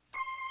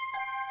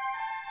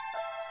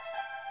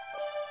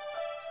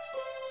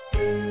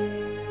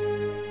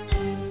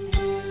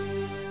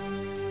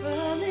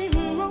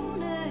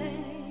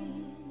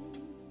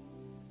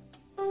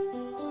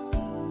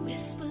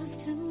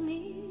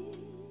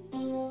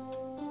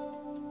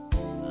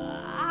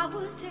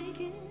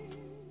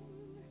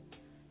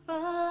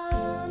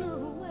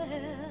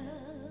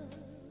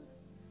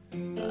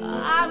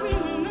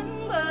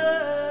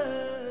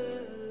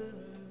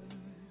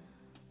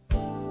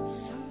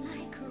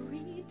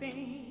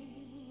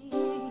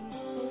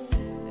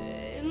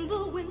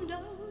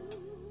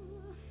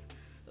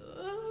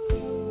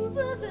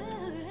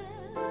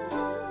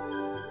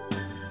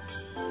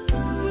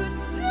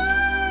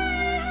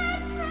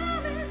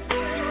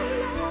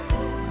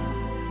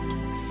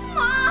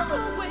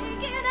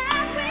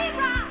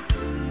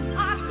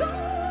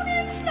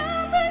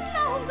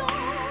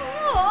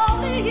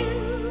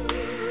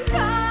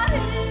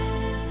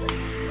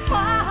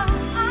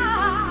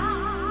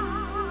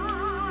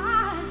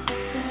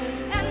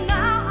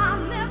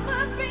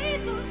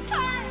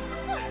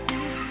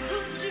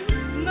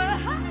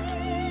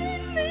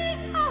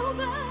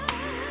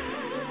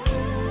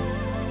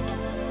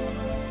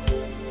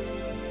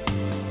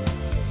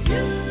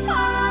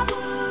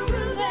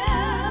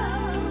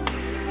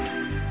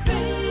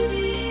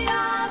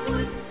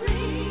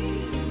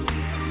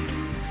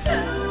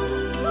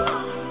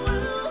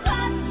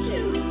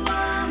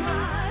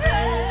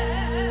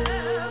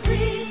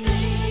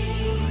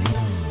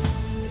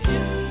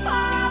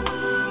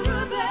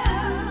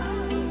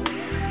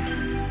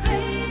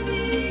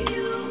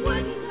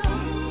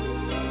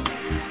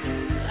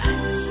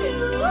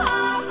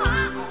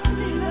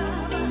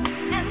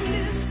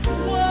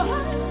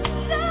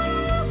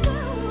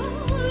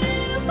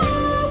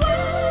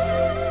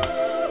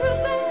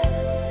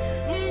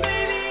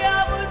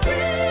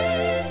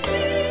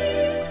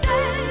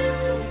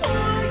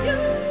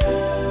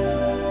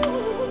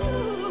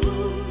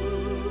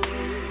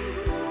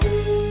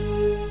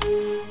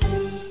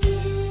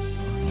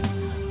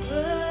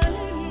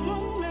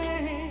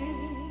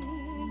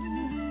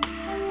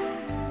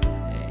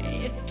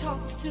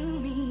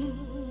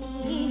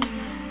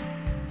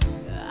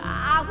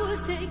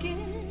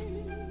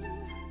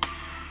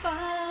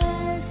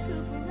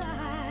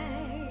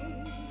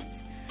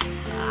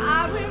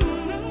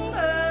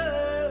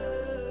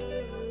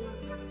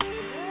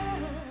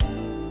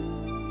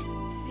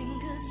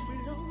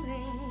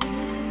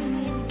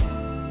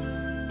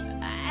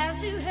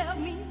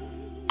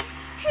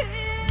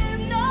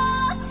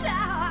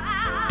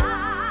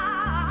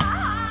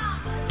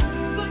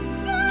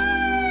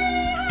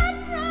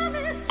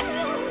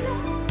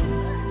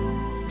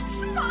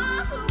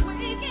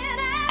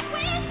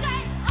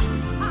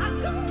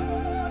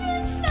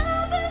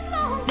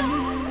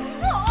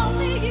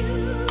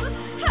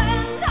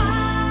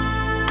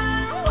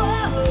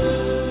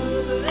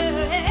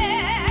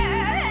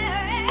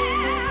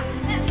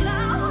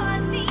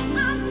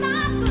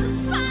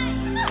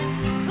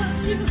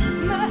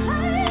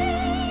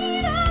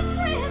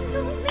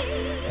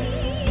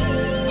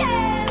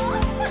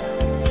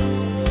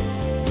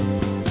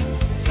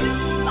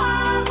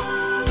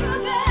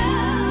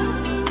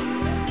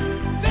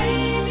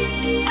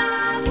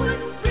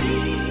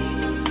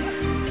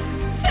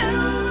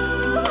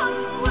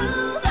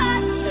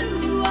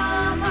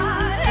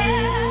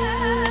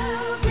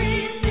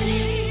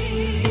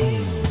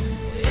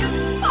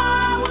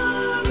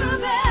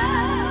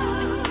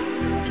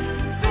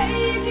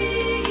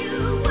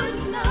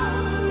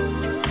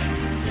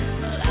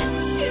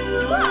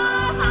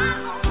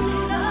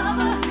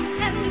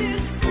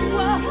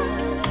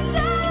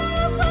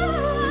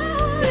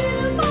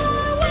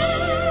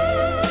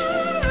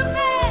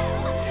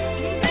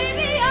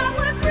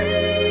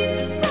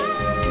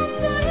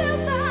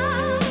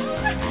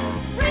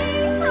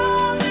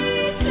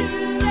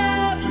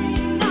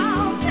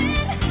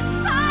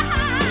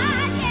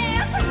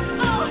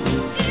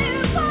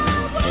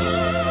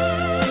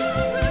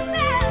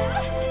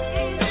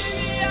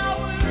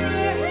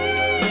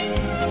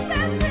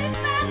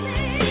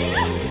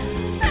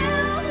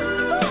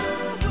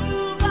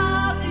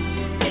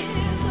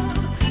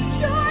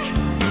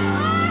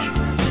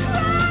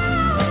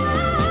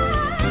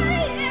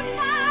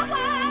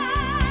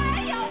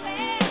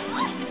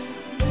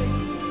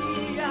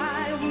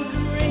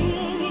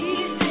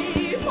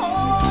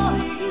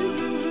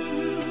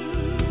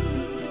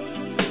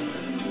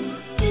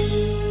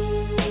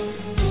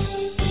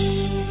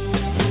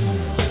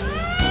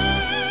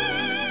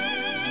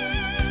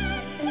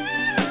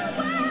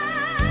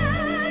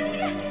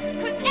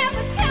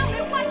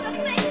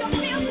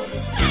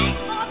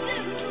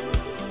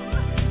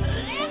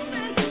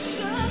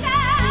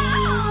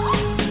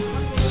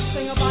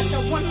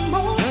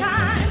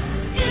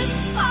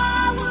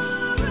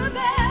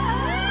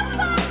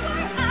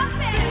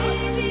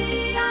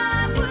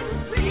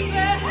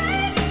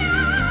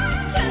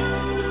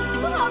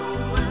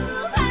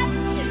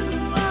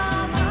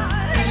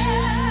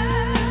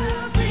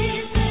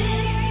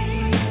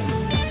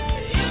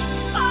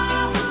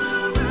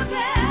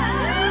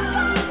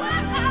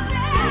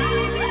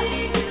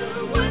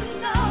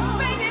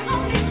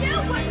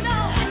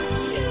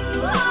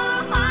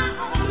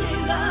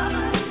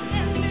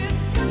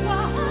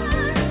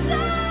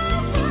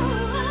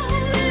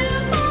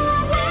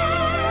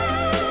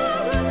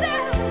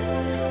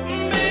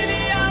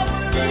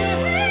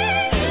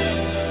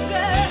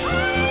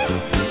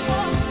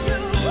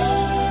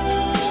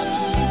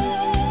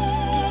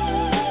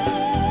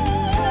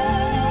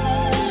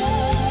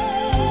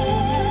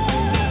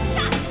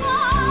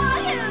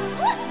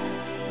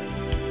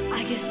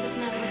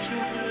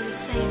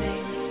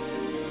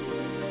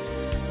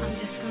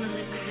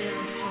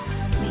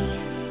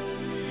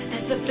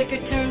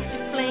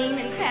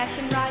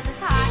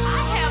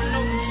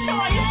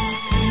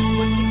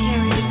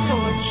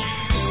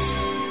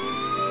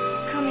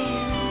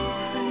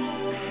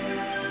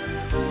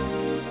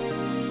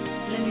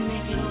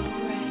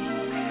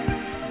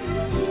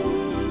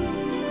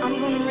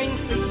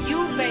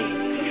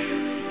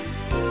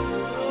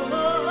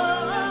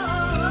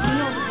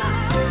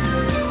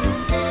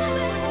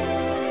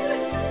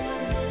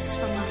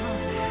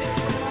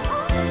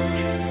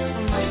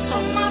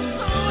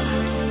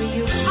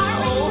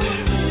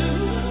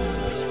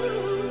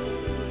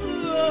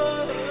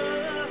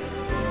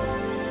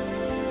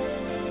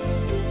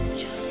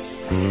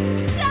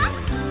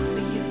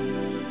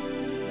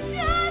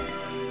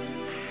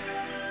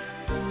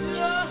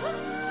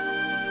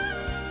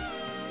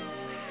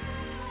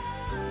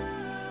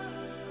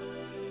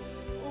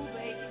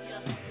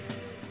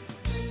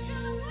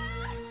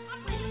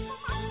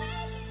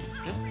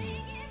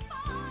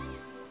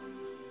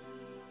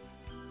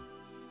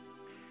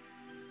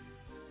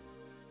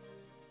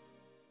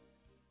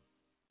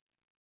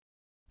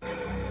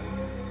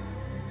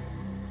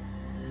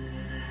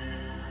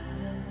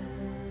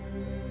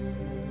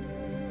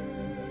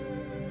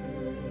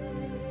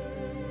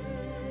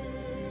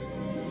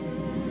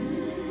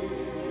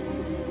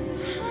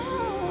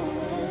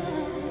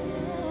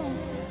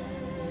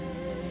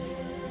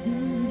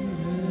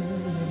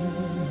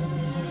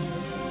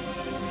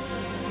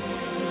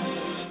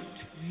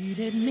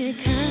 treated me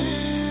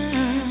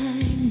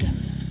kind.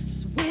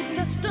 Sweet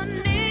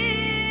destiny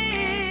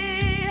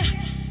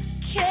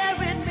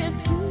carried me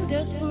to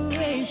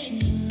desperation,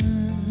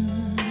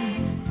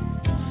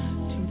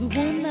 to the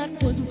one that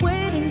was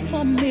waiting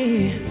for me.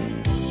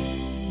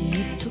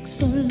 It took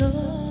so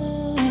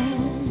long,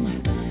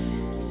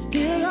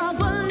 still I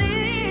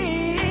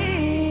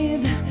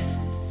believe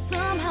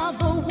somehow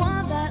the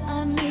one that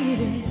I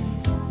needed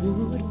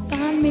would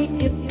find me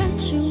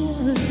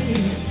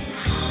eventually.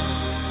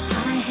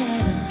 I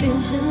had a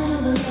vision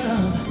of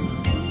love,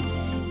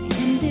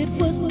 and it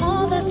was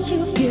all that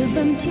you've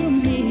given to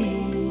me.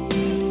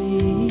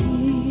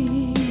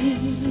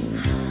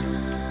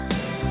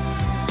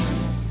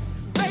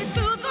 Right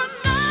through the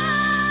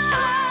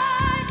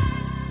night,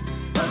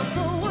 felt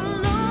so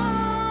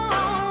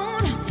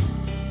alone,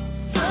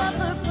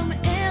 suffered from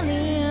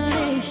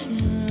alienation,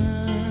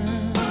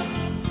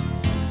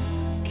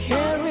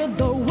 carried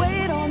the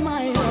weight on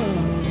my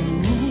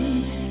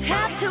own,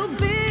 had to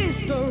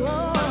be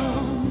strong.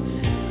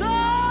 So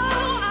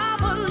I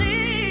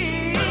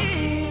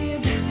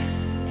believed,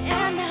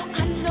 and now I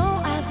know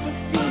I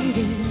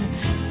succeeded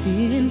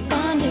in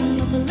finding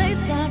the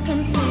place I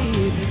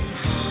conceived.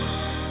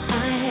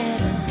 I had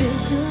a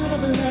vision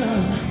of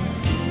love,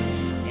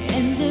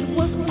 and it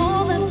was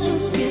all that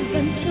you've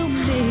given to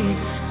me.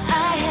 I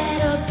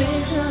had a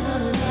vision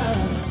of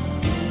love,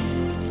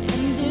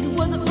 and it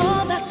was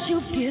all that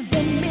you've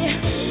given me.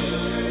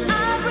 I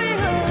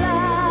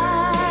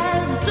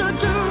realized the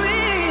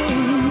dream,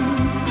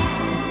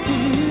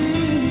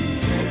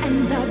 and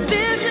that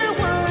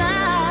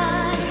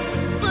visualized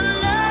the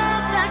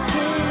love that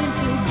came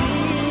to be.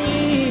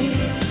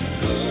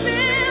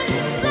 Feels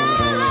so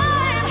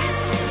alive.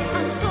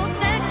 I'm so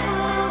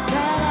thankful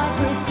that I've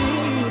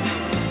received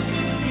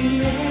the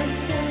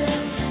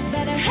answers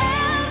that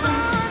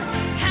heaven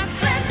has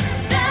sent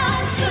down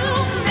to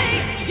me.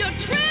 You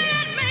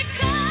treat me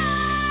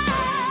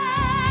kind,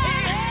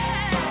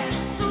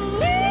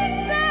 sweet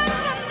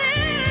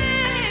destiny,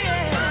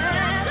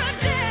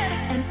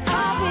 and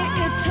I'll be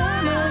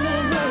eternally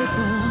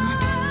grateful,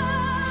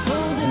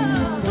 holding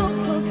you so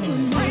close to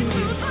me.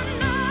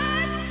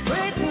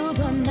 Right through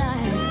the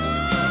night,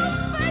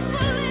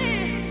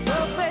 so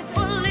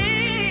faithfully,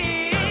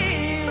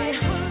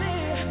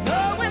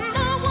 knowing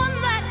the one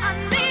that I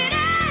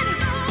needed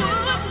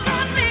would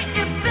find me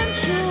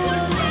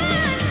eventually.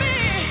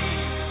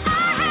 I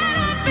had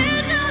a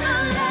vision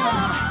of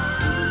love,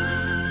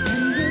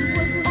 and it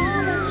was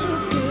all that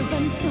you've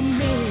given to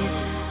me.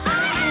 I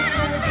had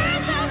a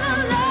vision of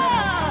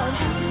love,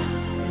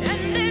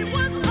 and it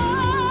was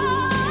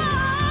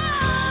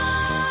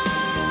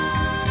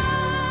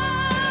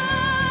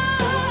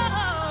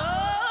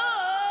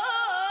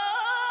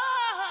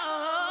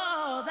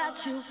all that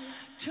you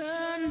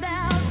turned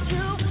out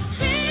to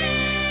be.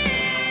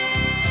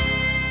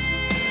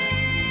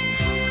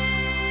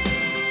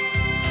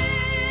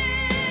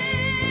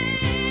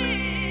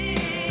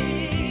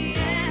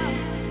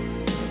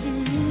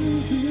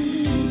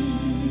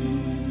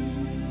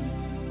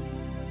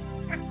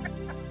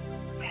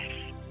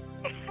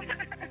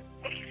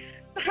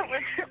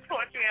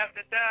 Poetry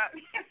after dark.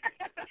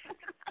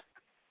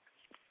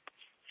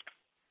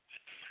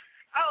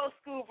 Old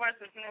Skool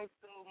versus New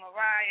Skool.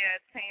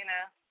 Mariah,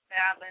 Teena,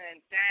 battling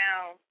it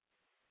down.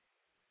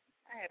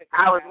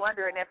 I was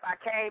wondering if I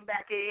came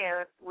back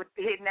in with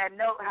hitting that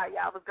note, how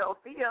y'all was going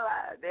to feel.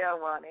 They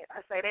don't want it.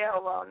 I say they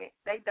don't want it.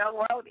 They don't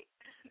want it.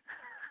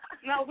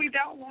 No, we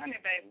don't want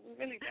it, baby. We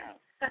really don't.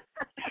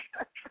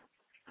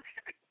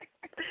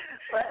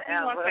 We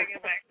want to take it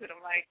back to the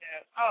mic,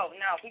 though. Oh,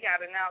 no, we got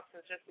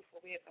announcements just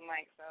before we hit the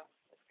mic, so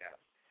let's go.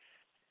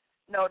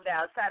 No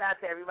doubt. Shout out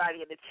to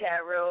everybody in the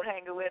chat room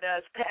hanging with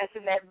us,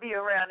 passing that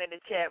beer around in the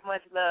chat.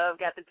 Much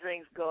love. Got the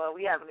drinks going.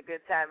 We having a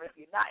good time. If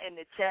you're not in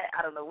the chat, I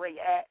don't know where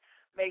you're at.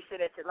 Make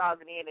sure that you're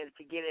logging in and that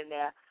you get in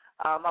there.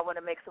 I want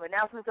to make some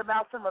announcements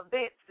about some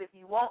events. If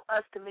you want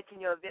us to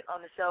mention your event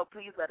on the show,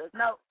 please let us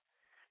know.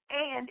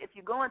 And if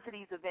you're going to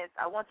these events,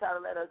 I want y'all to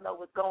let us know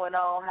what's going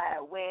on,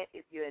 how it went,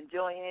 if you're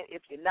enjoying it,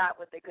 if you're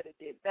not, what they could have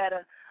did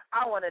better.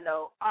 I want to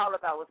know all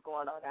about what's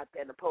going on out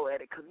there in the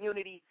poetic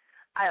community.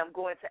 I am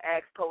going to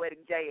ask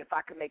Poetic J if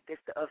I can make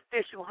this the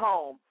official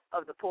home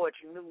of the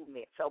poetry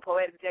movement. So,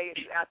 Poetic J,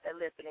 if you're out there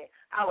listening,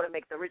 I want to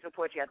make the original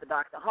Poetry After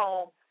Dark the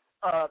home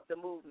of the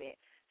movement.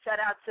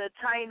 Shout out to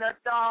Chyna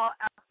Doll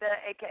out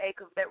there, a.k.a.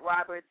 Cavette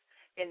Roberts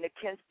in the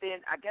Kinston.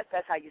 I guess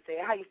that's how you say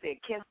it. How you say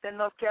it? Kinston,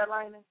 North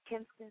Carolina?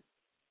 Kinston?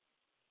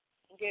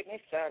 Get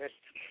me started.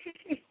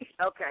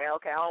 Okay. I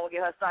want to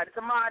get her started.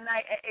 Tomorrow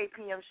night at 8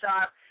 p.m.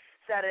 sharp,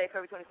 Saturday,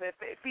 February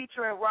 25th,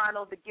 featuring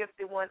Ronald, the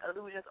Gifted One,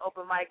 Illusions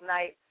Open Mic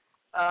Night.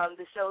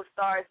 The show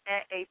starts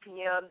at 8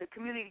 p.m. The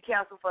Community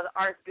Council for the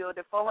Arts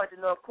Building, 400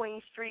 North Queen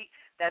Street.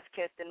 That's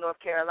Kinston, North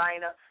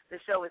Carolina. The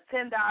show is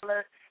 $10,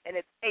 and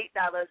it's $8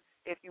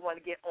 if you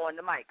want to get on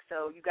the mic.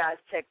 So you guys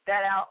check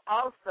that out.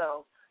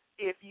 Also,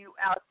 if you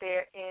out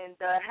there in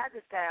the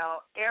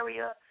Hagerstown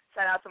area,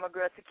 shout out to my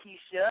girl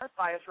Takesha,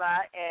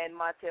 Firefly, and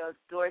Montel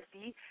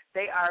Dorsey.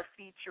 They are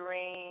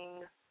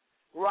featuring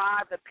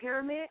Rob the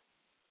Pyramid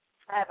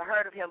I haven't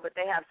heard of him, but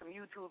they have some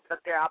YouTubes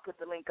up there. I'll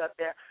put the link up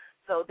there.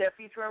 So they're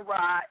featuring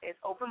Rod. It's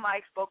open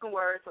mic, spoken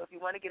word. So if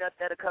you want to get up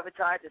there, the cover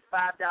charge is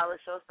 $5.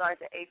 Show starts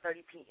at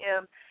 8:30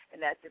 p.m.,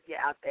 and that's if you're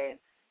out there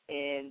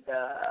in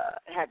the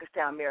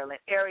Hagerstown,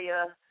 Maryland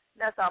area.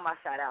 That's all my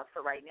shout-outs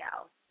for right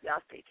now. Y'all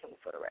stay tuned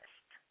for the rest.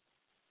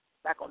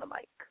 Back on the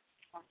mic.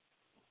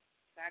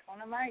 Back on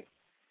the mic.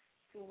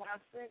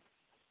 216.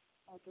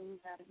 Oh, do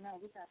we got it? No,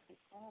 we got to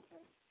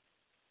Songbird.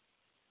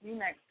 You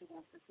next,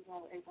 216. We're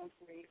going with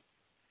 813.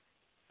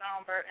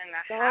 Songbird in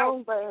the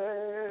house.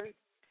 Songbird.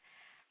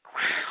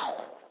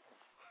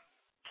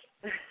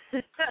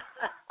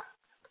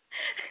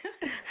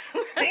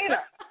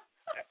 Tina.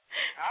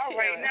 I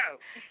already know.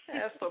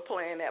 That's for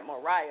playing that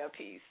Mariah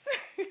piece.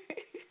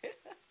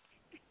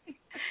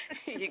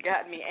 You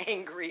got me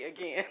angry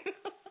again.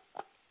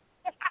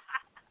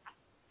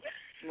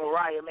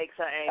 Mariah makes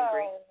her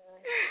angry.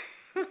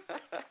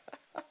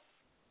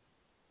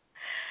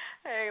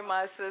 Hey,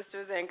 my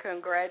sisters, and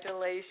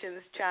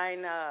congratulations,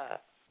 Chyna.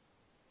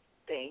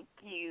 Thank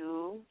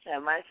you.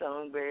 Have my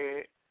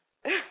songbird.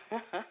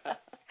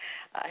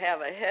 I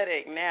have a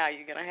headache now.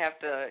 You're going to have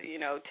to,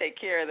 take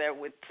care of that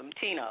with some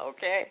Tina,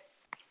 okay?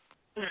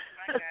 I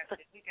got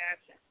you. We got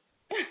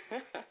you.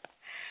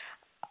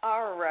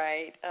 All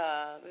right.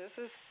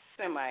 This is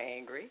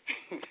semi-angry.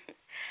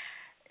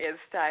 It's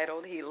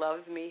titled, He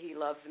Loves Me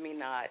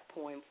Not,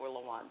 poem for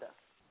LaWanda.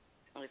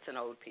 It's an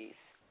old piece.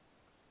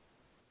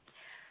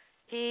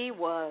 He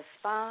was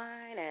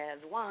fine as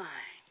wine,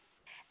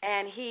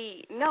 and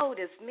he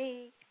noticed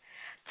me,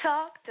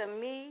 talked to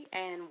me,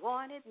 and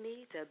wanted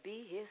me to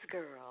be his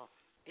girl.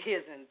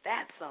 Isn't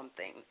that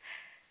something?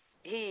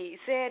 He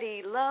said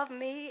he loved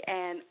me,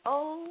 and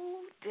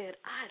oh, did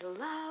I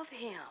love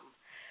him.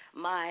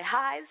 My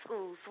high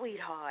school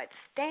sweetheart,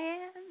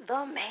 Stan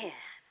the man.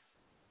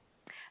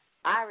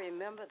 I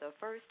remember the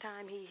first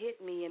time he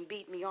hit me and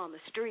beat me on the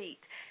street.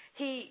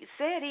 He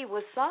said he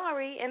was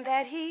sorry and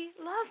that he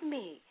loved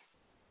me.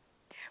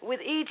 With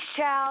each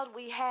child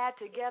we had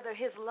together,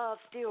 his love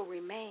still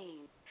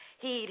remained.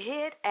 He'd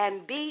hit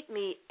and beat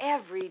me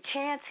every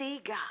chance he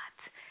got.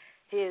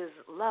 His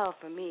love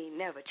for me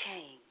never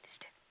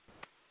changed.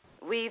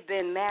 We've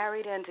been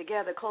married and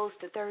together close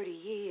to 30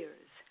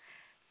 years.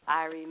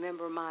 I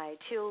remember my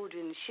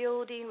children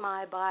shielding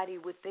my body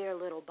with their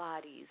little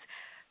bodies,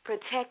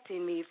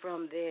 protecting me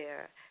from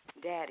their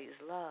daddy's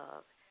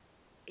love.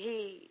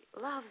 He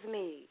loves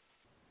me.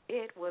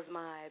 It was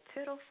my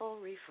pitiful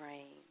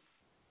refrain.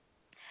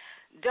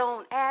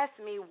 Don't ask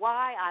me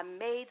why I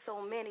made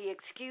so many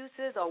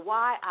excuses or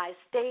why I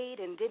stayed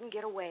and didn't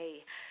get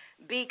away.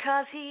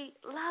 Because he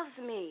loves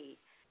me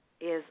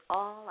is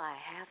all I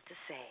have to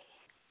say.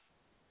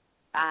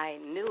 I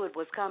knew it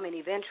was coming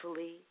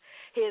eventually.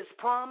 His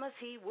promise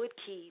he would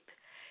keep.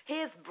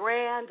 His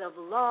brand of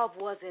love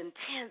was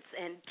intense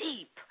and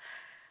deep.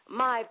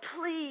 My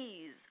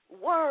pleas,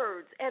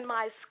 words, and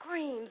my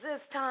screams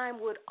this time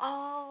would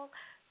all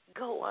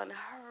go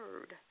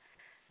unheard.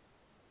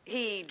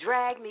 He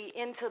dragged me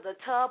into the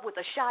tub with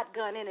a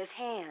shotgun in his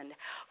hand.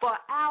 For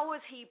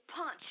hours he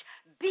punched,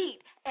 beat,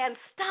 and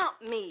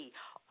stomped me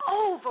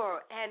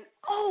over and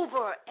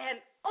over and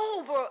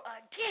over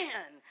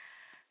again.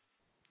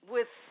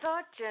 With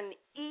such an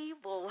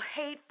evil,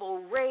 hateful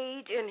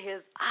rage in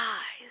his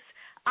eyes,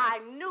 I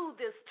knew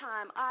this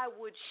time I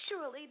would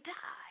surely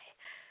die.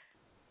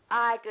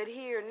 I could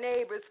hear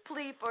neighbors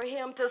plead for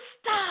him to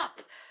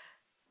stop.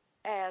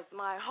 As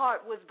my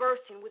heart was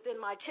bursting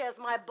within my chest,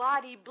 my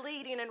body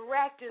bleeding and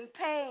racked in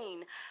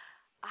pain,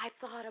 I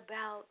thought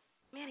about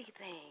many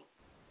things.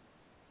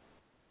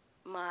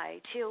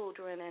 My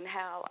children and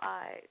how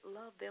I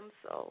love them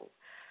so.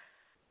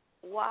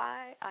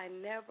 Why I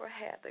never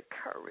had the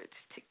courage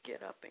to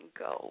get up and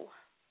go.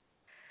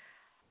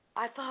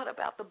 I thought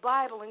about the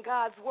Bible and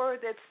God's word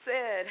that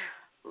said,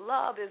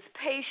 love is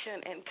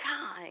patient and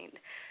kind.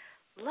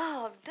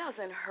 Love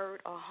doesn't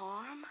hurt or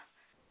harm.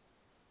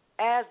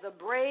 As the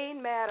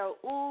brain matter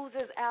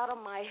oozes out of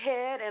my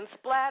head and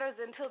splatters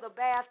into the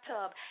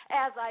bathtub,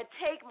 as I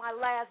take my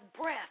last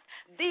breath,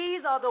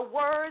 these are the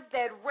words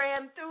that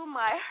ran through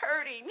my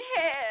hurting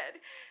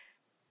head.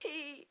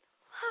 He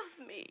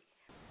loves me.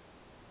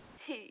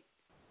 He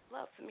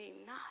loves me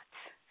not.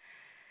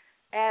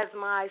 As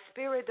my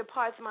spirit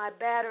departs my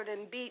battered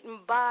and beaten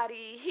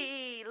body,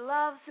 he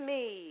loves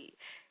me.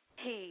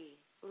 He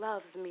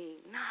loves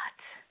me not.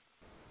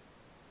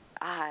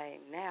 I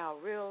now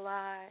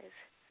realize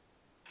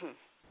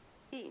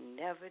he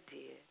never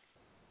did.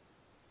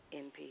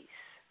 In peace.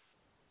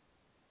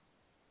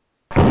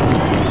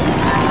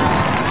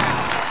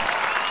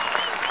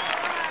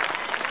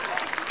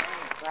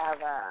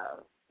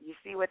 Bravo. You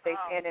see what they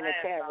said in the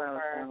chat room,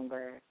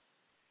 Songbird.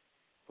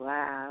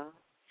 Wow.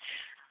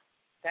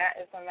 That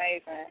is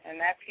amazing. And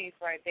that piece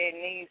right there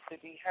needs to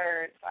be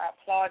heard. So I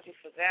applaud you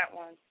for that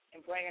one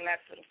and bringing that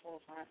to the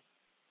forefront.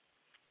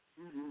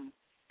 Mm-hmm.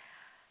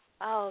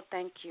 Oh,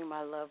 thank you,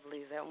 my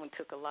lovelies. That one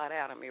took a lot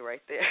out of me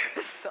right there.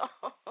 So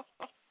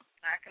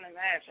I can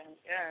imagine,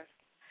 yes.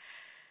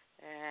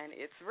 And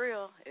it's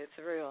real. It's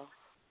real.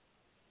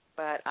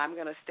 but I'm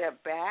going to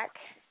step back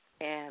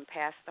and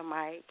pass the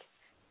mic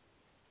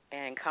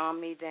and calm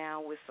me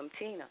down with some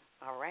Chyna,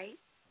 all right?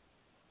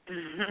 I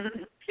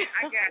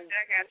got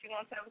you. You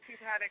want to tell the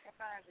people how they can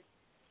find you?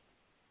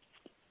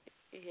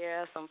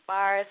 Yeah, some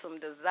fire, some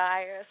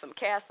desire, some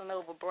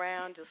Casanova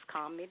Brown. Just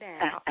calm me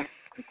down.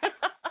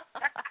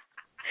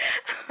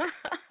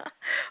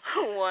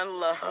 One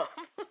love.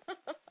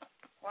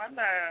 One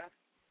love.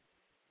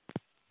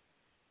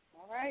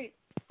 All right.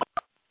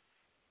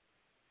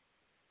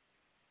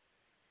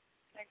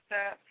 Next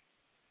up,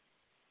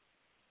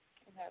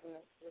 I'm having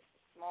a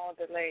small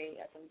delay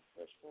at the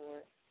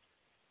switchboard,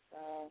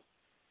 so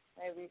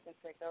maybe you can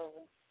take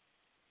over.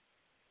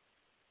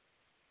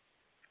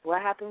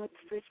 What happened with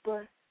the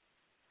switchboard?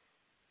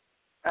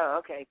 Oh,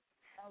 okay.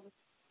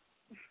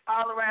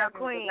 All around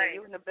Queen,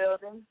 you in the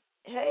building?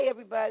 Hey,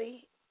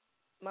 everybody.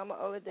 Mama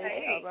Ola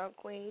Day, Hey. All Around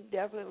Queen.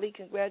 Definitely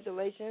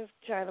congratulations,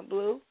 Chyna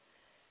Blue.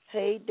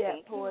 Hey,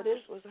 Dat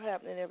Portis. What's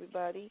happening,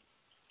 everybody?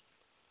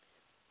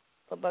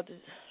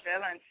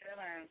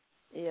 Chilling.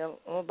 Yeah,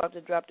 I'm about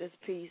to drop this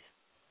piece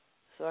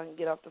so I can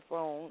get off the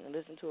phone and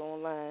listen to it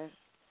online.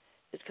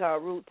 It's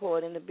called Rude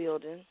Poet in the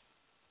Building.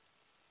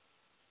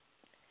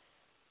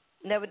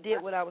 Never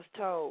did what I was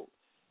told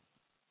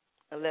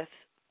unless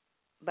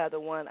by the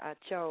one I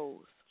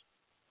chose.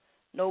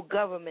 No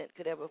government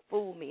could ever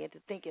fool me into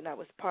thinking I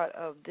was part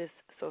of this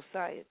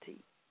society.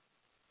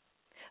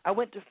 I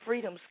went to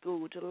freedom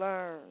school to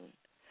learn,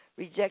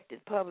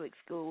 rejected public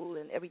school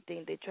and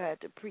everything they tried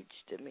to preach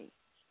to me.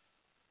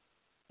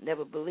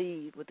 Never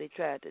believed what they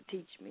tried to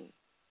teach me.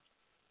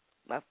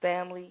 My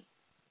family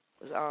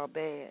was all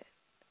bad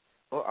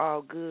or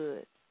all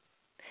good.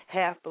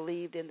 Half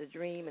believed in the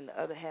dream and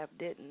the other half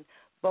didn't.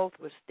 Both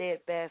were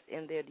steadfast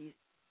in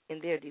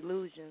their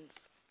delusions.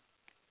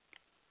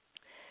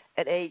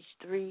 At age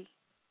 3,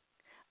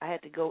 I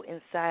had to go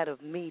inside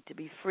of me to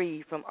be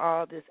free from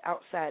all this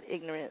outside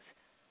ignorance.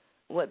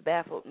 What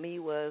baffled me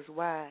was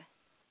why.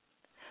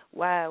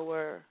 Why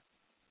were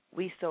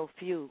we so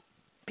few?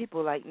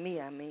 People like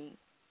me, I mean,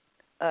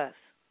 us,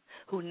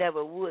 who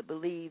never would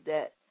believe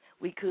that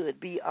we could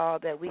be all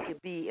that we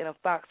could be in a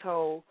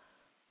foxhole.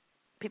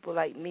 People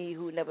like me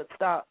who never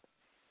thought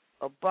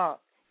or bought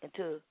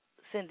into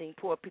sending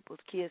poor people's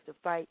kids to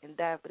fight and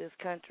die for this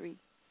country.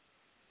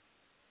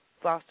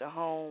 Foster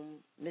home,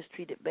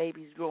 mistreated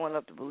babies growing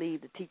up to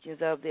believe the teachings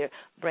of their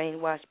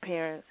brainwashed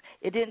parents.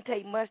 It didn't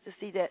take much to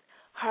see that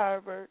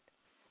Harvard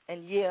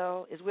and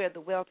Yale is where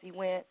the wealthy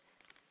went,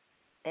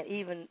 and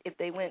even if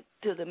they went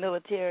to the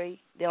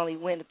military, they only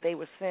went if they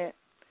were sent.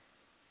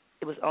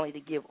 It was only to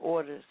give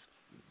orders.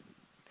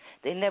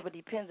 They never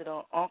depended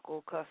on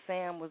Uncle because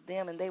Sam was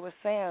them and they were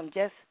Sam,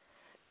 just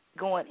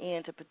going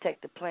in to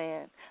protect the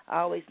plan.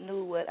 I always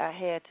knew what I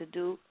had to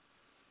do.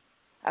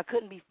 I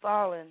couldn't be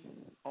falling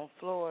on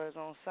floors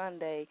on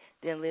Sunday,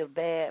 then live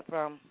bad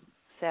from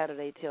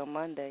Saturday till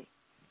Monday.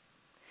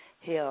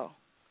 Hell,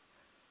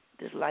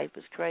 this life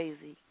is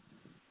crazy.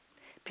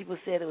 People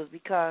said it was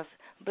because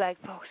black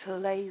folks are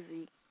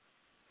lazy.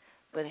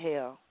 But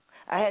hell,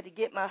 I had to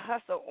get my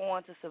hustle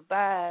on to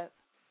survive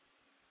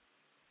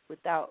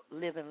without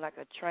living like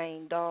a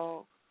trained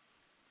dog.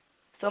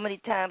 So many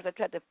times I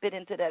tried to fit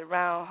into that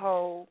round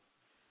hole.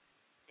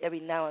 Every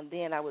now and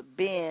then I would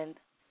bend.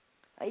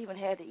 I even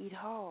had to eat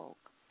hog.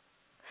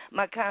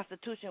 My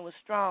constitution was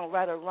strong,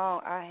 right or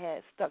wrong. I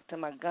had stuck to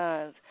my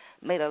guns,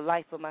 made a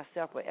life for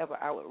myself wherever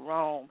I would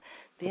roam.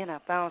 Then I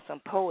found some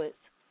poets.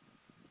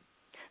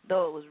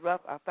 Though it was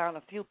rough, I found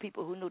a few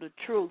people who knew the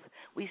truth.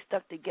 We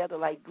stuck together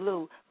like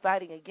glue,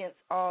 fighting against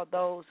all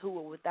those who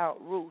were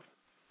without roof.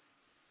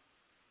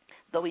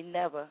 Though we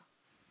never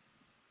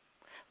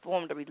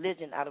formed a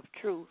religion out of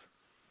truth,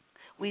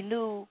 we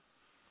knew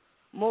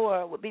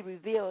more would be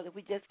revealed if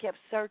we just kept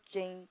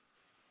searching.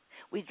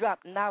 We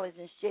dropped knowledge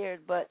and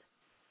shared, but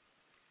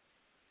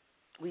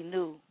we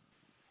knew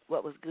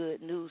what was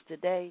good news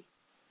today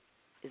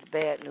is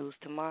bad news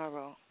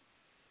tomorrow.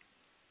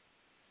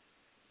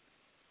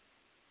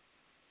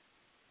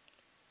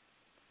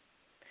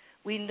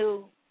 We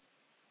knew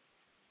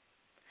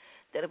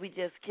that if we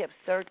just kept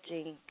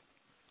searching,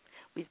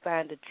 we'd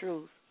find the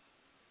truth.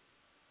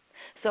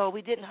 So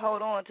we didn't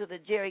hold on to the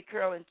Jerry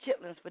Curl and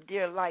Chitlins for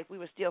dear life. We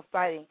were still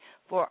fighting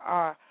for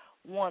our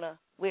wanna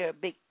wear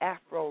big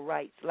afro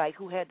rights, like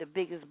who had the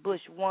biggest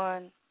bush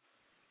won.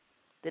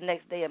 The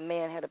next day a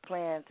man had a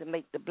plan to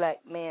make the black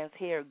man's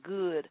hair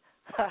good.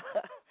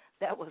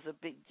 That was a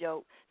big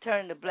joke.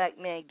 Turning the black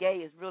man gay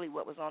is really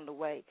what was on the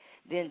way.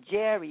 Then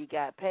Jerry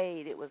got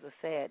paid. It was a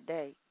sad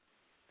day.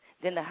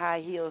 Then the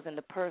high heels and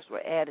the purse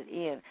were added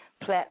in.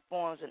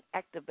 Platforms and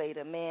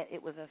activator, man,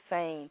 it was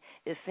insane.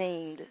 It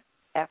seemed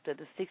after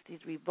the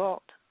 60s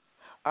revolt,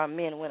 our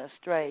men went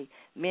astray.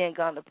 Men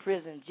gone to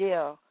prison,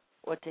 jail,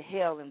 or to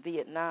hell in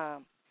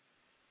Vietnam,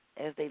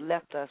 as they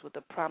left us with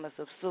the promise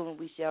of soon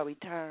we shall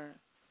return.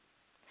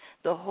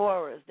 The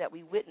horrors that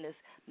we witnessed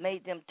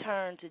made them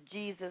turn to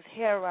Jesus,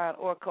 heroin,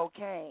 or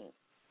cocaine.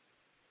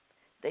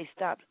 They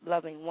stopped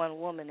loving one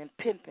woman, and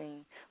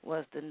pimping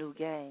was the new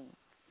game.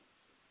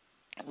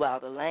 While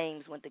the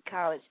lames went to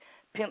college,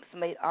 pimps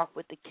made off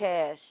with the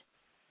cash,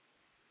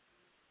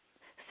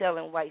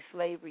 selling white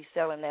slavery,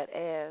 selling that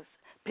ass.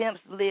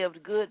 Pimps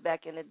lived good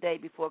back in the day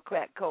before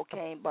crack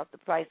cocaine brought the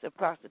price of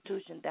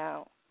prostitution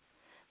down.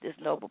 This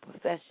noble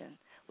profession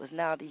was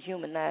now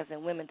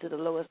dehumanizing women to the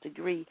lowest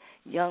degree.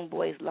 Young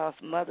boys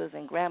lost mothers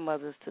and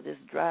grandmothers to this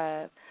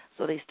drive,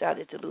 so they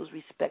started to lose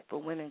respect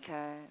for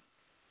womankind.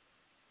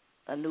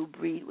 A new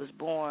breed was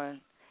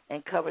born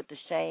and covered the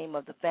shame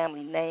of the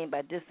family name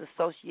by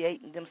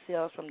disassociating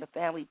themselves from the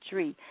family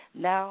tree.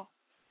 Now,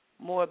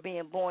 more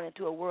being born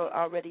into a world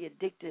already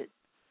addicted,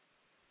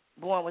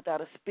 born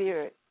without a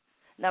spirit.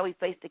 Now we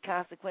face the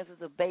consequences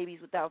of babies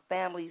without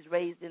families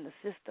raised in the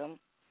system,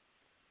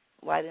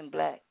 white and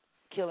black,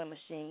 killing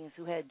machines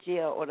who had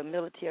jail or the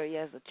military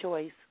as a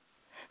choice.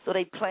 So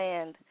they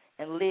planned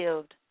and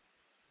lived,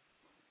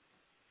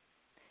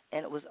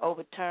 and it was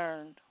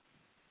overturned.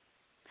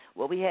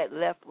 What we had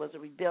left was a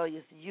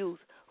rebellious youth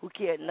who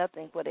cared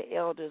nothing for the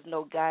elders,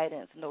 no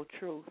guidance, no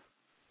truth.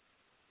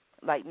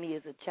 Like me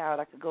as a child,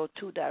 I could go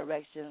two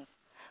directions,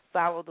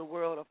 follow the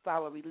world or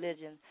follow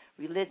religion.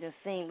 Religion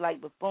seemed like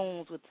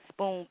buffoons with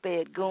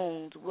spoon-fed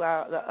goons,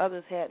 while the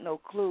others had no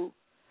clue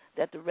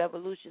that the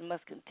revolution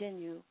must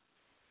continue.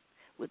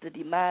 With the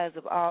demise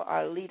of all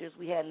our leaders,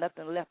 we had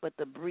nothing left but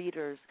the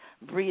breeders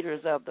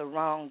of the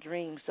wrong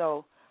dream.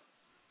 So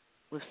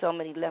with so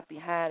many left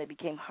behind, it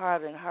became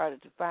harder and harder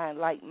to find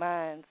like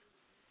minds.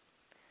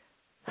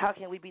 How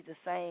can we be the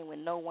same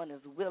when no one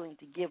is willing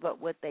to give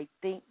up what they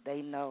think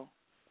they know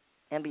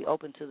and be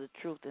open to the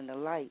truth and the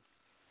light?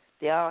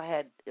 They all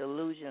had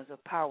illusions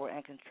of power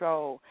and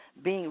control,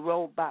 being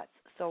robots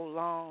so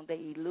long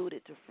they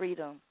eluded to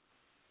freedom,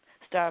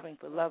 starving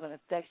for love and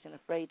affection,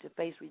 afraid to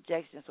face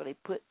rejection, so they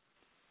put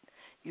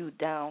you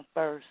down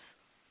first.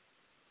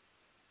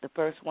 The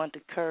first one to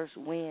curse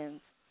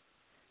wins.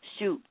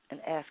 Shoot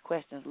and ask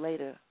questions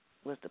later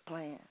was the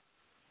plan.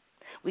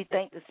 We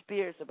thank the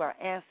spirits of our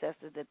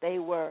ancestors that they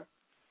were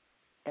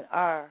and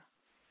are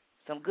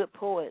some good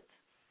poets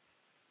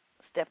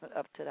stepping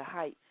up to the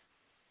heights,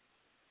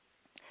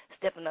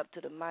 stepping up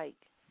to the mic.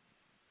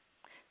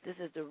 This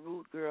is the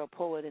rude girl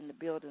poet in the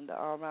building, the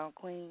all-around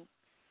queen,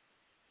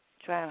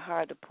 trying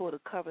hard to pull the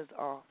covers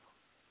off.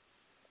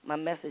 My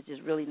message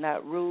is really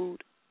not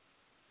rude.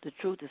 The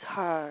truth is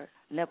hard,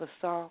 never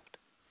soft.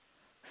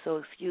 So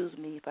excuse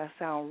me if I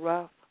sound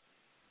rough,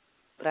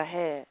 but I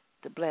had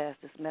to blast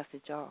this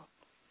message off.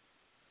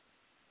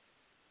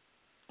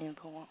 End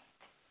poem.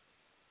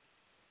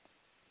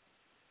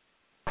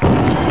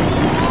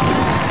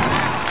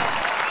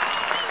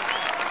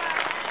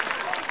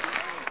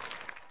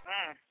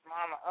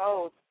 Mama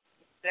O,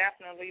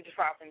 definitely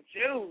dropping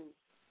jewels.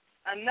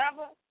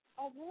 Another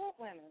award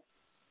winner.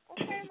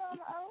 Okay,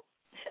 Mama O.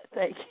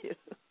 Thank you.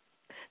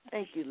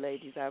 Thank you,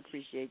 ladies. I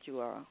appreciate you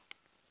all.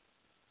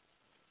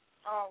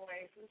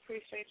 Always. We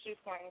appreciate you,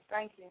 Queen.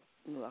 Thank you.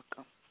 You're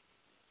welcome.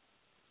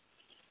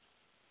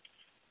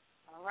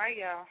 All right,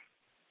 y'all.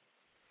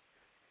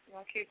 We're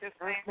going to keep this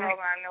thing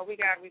rolling. I know we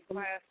got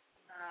requests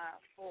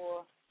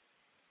for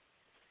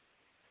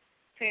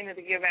Tina to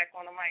get back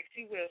on the mic.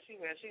 She will.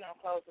 She's going to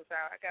close us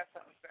out. I got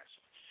something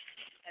special.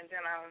 And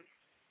then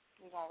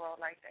we're going to roll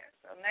like that.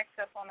 So next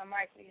up on the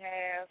mic, we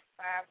have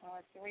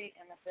 513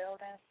 in the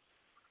building.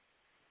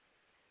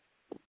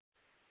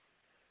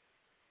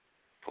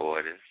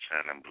 Poetic,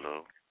 Chyna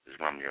Blue. This is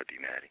Romeo D.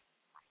 Natty.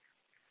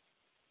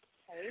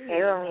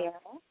 Hey, Romeo.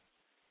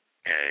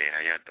 Hey,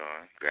 how y'all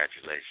doing?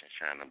 Congratulations,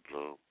 Chyna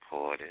Blue,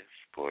 Poetic,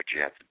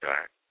 Poetry After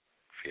Dark,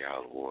 for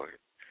y'all award.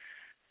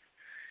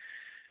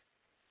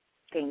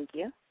 Thank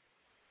you.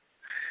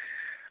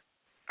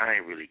 I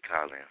ain't really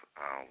calling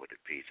with a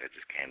piece. I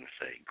just came to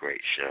say,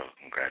 great show.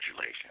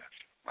 Congratulations.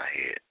 My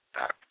head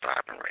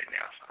throbbing right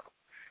now, so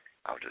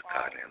I was just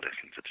calling and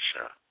listening to the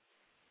show.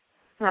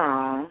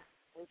 Aww.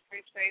 We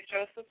appreciate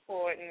your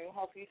support, and we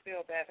hope you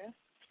feel better.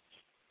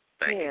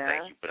 Thank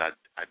you. But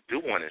I do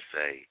want to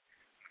say,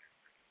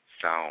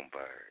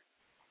 Songbird,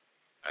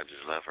 I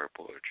just love her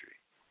poetry.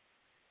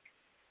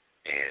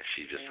 And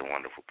she's just a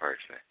wonderful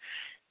person.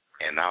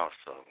 And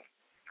also,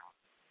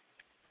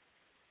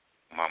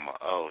 Mama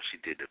O,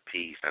 she did a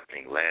piece, I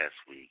think, last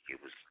week.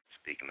 It was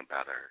speaking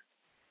about her,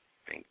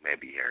 I think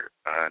maybe her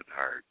aunt,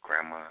 her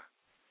grandma.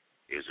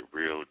 It was a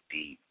real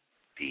deep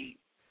piece.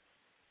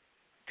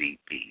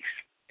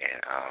 And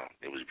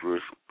it was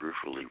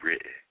brutally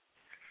written.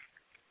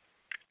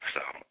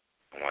 So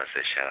I want to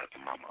say shout out to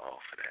Mama O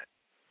for that.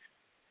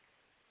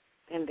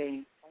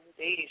 Indeed.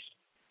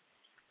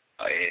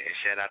 And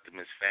shout out to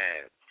Miss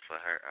Fab for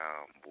her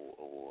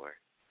award.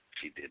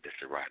 She did this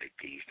erotic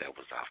piece that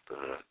was off the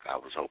hook.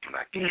 I was hoping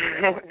I could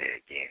hear that one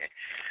day again.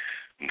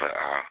 But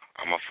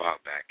I'm going to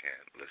fall back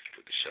and listen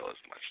to the show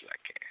as much as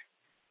I can.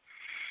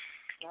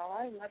 All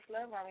right. Much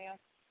love, Romeo.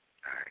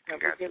 All right.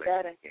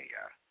 Congratulations again,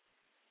 y'all.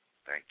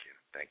 Thank you.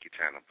 Thank you,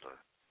 Chyna Blue.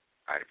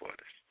 All right, boys.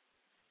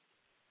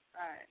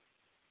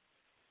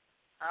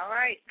 All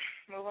right.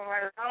 Moving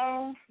right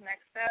along.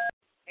 Next up,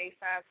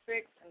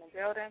 856 in the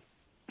building.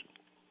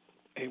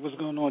 Hey, what's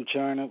going on,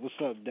 Chyna? What's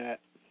up, Dat?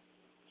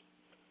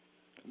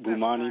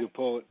 Bumani the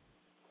poet.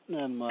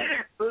 Nothing much.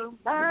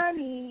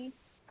 Bumani.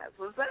 That's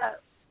what's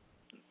up.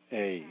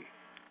 Hey,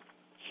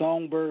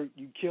 Songbird,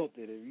 you killed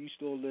it. If you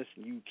still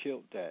listen, you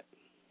killed that.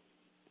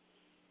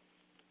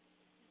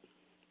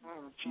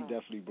 She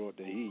definitely brought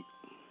the heat.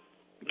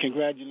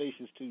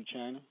 Congratulations to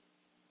Chyna.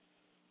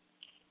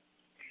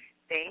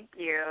 Thank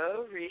you.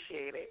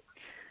 Appreciate it.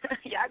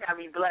 Y'all got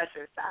me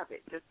blushing. Stop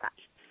it. Just stop.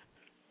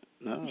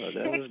 No,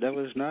 that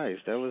was nice.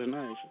 That was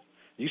nice.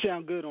 You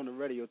sound good on the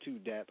radio too,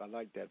 Dap. I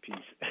like that piece.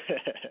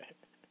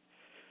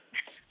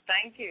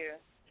 Thank you.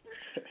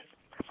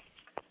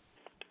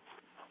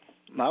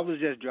 I was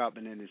just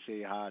dropping in to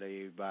say hi to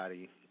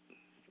everybody.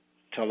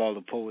 Tell all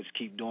the poets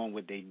keep doing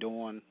what they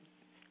doing.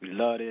 We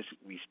love this.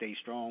 We stay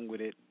strong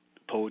with it.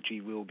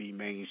 Poetry will be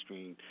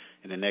mainstream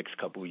in the next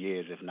couple of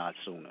years, if not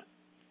sooner.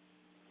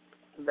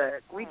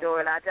 Look, we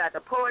doing our job. The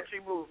poetry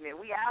movement.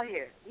 We out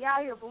here. We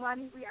out here,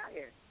 Bumani. We out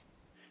here.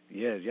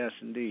 Yes,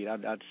 indeed. I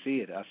see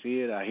it. I see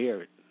it. I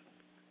hear it.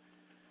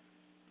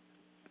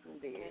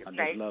 Indeed. I just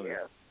Thank love you.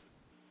 it.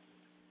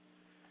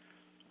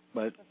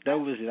 But that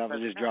was it. I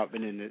was just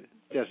dropping in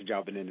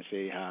to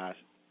say hi,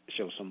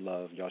 show some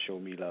love. Y'all show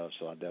me love,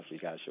 so I definitely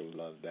got to show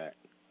love back.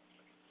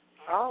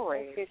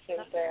 Always.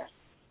 Appreciate that.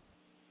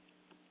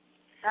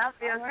 I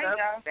feel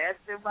so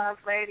festive, boss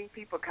lady.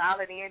 People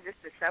calling in just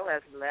to show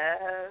us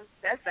love.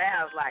 That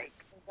sounds like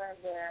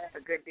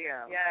a good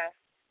deal. Yes.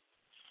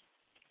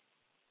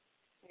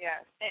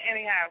 Yes.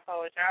 Anyhow,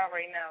 Poet, I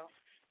already know.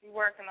 You're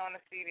working on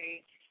the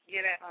CD.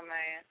 Get at my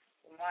man,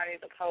 Marty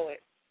the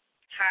Poet.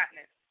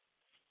 Hotness.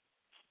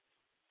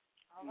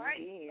 All right.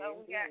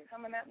 So we got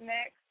coming up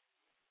next,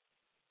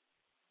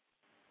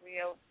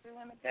 302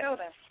 in the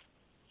building.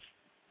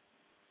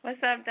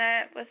 What's up,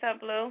 Dad? What's up,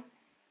 Blue?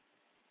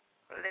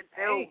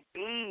 Hey.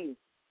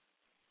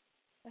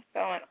 What's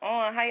going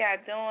on? How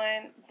y'all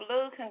doing?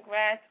 Blue,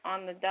 congrats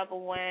on the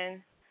double win.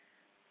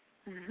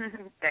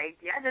 Thank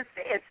you. I just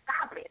said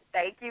stop it.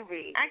 Thank you,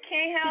 B. I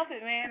can't help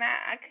it, man.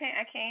 I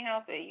can't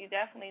help it. You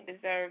definitely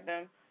deserve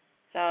them.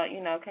 So,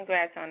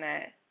 congrats on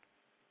that.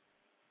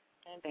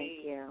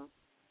 Thank you.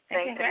 And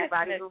Thanks congrats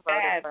everybody to who Miss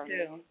voted Fab for me.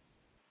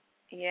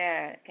 too.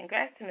 Yeah,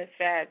 congrats to Miss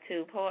Fab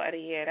too. Poet of the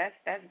Year.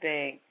 That's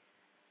big.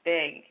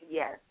 Big.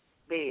 Yes,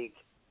 big.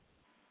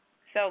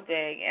 So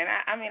big. And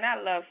I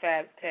love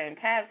Fab's pen.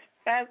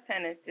 Fab's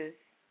pen is just,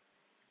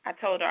 I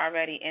told her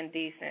already,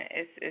 indecent.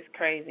 It's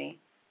crazy.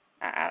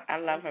 I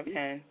love her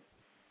pen.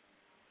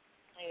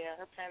 Yeah,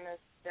 her pen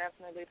is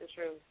definitely the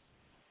truth.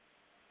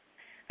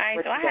 All right,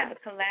 so I have a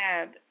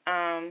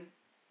collab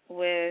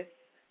with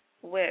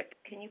Whip.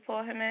 Can you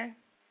pull him in?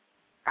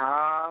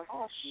 Oh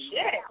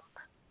shit.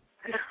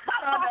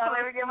 Hold on,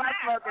 let me get my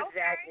smoking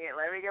jacket.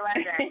 Let me get my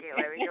jacket.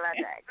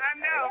 I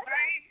know,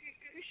 right?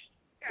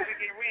 Gotta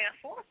get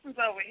reinforcements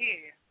over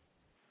here.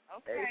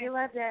 Okay. Let me get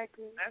my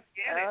jacket. Let's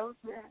get it.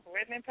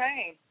 Written in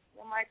pain.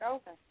 Your mic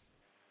open.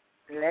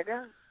 Let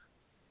go.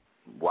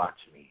 Watch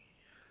me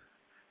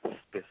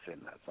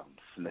spiffing as I'm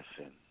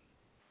sniffing,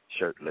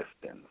 shirt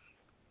lifting.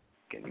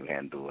 Can you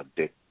handle a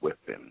dick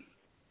whipping?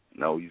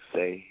 No, you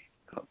say?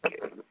 Okay.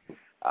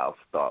 I'll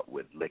start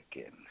with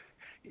licking.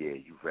 Yeah,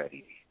 you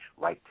ready?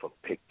 Right for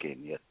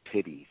picking. Your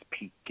titties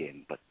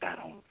peeking, but that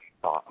don't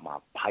start my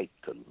pipe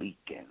to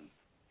leaking.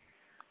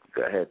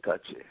 Go ahead,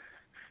 touch it.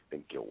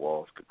 Think your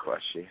walls could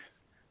crush it?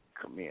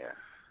 Come here.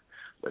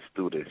 Let's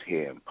do this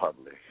here in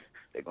public.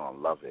 They're going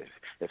to love it.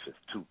 If it's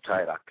too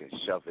tight, I can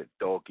shove it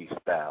doggy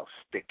style.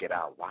 Stick it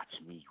out. Watch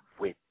me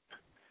whip.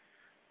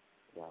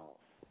 Wow.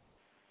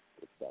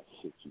 It's that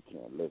shit you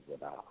can't live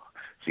without.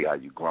 See how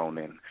you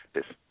groaning?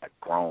 This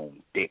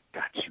grown dick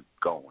got you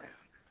going.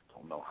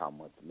 Don't know how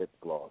much lip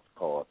gloss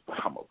costs, but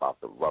I'm about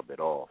to rub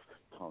it off.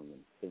 Tongue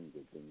and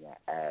fingers in your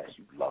ass.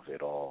 You love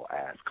it all.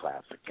 Ass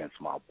claps against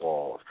my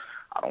balls.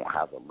 I don't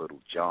have a little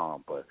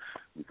John, but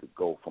we could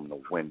go from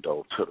the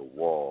window to the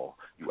wall.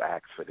 You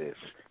asked for this,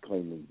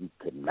 claiming you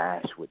could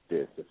mash with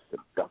this. If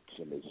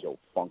seduction is your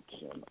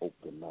function,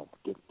 open up,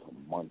 get to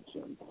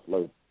munching,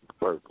 flirt,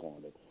 burp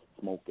on it,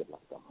 smoke it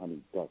like a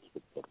honey Dutch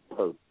with the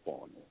perp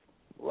on it.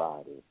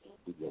 Ride it,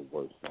 do your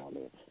worst on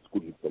it,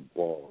 squeeze the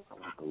ball,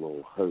 like a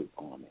little hurt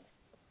on it.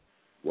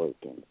 Work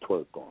and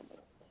twerk on it.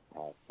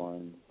 Have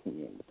fun,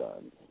 we ain't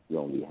done. You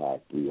only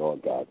had 3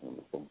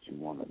 orgasms, don't you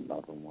want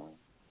another one?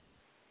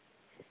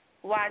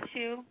 Watch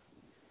you?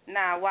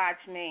 Nah, watch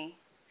me.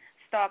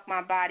 Stalk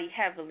my body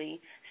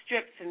heavily.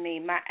 Strip for me,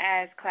 my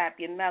ass clap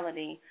your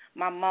melody.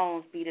 My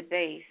moans be the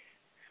bass.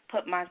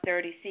 Put my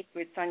dirty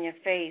secrets on your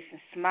face and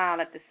smile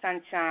at the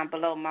sunshine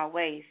below my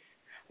waist.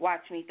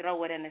 Watch me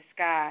throw it in the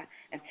sky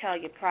and tell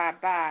your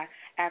pride bye.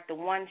 After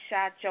one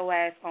shot, your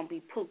ass gonna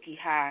be pookie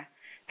high.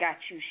 Got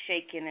you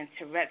shaking and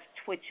Tourette's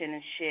twitching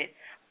and shit.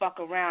 Fuck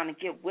around and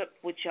get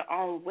whipped with your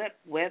own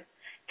whip.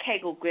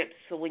 Kegel grips,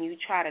 so when you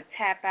try to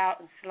tap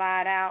out and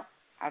slide out,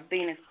 I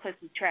Venus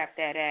pussy trap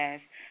that ass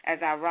as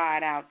I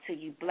ride out till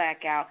you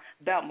black out,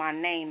 belt my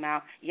name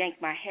out, yank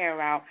my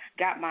hair out,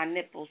 got my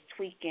nipples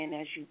tweaking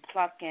as you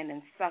plucking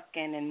and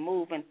sucking and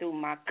moving through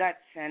my guts,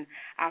 and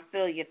I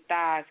feel your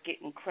thighs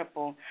getting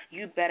crippled.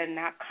 You better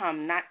not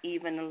come, not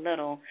even a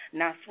little.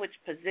 Now switch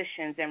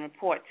positions and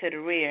report to the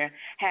rear.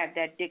 Have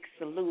that dick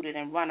saluted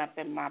and run up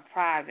in my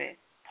private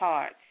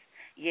parts.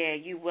 Yeah,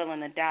 you willing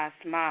to die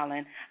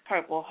smiling,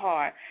 Purple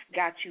Heart,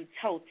 got you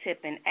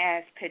toe-tipping,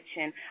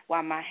 ass-pitching,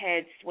 while my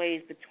head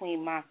sways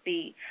between my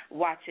feet,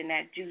 watching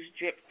that juice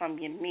drip from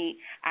your meat.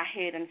 I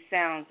hear them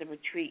sounds of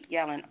retreat,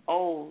 yelling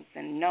ohs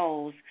and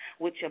no's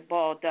with your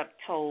balled-up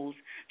toes,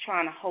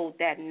 trying to hold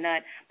that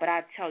nut, but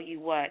I tell you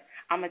what,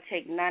 I'm going to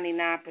take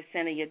 99%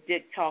 of your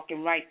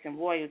dick-talking rights and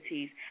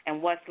royalties,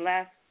 and what's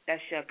left,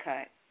 that's your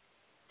cut.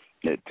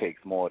 It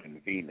takes more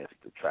than Venus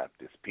to trap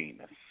this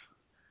penis.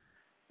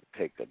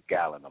 Take a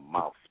gallon of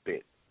mouth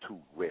spit, 2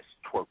 wrists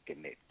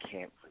twerking it,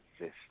 can't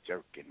resist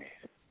jerking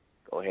it.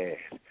 Go ahead,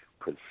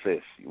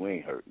 persist, you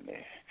ain't hurting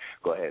it.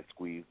 Go ahead,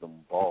 squeeze them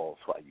balls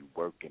while you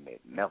working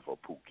it, never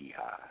pookie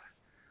high.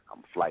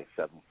 I'm flight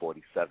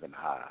 747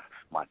 high,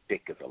 my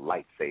dick is a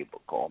lightsaber,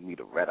 call me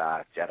the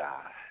red-eyed Jedi.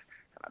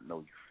 And I know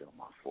you feel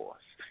my force,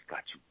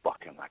 got you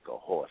bucking like a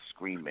horse,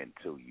 screaming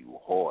till you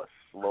hoarse,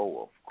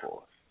 slow of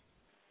course.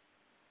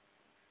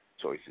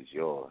 Choice is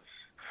yours.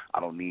 I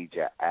don't need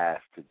your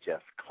ass to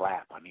just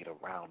clap. I need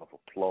a round of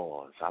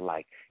applause. I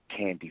like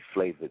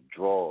candy-flavored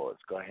drawers.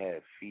 Go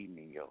ahead, feed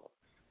me yours.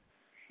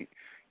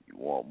 You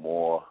want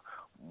more?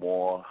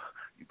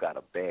 You got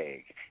a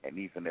bag. And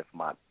even if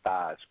my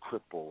thighs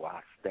cripple,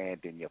 I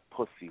stand in your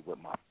pussy with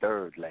my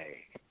third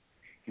leg.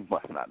 You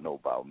must not know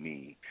about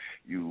me.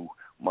 You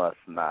must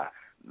not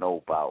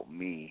know about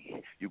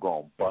me. You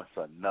gonna bust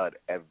a nut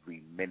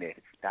every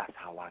minute. That's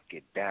how I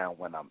get down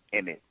when I'm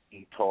in it.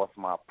 He toss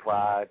my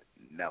pride?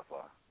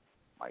 Never.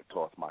 Might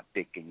toss my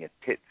dick in your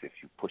tits if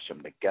you push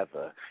them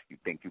together. You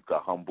think you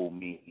could humble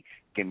me?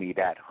 Give me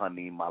that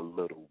honey, my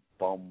little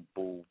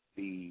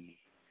bumblebee.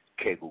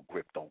 Cable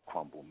grip don't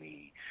crumble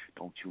me.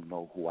 Don't you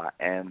know who I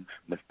am?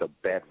 Mr.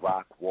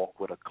 Bedrock, walk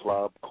with a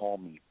club. Call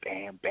me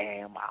Bam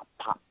Bam. I'll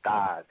pop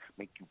thighs,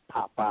 make you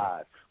pop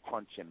eyes.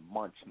 Crunch and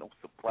munch, no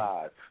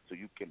surprise. So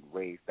you can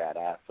raise that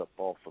ass up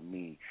off of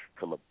me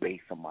till the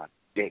base of my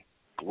dick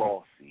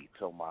glossy,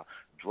 till my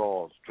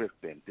drawers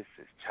dripping. This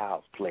is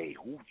child's play.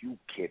 Who you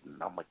kidding?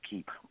 I'ma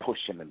keep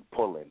pushing and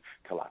pulling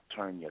till I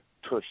turn your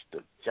tush to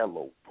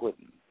jello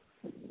pudding.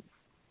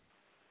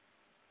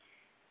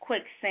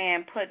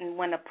 Quicksand pudding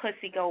when a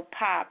pussy go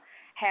pop.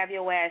 Have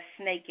your ass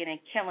snaking and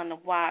killing the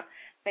wop.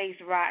 Face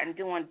rotting,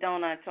 doing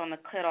donuts on the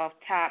cut off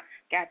top.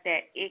 Got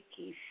that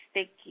icky,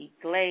 sticky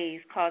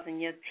glaze causing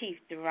your teeth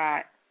to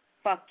rot.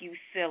 Fuck you,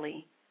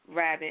 silly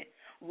rabbit.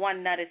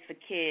 One nut is for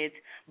kids.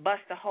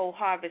 Bust a whole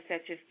harvest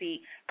at your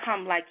feet.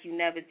 Come like you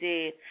never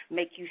did.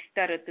 Make you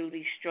stutter through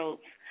these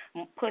strokes.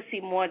 Pussy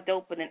more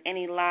doper than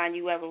any line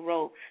you ever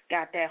wrote.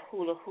 Got that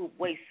hula hoop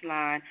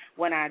waistline.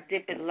 When I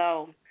dip it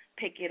low,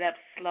 pick it up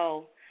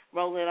slow.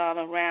 Roll it all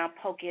around,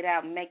 poke it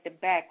out, make the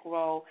back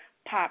roll.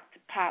 Pop to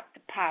pop to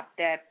pop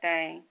that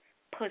thing.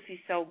 Pussy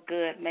so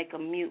good, make a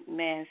mute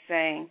man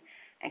sing.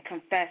 And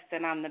confess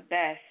that I'm the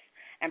best.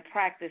 And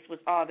practice with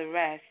all the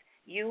rest.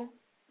 You?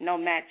 No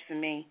match for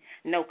me,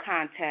 no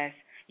contest.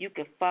 You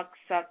can fuck,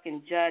 suck,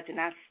 and judge, and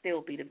I'll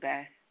still be the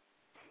best.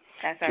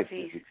 That's our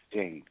piece.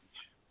 Exchange.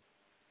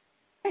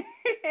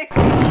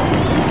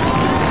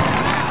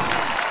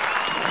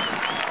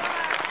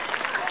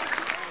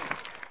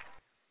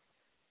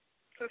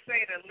 To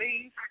say the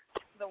least,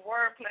 the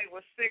wordplay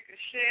was sick as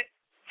shit.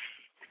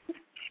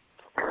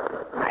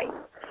 Right.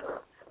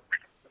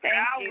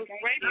 Y'all was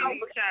raping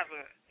each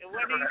other. It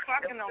wasn't even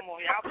fucking no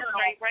more. Y'all was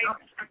straight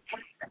raping.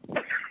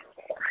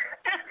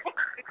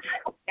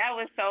 That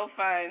was so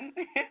fun.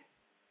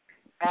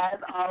 As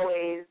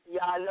always,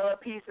 y'all know a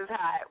piece is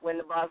hot when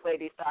the boss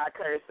lady start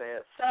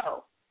cursing.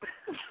 So,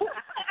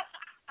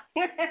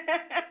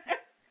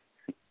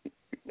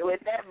 with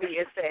that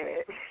being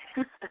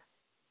said,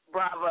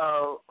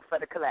 bravo for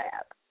the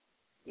collab.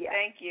 Yeah.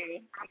 Thank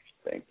you.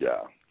 Thank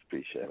y'all.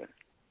 Appreciate it.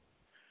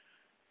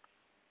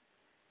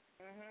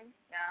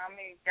 Yeah, I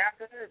mean, got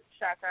to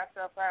shout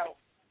ourselves out.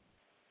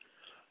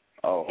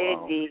 Oh,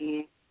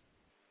 indeed.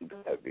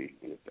 That'd be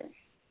a good thing.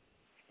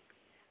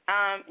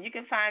 You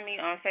can find me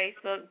on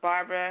Facebook,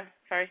 Barbara,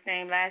 first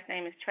name, last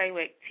name is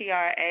Trawick,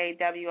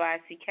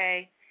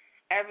 Trawick.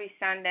 Every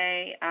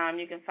Sunday,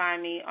 you can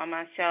find me on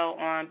my show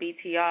on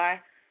BTR,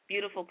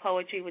 Beautiful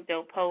Poetry with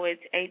Dope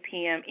Poets, 8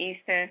 p.m.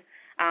 Eastern.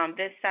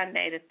 This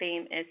Sunday, the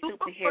theme is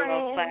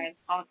superhero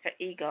 / alter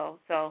ego.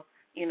 So,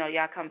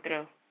 y'all come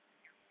through.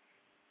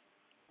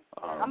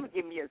 I'm going to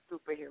give me a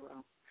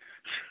superhero.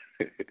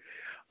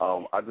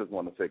 I just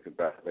want to say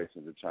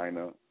congratulations to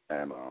Chyna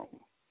and,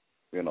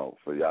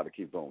 for y'all to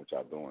keep doing what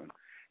y'all doing.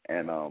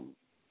 And,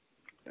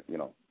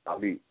 I'll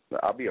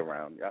be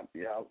around.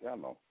 Y'all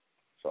know.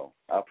 So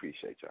I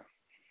appreciate y'all.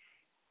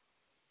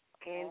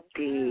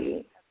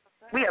 Indeed.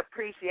 We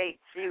appreciate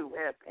you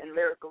and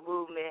Lyrical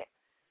Movement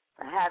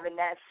for having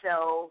that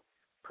show,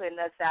 putting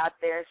us out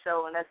there,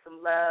 showing us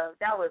some love.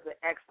 That was an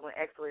excellent,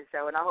 excellent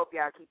show, and I hope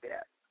y'all keep it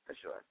up for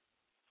sure.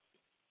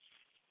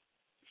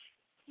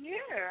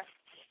 Yeah,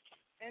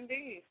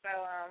 indeed. So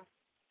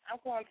I'm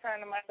going to turn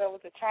the mic over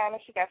to Chyna.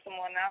 She got some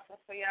more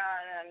announcements for y'all,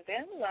 and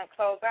then we're going to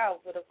close out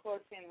with, of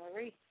course, Teena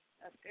Marie.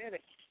 Let's get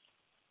it.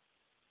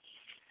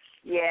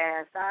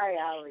 Yeah, sorry,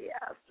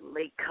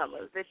 late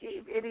comers.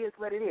 It is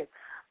what it is.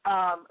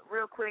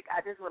 Real quick,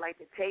 I just would like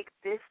to take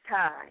this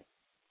time,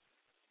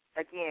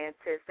 again,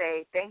 to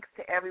say thanks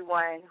to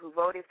everyone who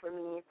voted for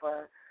me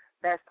for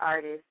Best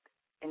Artist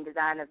in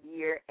Design of the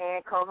Year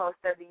and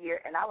Co-Host of the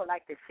Year. And I would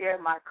like to share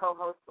my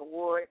Co-Host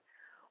Award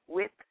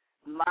with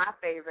my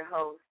favorite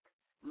host,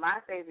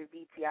 my favorite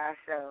BTR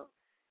show,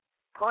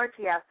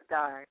 Poetry After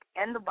Dark,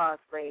 and the Boss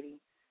Lady.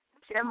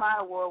 Share my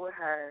award with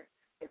her.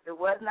 If it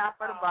was not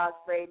for the Boss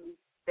Lady,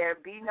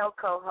 there'd be no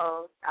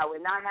co-host. I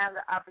would not have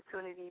the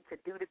opportunity to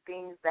do the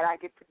things that I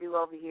get to do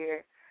over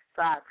here.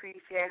 So I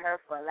appreciate her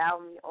for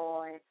allowing me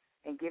on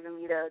and giving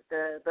me the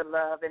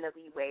love and the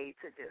leeway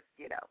to just,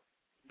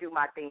 do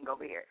my thing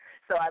over here.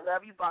 So I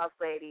love you, Boss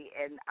Lady,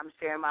 and I'm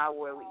sharing my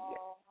award with you.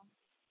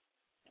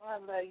 I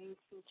love you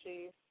too,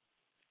 Chief.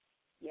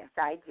 Yes,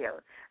 I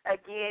do.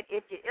 Again,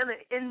 if you're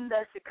in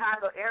the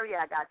Chicago area,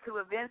 I got 2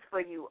 events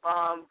for you.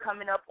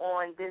 Coming up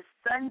on this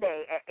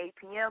Sunday at 8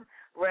 p.m.,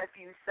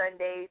 Refuge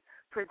Sundays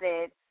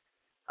present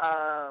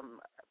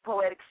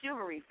Poetic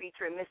Chivalry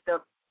featuring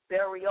Mr.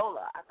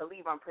 Barriola. I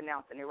believe I'm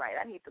pronouncing it right.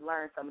 I need to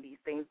learn some of these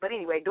things. But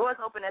anyway, doors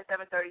open at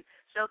 7:30.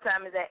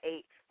 Showtime is at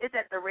 8. It's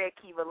at the Red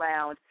Kiva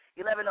Lounge,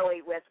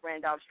 1108 West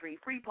Randolph Street.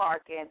 Free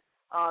parking.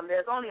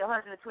 There's only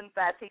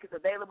 125 tickets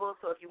available,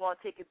 so if you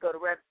want tickets, go to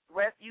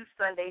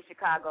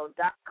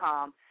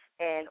RefugeSundayChicago.com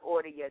and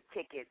order your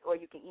tickets. Or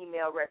you can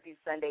email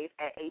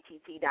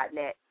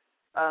RefugeSundays@att.net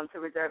to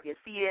reserve your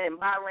seat in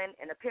Byron.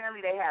 And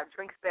apparently they have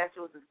drink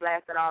specials. It's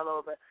blasted all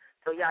over.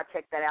 So y'all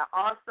check that out.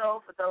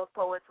 Also, for those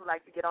poets who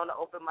like to get on the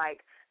open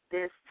mic,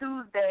 this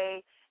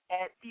Tuesday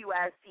at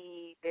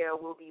CUIC, there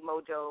will be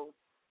Mojo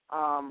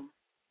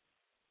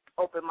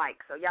open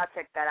mic. So y'all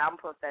check that out. I'm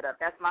going to post that up.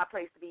 That's my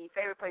place to be,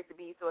 favorite place to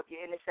be. So if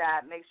you're in the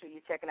shop, make sure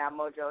you're checking out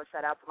Mojo.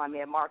 Shout out to my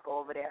man Marco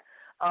over there.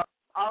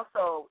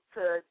 Also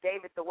to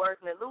David the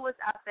Wordsmith Lewis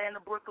out there in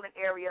the Brooklyn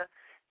area,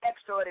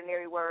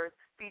 Extraordinary Words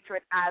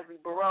featuring Isley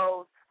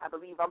Burroughs. I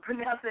believe I'm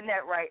pronouncing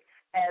that right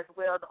as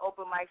well. The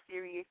open mic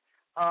series.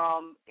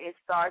 It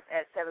starts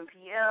at 7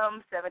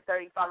 p.m.,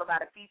 7:30, followed by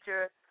the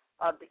feature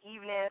of the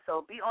evening.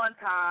 So be on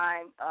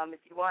time. If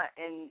you want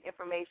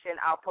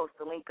information, I'll post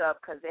the link up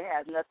because it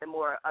has nothing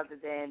more other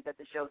than that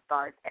the show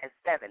starts at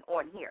 7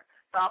 on here.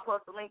 So I'll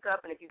post the link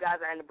up, and if you guys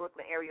are in the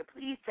Brooklyn area,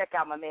 please check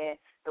out my man,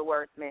 the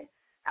Wordsmith,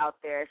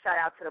 out there. Shout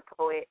out to the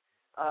poet,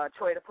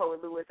 Troy the Poet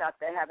Lewis out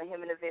there having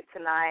him an event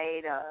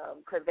tonight,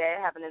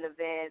 Clavette having an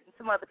event, and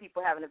some other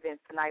people having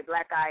events tonight,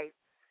 Black Ice.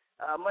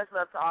 Much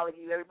love to all of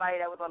you, everybody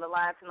that was on the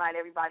line tonight,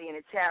 everybody in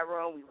the chat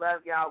room. We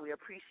love y'all. We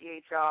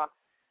appreciate y'all.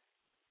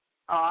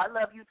 I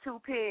love you too,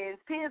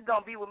 Pins. Pins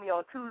going to be with me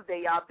on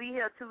Tuesday, y'all. Be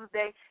here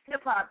Tuesday,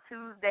 Hip Hop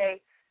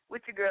Tuesday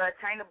with your girl,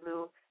 Chyna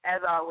Blue.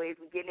 As always,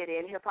 we're getting it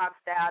in hip-hop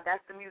style.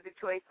 That's the music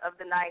choice of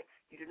the night.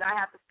 You do not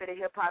have to spit a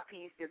hip-hop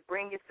piece. Just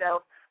bring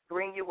yourself,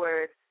 bring your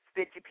words,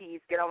 spit your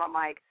piece. Get on my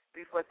mic,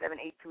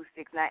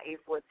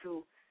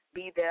 347-826-9842.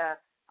 Be there.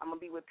 I'm going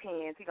to be with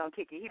Pins. He's going to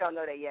kick it. He don't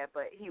know that yet,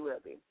 but he will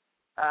be.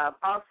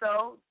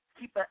 Also,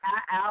 keep an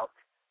eye out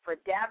for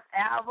Dap's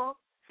album.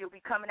 She'll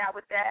be coming out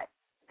with that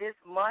this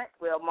month,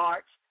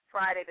 March,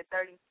 Friday the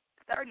 30th,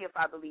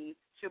 I believe.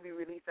 She'll be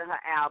releasing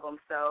her album.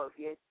 So if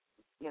you're,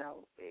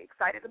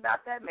 excited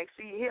about that, make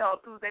sure you're here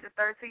on Tuesday the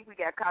 13th. We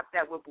got Cop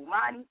That with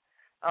Bumani.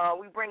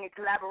 We bringing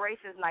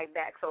collaborations night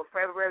back. So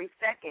February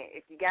 2nd,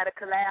 if you got a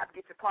collab,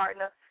 get your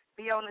partner,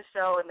 be on the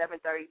show at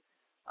 11:30.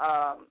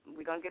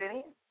 We're going to get it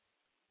in.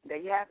 There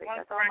you have it.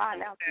 That's all my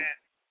announcement.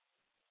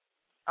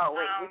 Oh,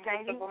 wait, we're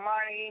changing? The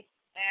Bumani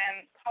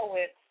and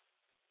Poets,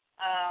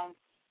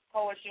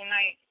 Poets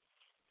Unite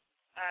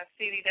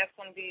CD, that's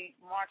going to be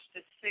March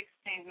the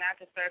 16th, not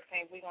the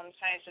 13th. We're going to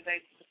change the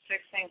date to the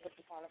 16th, which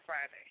is on a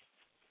Friday.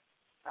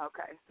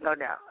 Okay, no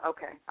doubt.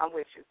 Okay, I'm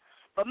with you.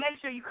 But make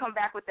sure you come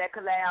back with that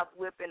collab,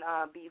 whip, and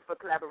beat for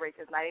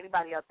collaborations night.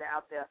 Anybody out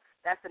there,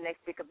 that's the next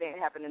big event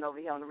happening over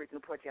here on the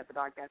Original Poetry After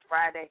Dark. That's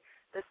Friday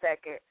the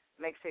 2nd.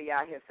 Make sure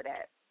y'all here for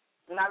that.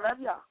 And I love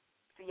y'all.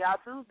 See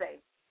y'all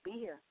Tuesday. Be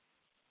here.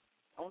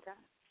 On time.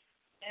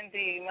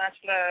 Indeed, much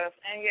love.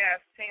 And yes,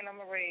 Teena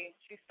Marie,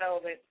 she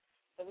stole it.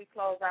 So we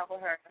close out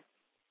with her.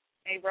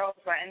 A Rose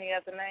by any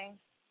other name?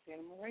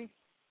 Teena Marie.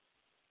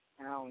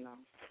 I don't know.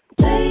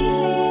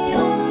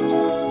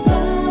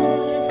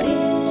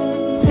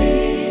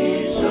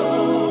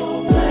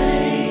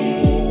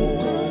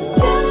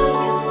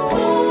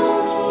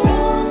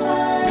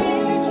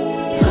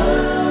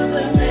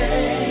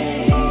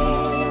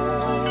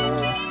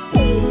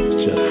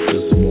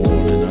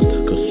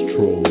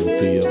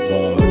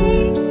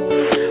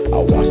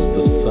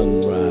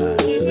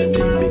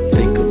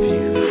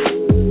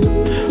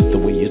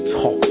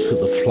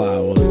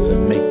 Flowers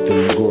and make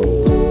them grow.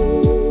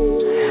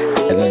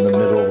 And in the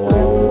middle of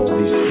all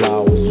these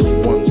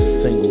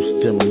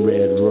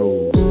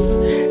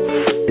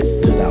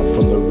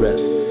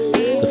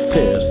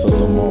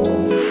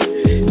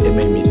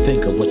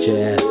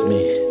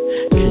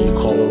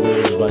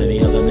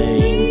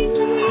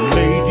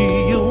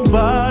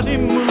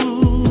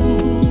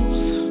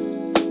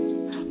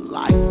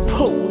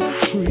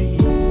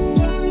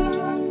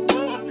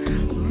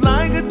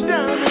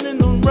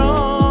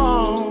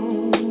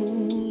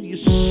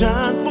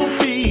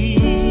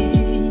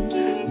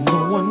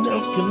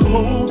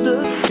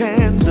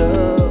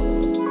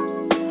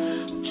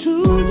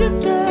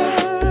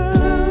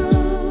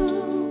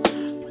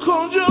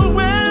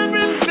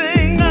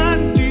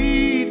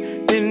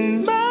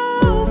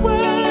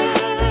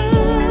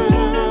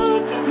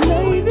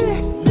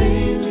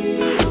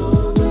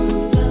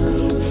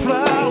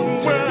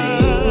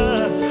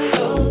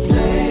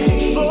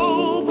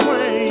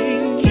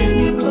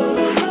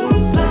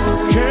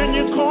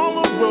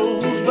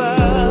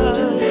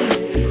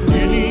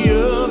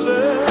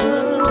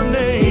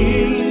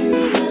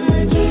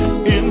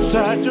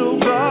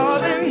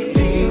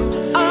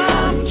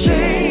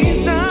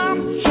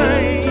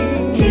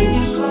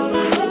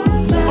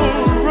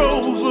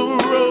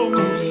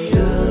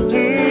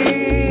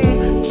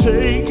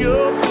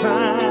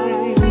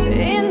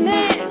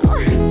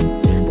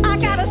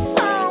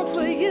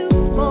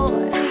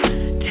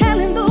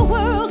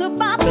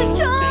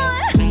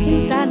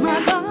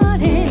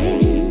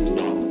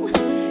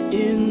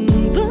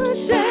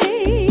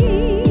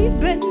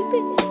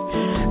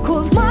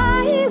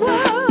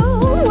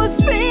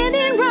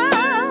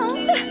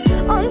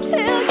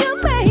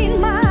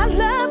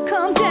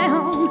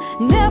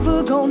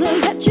never gonna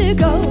let you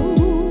go.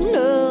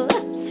 No,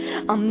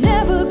 I'm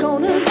never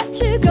gonna let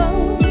you go.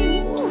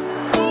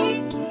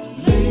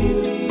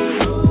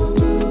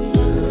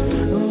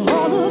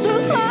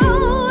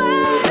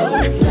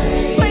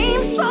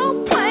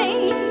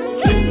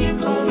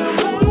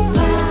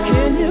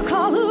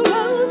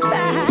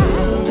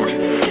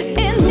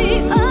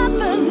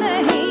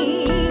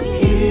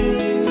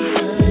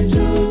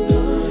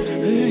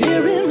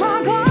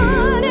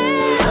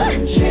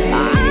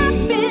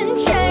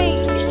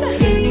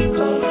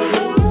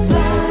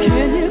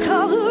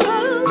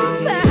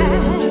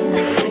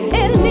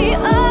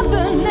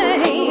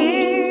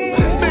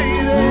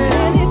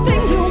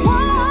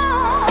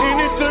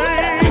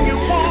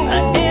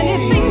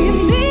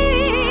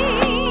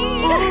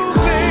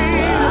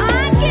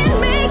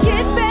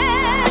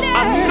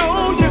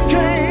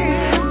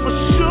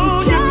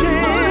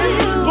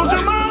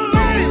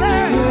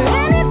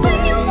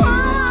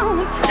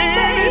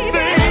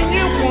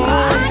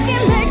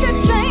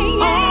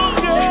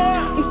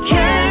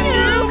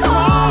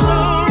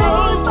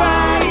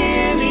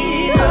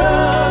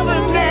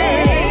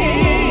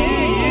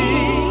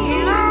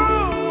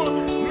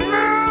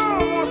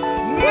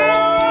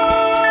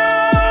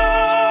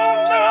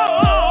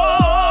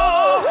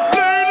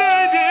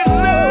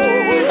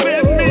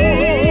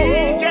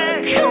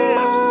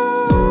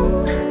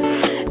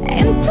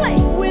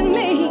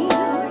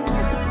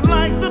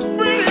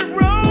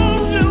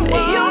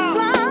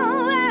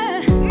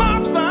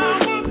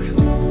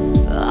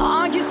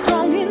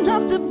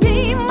 To be